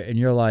drop it, and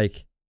you're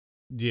like,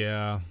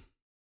 yeah.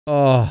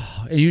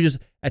 Oh, and you just,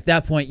 at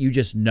that point, you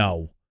just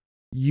know.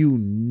 You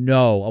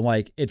know. I'm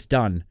like, it's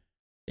done.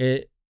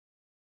 It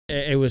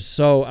was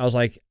so, I was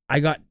like,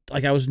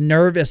 I was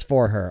nervous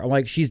for her. I'm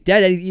like, she's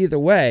dead either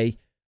way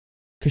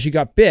because she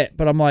got bit,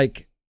 but I'm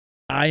like,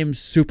 I am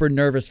super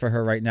nervous for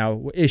her right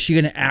now. Is she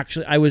going to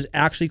actually, I was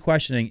actually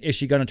questioning, is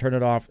she going to turn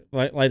it off,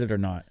 light it or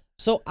not?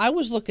 So I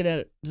was looking at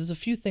it. There's a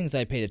few things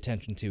I paid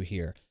attention to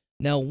here.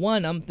 Now,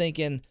 one, I'm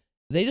thinking,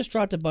 they just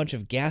dropped a bunch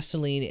of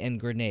gasoline and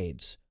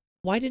grenades.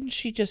 Why didn't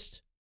she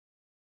just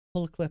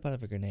pull a clip out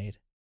of a grenade?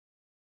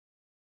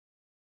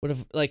 Would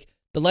have, like,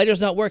 the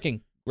lighter's not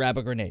working, grab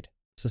a grenade.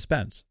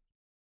 Suspense.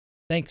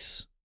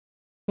 Thanks.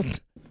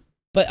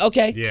 But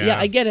okay, yeah,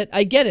 I get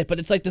it, but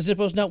it's like the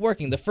Zippo's not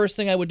working. The first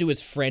thing I would do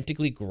is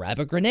frantically grab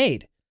a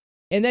grenade.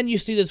 And then you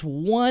see this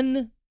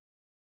one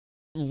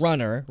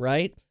runner,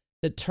 right,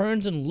 that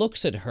turns and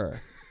looks at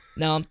her.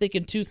 Now, I'm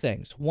thinking two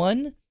things.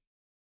 One,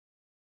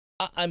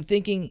 I'm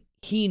thinking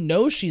he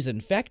knows she's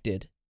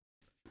infected,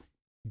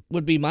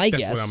 would be my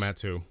guess. That's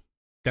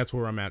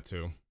where I'm at,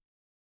 too.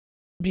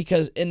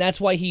 Because, and that's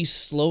why he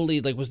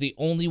slowly, like, was the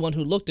only one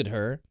who looked at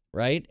her,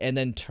 right, and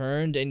then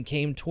turned and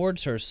came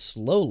towards her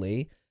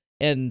slowly.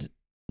 And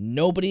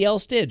nobody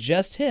else did,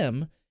 just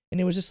him. And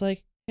he was just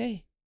like,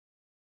 hey,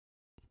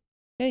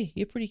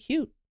 you're pretty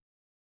cute.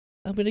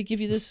 I'm going to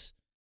give you this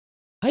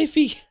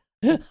hyphy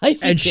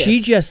and kiss.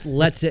 She just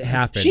lets it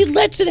happen. She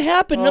lets it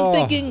happen. And I'm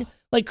thinking,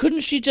 like, couldn't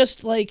she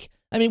just, like,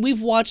 I mean,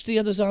 we've watched the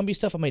other zombie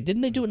stuff. I'm like,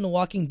 didn't they do it in The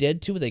Walking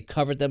Dead, too, where they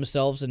covered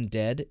themselves in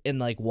dead and,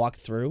 like, walked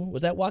through?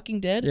 Was that Walking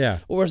Dead? Yeah.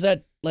 Or was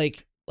that,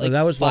 like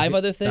that was five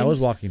other things? That was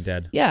Walking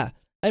Dead. Yeah.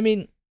 I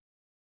mean,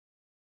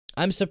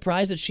 I'm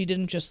surprised that she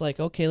didn't just like,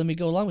 okay, let me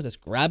go along with this.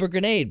 Grab a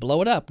grenade,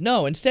 blow it up.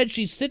 No, instead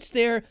she sits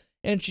there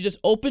and she just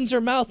opens her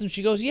mouth and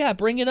she goes, yeah,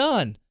 bring it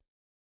on.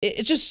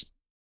 It's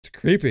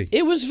creepy.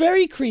 It was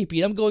very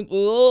creepy. I'm going,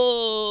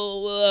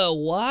 oh,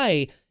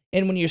 why?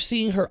 And when you're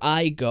seeing her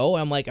eye go,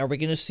 I'm like, are we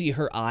going to see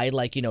her eye,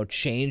 like, you know,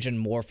 change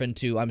and morph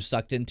into, I'm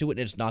sucked into it and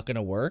it's not going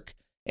to work?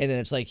 And then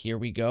it's like, here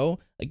we go.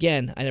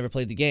 Again, I never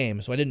played the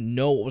game, so I didn't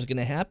know what was going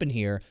to happen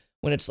here.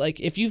 When it's like,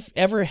 if you've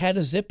ever had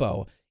a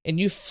Zippo and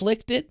you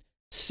flicked it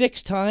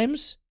 6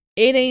 times,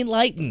 it ain't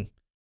lighting.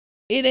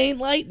 It ain't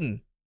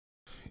lighting.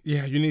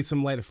 Yeah, you need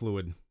some lighter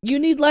fluid. You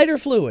need lighter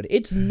fluid.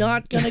 It's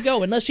not going to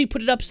go unless she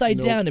put it upside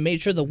down and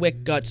made sure the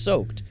wick got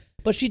soaked.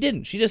 But she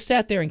didn't. She just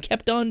sat there and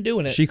kept on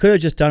doing it. She could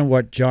have just done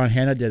what John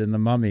Hannah did in The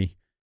Mummy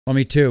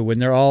 2, when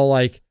they're all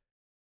like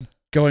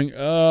going,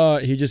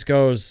 he just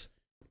goes,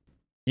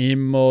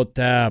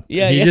 Imhotep.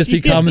 Yeah, he just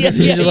becomes,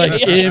 he's just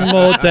like,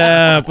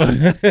 Imhotep.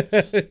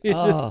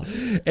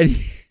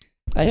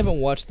 I haven't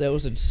watched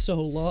those in so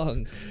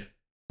long.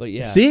 But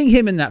yeah. Seeing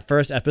him in that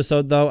first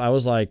episode, though, I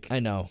was like, I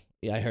know.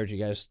 Yeah, I heard you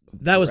guys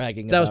that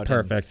bragging about was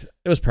perfect. Him.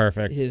 It was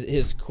perfect.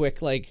 His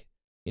quick, like,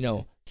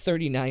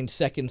 39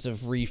 seconds of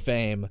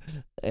refame.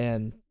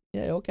 And,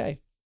 yeah, okay.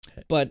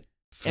 But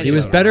anyway. He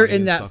was better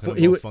in that.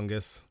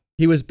 Fungus.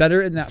 He was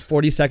better in that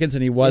 40 seconds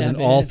than he was in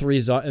all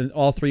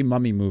three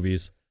Mummy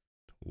movies.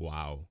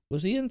 Wow.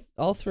 Was he in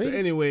all 3? So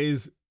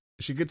anyways,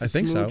 she gets a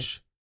think smooch.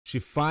 so. She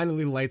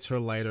finally lights her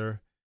lighter,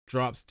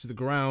 drops to the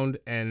ground,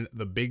 and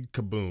the big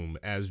kaboom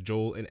as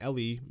Joel and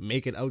Ellie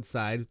make it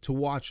outside to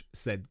watch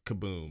said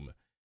kaboom.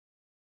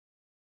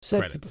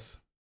 Credits.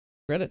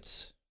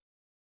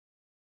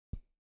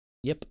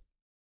 Yep.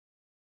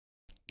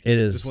 It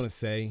is. Just want to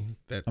say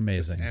that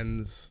amazing.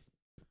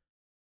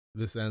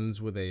 This ends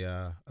with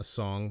a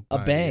song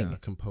by bang.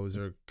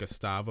 Composer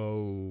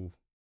Gustavo.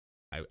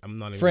 I'm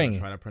not even going to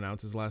try to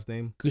pronounce his last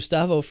name.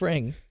 Gustavo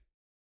Fring.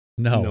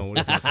 No,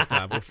 it's not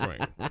Gustavo Fring.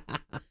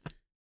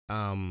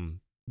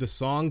 The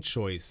song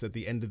choice at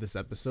the end of this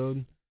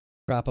episode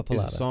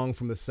is a song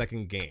from the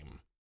second game,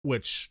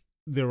 which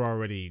they're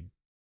already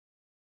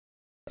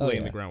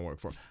laying the groundwork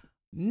for.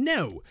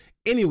 No.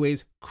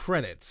 Anyways,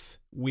 credits.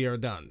 We are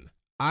done.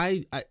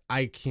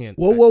 I can't.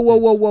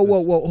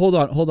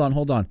 Whoa.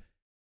 Hold on.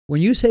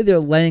 When you say they're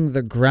laying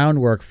the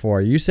groundwork for,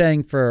 are you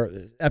saying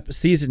for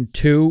season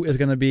 2 is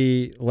going to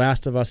be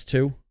Last of Us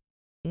 2?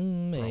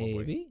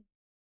 Maybe.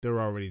 They're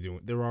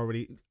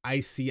already. I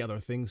see other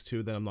things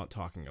too that I'm not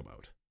talking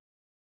about.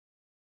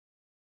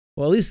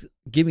 Well, at least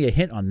give me a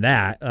hint on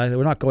that.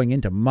 We're not going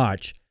into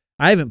much.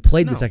 I haven't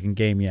played the second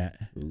game yet.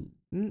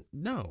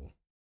 No.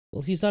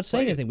 Well, he's not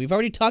saying anything. We've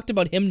already talked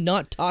about him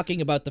not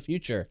talking about the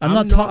future.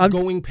 I'm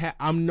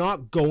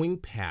not going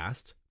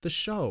past the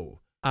show.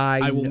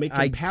 I will make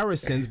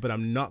comparisons, but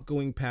I'm not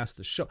going past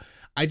the show.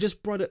 I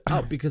just brought it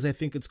up because I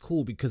think it's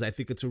cool, because I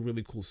think it's a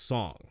really cool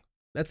song.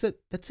 That's it.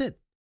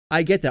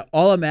 I get that.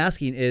 All I'm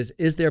asking is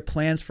there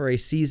plans for a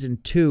season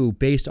 2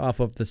 based off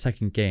of the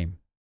second game?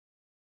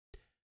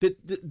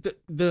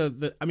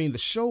 The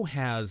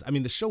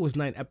show is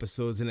 9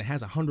 episodes and it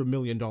has $100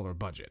 million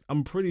budget.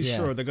 I'm pretty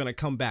sure they're gonna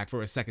come back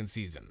for a second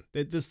season.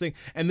 This thing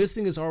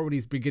is already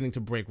beginning to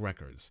break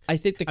records. I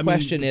think the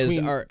question is,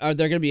 are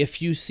there gonna be a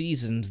few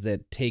seasons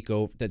that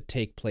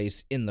take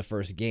place in the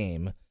first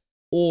game,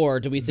 or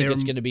do we think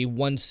it's gonna be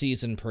one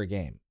season per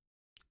game?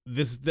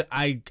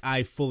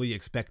 I fully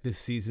expect this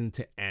season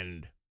to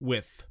end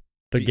with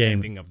the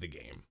ending of the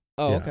game.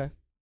 Oh, okay,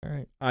 all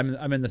right.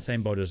 I'm in the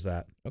same boat as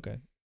that. Okay.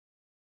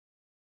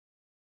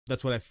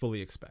 That's what I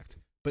fully expect.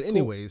 But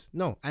anyways,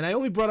 no. And I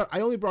only brought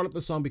up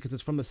the song because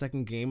it's from the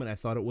second game, and I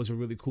thought it was a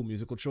really cool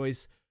musical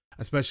choice,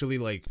 especially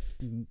like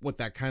what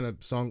that kind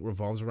of song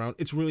revolves around.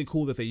 It's really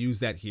cool that they use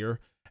that here.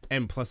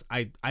 And plus,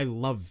 I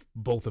love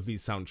both of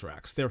these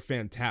soundtracks. They're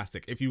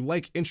fantastic. If you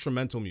like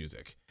instrumental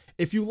music,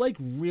 if you like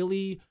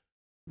really,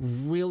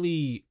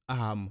 really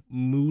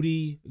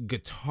moody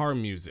guitar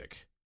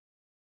music,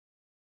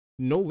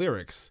 no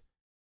lyrics,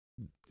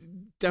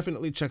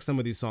 definitely check some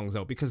of these songs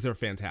out because they're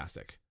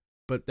fantastic.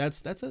 But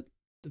that's it.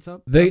 It's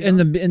up.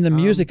 The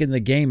music in the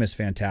game is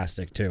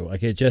fantastic too.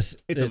 Like it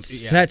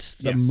sets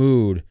the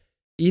mood.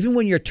 Even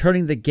when you're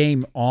turning the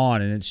game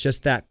on and it's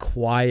just that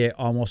quiet,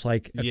 almost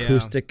like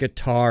acoustic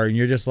guitar, and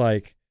you're just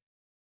like,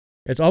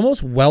 it's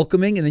almost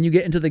welcoming. And then you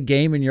get into the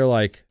game and you're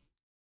like,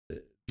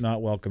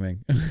 not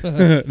welcoming,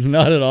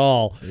 not at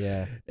all.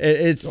 Yeah,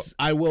 So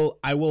I will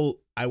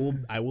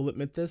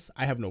admit this.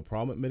 I have no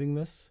problem admitting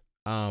this.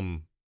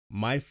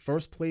 My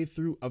first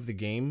playthrough of the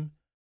game,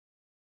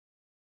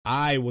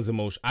 I was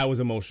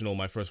emotional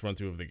my first run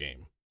through of the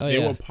game.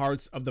 There were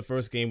parts of the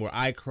first game where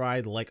I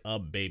cried like a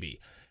baby.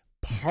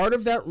 Part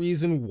of that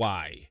reason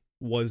why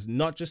was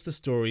not just the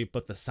story,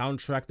 but the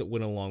soundtrack that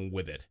went along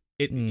with it.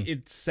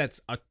 It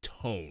sets a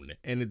tone,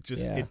 and it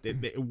just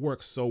it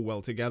works so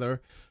well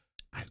together.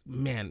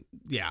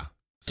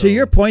 So, to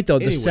your point though,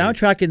 the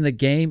soundtrack in the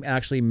game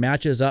actually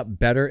matches up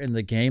better in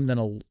the game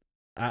than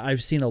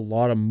I've seen a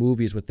lot of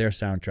movies with their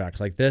soundtracks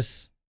like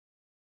this.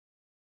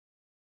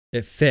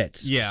 It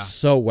fits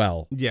so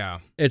well. Yeah.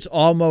 It's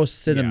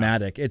almost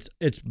cinematic.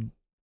 Yeah.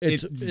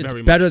 It's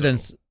better than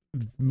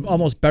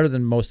almost better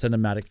than most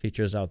cinematic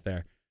features out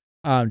there.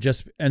 And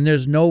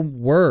there's no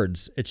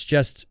words. It's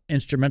just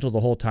instrumental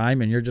the whole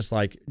time and you're just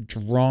like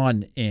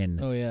drawn in.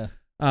 Oh yeah.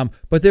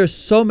 But there's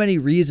so many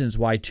reasons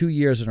why 2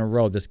 years in a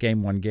row this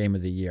game won Game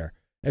of the Year.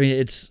 I mean,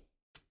 it's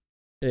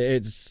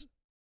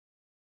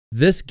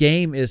this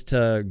game is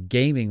to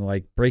gaming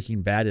like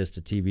Breaking Bad is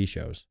to TV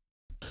shows.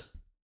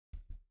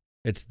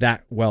 It's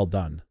that well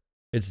done.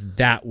 It's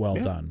that well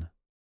done.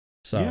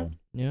 So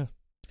yeah.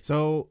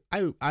 So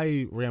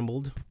I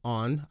rambled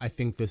on. I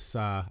think this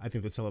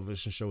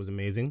television show is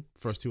amazing.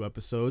 First 2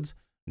 episodes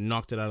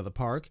knocked it out of the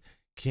park.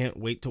 Can't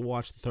wait to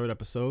watch the 3rd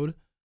episode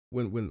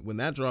when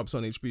that drops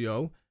on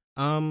HBO.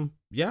 I'm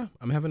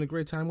having a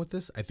great time with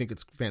this. I think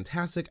it's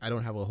fantastic. I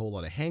don't have a whole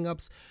lot of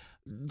hangups.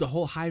 The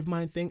whole hive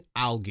mind thing,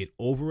 I'll get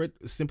over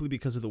it simply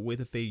because of the way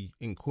that they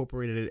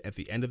incorporated it at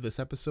the end of this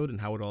episode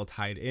and how it all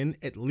tied in.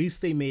 At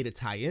least they made it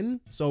tie in,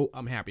 so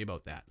I'm happy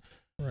about that.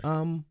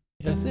 Right.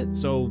 That's it.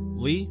 So,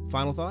 Lee,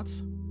 final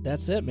thoughts?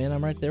 That's it, man.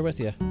 I'm right there with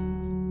you.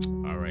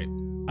 All right.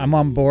 I'm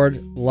on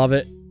board. Love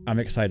it. I'm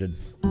excited.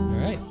 All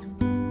right.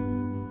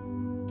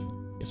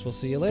 Guess we'll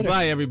see you later.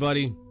 Bye,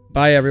 everybody.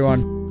 Bye,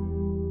 everyone.